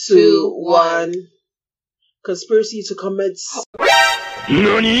 3, 2, 1. Conspiracy to commit.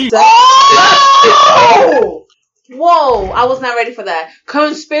 Nani? Oh! Whoa, I was not ready for that.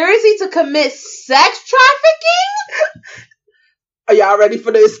 Conspiracy to commit sex trafficking? Are y'all ready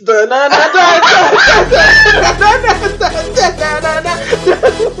for this? I've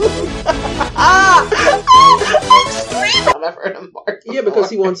heard him bark before. Yeah, because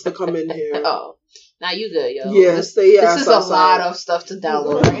he wants to come in here. Oh. Now you good, yo. Yeah, stay ass outside. This is a lot of stuff to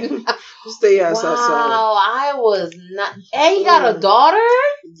download right now. Stay ass outside. Wow, I was not... And he got a daughter?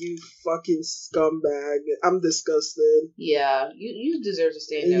 You fucking scumbag. I'm disgusted. Yeah, you deserve to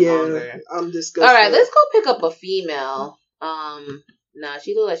stay in there longer. I'm disgusted. Alright, let's go pick up a female. Nah,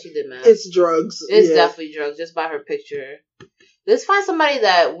 she looked like she did math. It's drugs. It's definitely drugs, just by her picture. Let's find somebody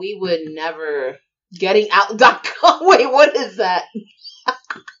that we would never... Gettingout.com. Wait, what is that?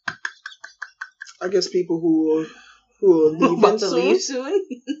 I guess people who are leaving soon. Leave soon.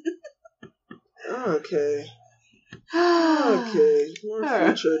 Okay. More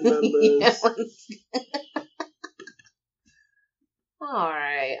featured members. Yeah, all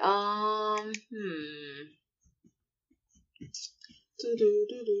right.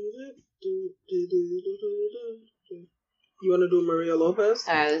 You want to do Maria Lopez?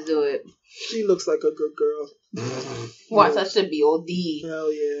 All right, let's do it. She looks like a good girl. Watch, that should be OD.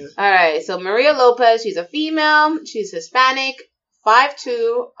 Hell yeah. All right, so Maria Lopez, she's a female. She's Hispanic,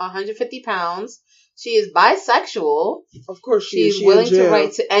 5'2", 150 pounds. She is bisexual. Of course she's willing to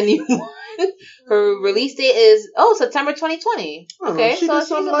write to anyone. Her release date is September 2020. Okay, so she's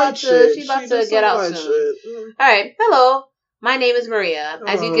about to get out soon. All right, hello. My name is Maria.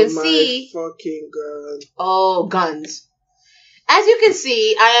 As you can see, fucking God. Oh, guns. As you can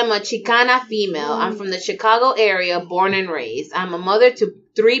see, I am a Chicana female. I'm from the Chicago area, born and raised. I'm a mother to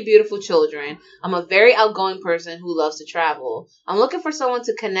 3 beautiful children. I'm a very outgoing person who loves to travel. I'm looking for someone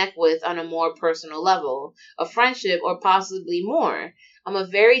to connect with on a more personal level, a friendship, or possibly more. I'm a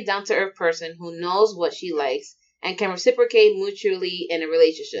very down-to-earth person who knows what she likes and can reciprocate mutually in a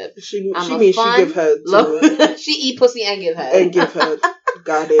relationship. She give head too. She eat pussy and give head. And give head.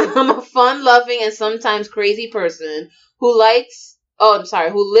 Got it. I'm a fun, loving, and sometimes crazy person who lives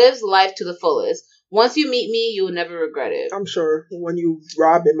life to the fullest. Once you meet me, you will never regret it. I'm sure when you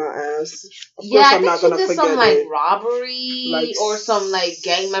robbing my ass. I think she did some like robbery or some like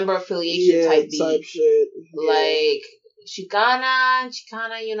gang member affiliation type shit. Yeah. Like Chicana,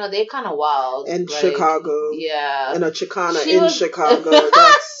 you know, they're kind of wild. And like, Chicago. Yeah. And a Chicana in Chicago.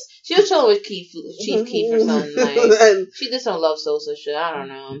 That's... She was chilling with Chief Keef or something. Like, and she did some Love Sosa shit. I don't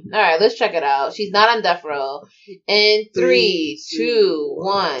know. All right, let's check it out. She's not on death row. In 3, 2,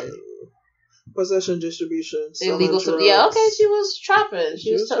 1. Possession, distribution, illegal stuff. Yeah, okay. She was trapping.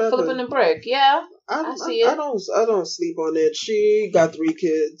 She was flipping the brick. Yeah, I see it. I don't sleep on it. She got 3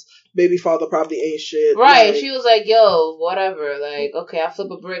 kids. Baby father probably ain't shit. Right. Like, she was like, "Yo, whatever. Like, okay, I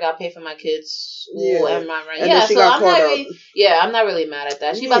flip a brick. I pay for my kids. Ooh, and my rent. Yeah. So I'm not really mad at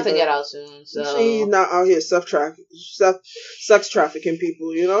that. She about to get out soon. So she's not out here sex trafficking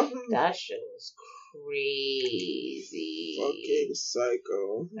people. You know. That shit was crazy. Fucking psycho.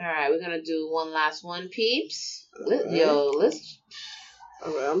 All right, we're gonna do one last one, peeps. Let's.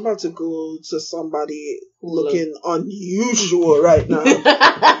 All right, I'm about to go to somebody looking unusual right now.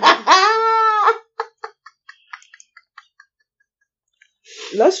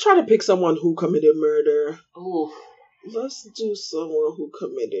 Let's try to pick someone who committed murder. Ooh. Let's do someone who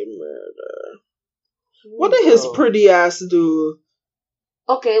committed murder. What did his pretty ass do?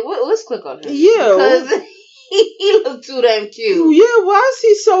 Okay, let's click on him. Yeah. Because he looked too damn cute. Yeah, why is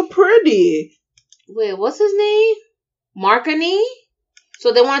he so pretty? Wait, what's his name? Marconi?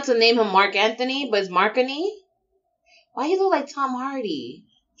 So they wanted to name him Mark Anthony, but it's Marconi? Why he look like Tom Hardy?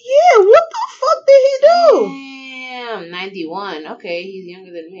 Yeah, what the fuck did he do? Damn, 91. Okay, he's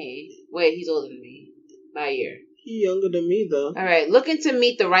younger than me. Wait, he's older than me. By a year. He's younger than me, though. All right, looking to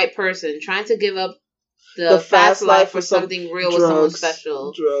meet the right person. Trying to give up the fast life for something real with someone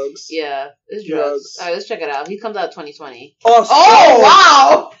special. Drugs. Yeah, it's drugs. All right, let's check it out. He comes out 2020. Oh,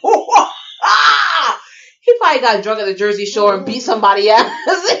 wow! He probably got drunk at the Jersey Shore and beat somebody ass.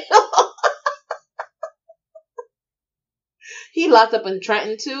 He locked up in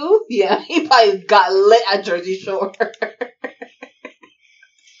Trenton too. Yeah, he probably got lit at Jersey Shore.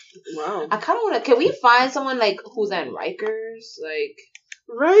 Wow. I kind of want to. Can we find someone like who's at Rikers? Like,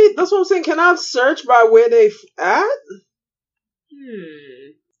 right? That's what I'm saying. Can I search by where they at?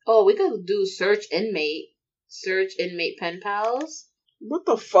 Oh, we could do search inmate pen pals. What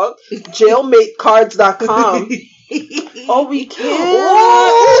the fuck? Jailmatecards.com. Oh, we can.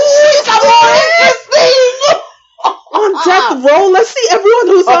 On death row? Let's see everyone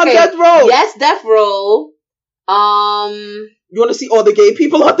who's on death row. Yes, death row. You want to see all the gay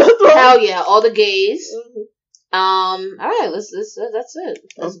people on death row? Hell yeah, all the gays. Mm-hmm. All right, let's that's it.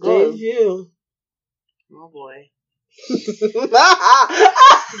 Let's go. You. Oh boy.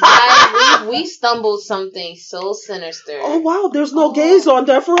 we stumbled something so sinister. Oh wow, there's no gays on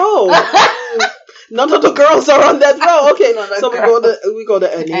death row. None of the girls are on death row. Okay, so we go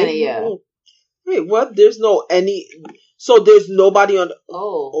to any. Any, yeah. Wait, what? There's no any. So there's nobody on.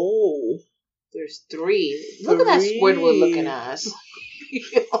 Oh. There's 3. Look at that Squidward looking ass.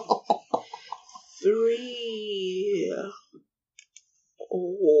 3.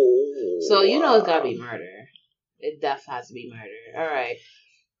 Oh. So you know it's gotta be murder. It definitely has to be murder. All right.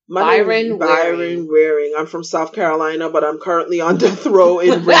 Byron Waring. I'm from South Carolina, but I'm currently on death row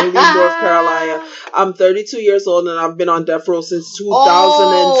in Raleigh, North Carolina. I'm 32 years old and I've been on death row since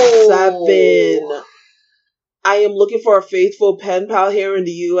 2007. I am looking for a faithful pen pal here in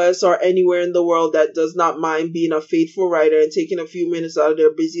the U.S. or anywhere in the world that does not mind being a faithful writer and taking a few minutes out of their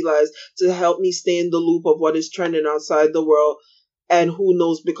busy lives to help me stay in the loop of what is trending outside the world. And who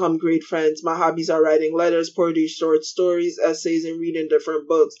knows, become great friends. My hobbies are writing letters, poetry, short stories, essays, and reading different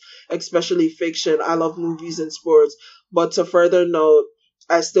books, especially fiction. I love movies and sports. But to further note,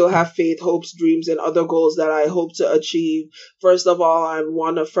 I still have faith, hopes, dreams, and other goals that I hope to achieve. First of all, I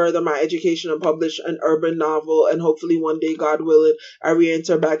want to further my education and publish an urban novel, and hopefully one day, God willing, I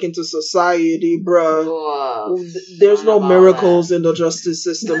re-enter back into society, bruh. Whoa. There's no miracles in the justice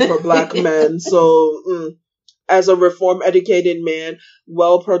system for black men, so... As a reform-educated man,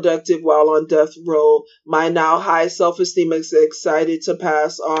 well-productive while on death row, my now high self-esteem is excited to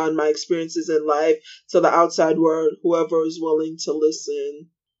pass on my experiences in life to the outside world, whoever is willing to listen.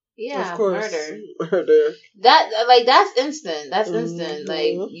 Yeah, of course. murder. That's instant. That's instant.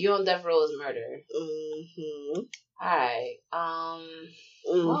 Like, you on death row is murder. Alright.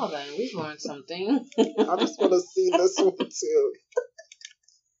 Well then, we've learned something. I just want to see this one too.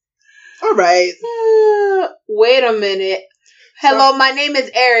 All right. Wait a minute. Hello, my name is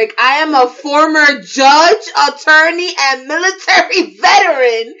Eric. I am a former judge, attorney, and military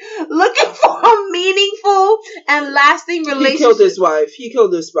veteran looking for a meaningful and lasting relationship. He killed his wife. He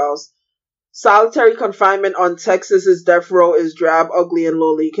killed his spouse. Solitary confinement on Texas's death row is drab, ugly, and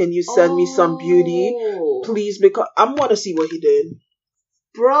lowly. Can you send me some beauty, please? Because I want to see what he did.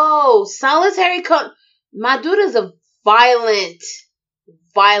 Bro, my dude is a violent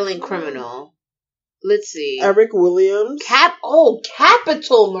criminal. Let's see. Eric Williams.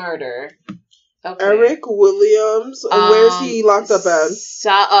 Capital murder. Okay. Eric Williams. Where's he locked up at?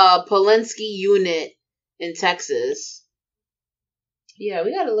 Polinsky unit in Texas. Yeah,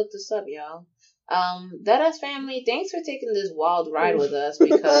 we gotta look this up, y'all. Deadass family, thanks for taking this wild ride with us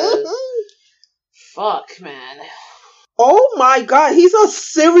because fuck, man. Oh my God, he's a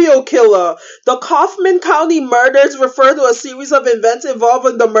serial killer. The Kaufman County murders refer to a series of events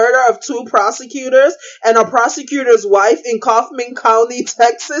involving the murder of 2 prosecutors and a prosecutor's wife in Kaufman County,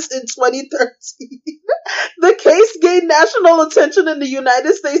 Texas in 2013. The case gained national attention in the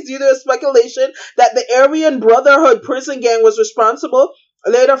United States due to speculation that the Aryan Brotherhood prison gang was responsible,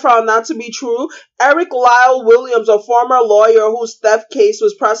 later found not to be true. Eric Lyle Williams, a former lawyer whose theft case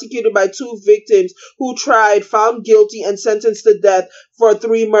was prosecuted by 2 victims who tried, found guilty, and sentenced to death for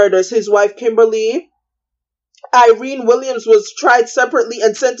 3 murders. His wife, Kimberly Irene Williams, was tried separately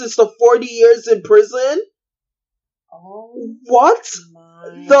and sentenced to 40 years in prison. Oh, what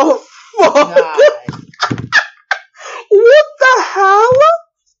the fuck? God. What the hell?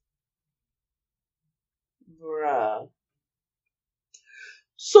 Bruh.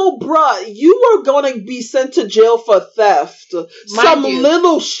 So, bruh, you are gonna be sent to jail for theft. Some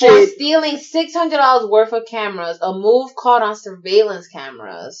little shit. For stealing $600 worth of cameras, a move caught on surveillance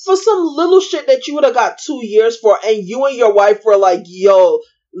cameras. For some little shit that you would have got 2 years for, and you and your wife were like, yo,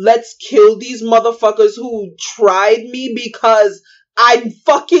 let's kill these motherfuckers who tried me because I'm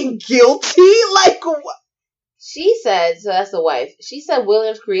fucking guilty? Like, what? She said, so that's the wife, she said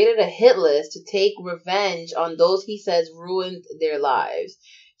Williams created a hit list to take revenge on those he says ruined their lives.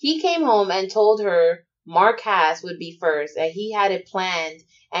 He came home and told her Mark Hass would be first, and he had it planned,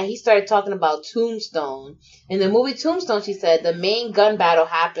 and he started talking about Tombstone. In the movie Tombstone, she said, the main gun battle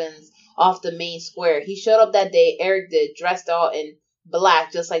happens off the main square. He showed up that day, Eric did, dressed all in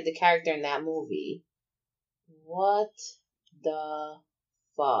black, just like the character in that movie. What the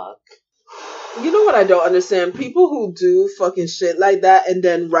fuck? You know what I don't understand? People who do fucking shit like that and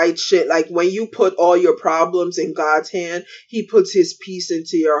then write shit like, when you put all your problems in God's hand, he puts his peace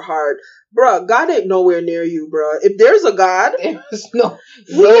into your heart. Bruh, God ain't nowhere near you, bruh. If there's a God, no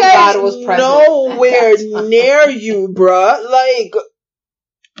God was present. Nowhere near you, bruh. Like,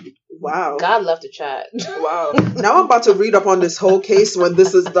 wow. God left the chat. Wow. Now I'm about to read up on this whole case when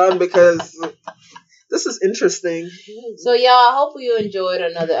this is done because this is interesting. So, y'all, I hope you enjoyed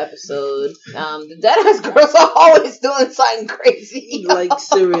another episode. The Deadass girls are always doing something crazy. Like,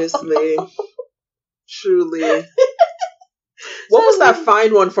 seriously. Truly. What was that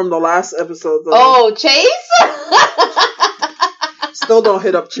fine one from the last episode, though? Oh, Chase? Still don't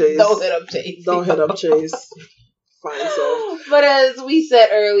hit up Chase. Don't hit up Chase. Don't hit up Chase. Fine self. But as we said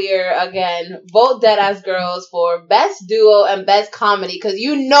earlier, again, vote Deadass Girls for best duo and best comedy, because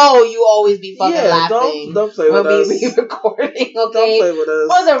you know you always be fucking laughing. Don't play with us. When we recording, okay? Don't play with us.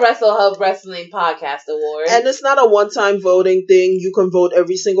 For the Wrestle Hub Wrestling Podcast Award. And it's not a one-time voting thing. You can vote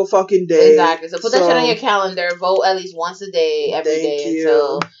every single fucking day. Exactly. So put that shit on your calendar. Vote at least once a day, every day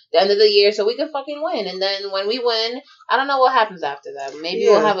until the end of the year, so we can fucking win. And then when we win, I don't know what happens after that. Maybe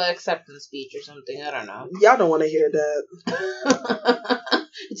we'll have an acceptance speech or something. I don't know. Y'all don't want to hear that.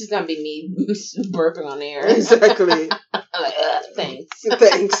 It's just gonna be me burping on air. Exactly. Like, thanks.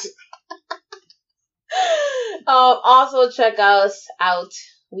 Thanks. Also check us out.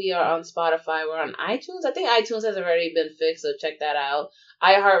 We are on Spotify. We're on iTunes. I think iTunes has already been fixed, so check that out.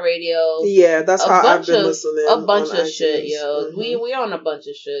 iHeartRadio. Yeah, that's how I've been listening. A bunch of iTunes. shit, yo. Mm-hmm. We on a bunch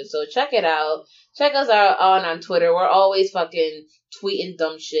of shit, so check it out. Check us out on Twitter. We're always fucking tweeting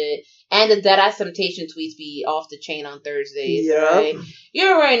dumb shit. And the Deadass Temptation tweets be off the chain on Thursdays, right? You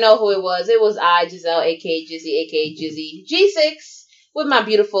already know who it was. It was I, Giselle, a.k.a. Jizzy, a.k.a. Jizzy, G6, with my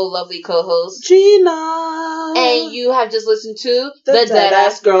beautiful, lovely co-host, Gina. And you have just listened to the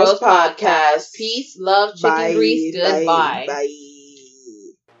Deadass Girls Podcast. Peace, love, chicken grease, goodbye. Bye.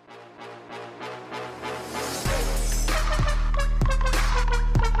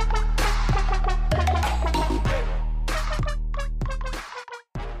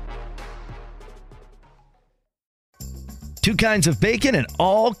 2 kinds of bacon and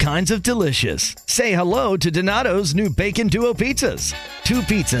all kinds of delicious. Say hello to Donato's new Bacon Duo pizzas. 2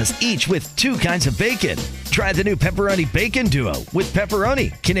 pizzas, each with 2 kinds of bacon. Try the new Pepperoni Bacon Duo with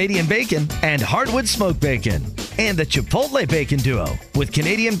pepperoni, Canadian bacon, and hardwood smoked bacon. And the Chipotle Bacon Duo with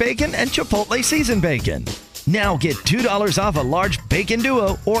Canadian bacon and Chipotle seasoned bacon. Now get $2 off a large Bacon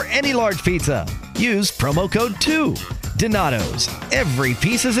Duo or any large pizza. Use promo code 2. Donato's. Every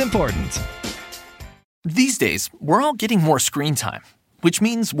piece is important. These days, we're all getting more screen time, which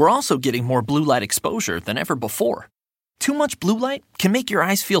means we're also getting more blue light exposure than ever before. Too much blue light can make your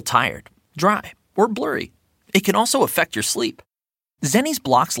eyes feel tired, dry, or blurry. It can also affect your sleep. Zenni's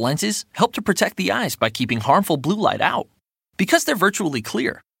Blocks lenses help to protect the eyes by keeping harmful blue light out. Because they're virtually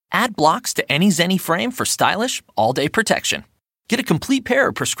clear, add Blocks to any Zenni frame for stylish, all-day protection. Get a complete pair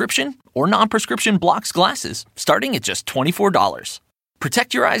of prescription or non-prescription Blocks glasses starting at just $24.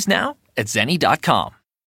 Protect your eyes now at Zenni.com.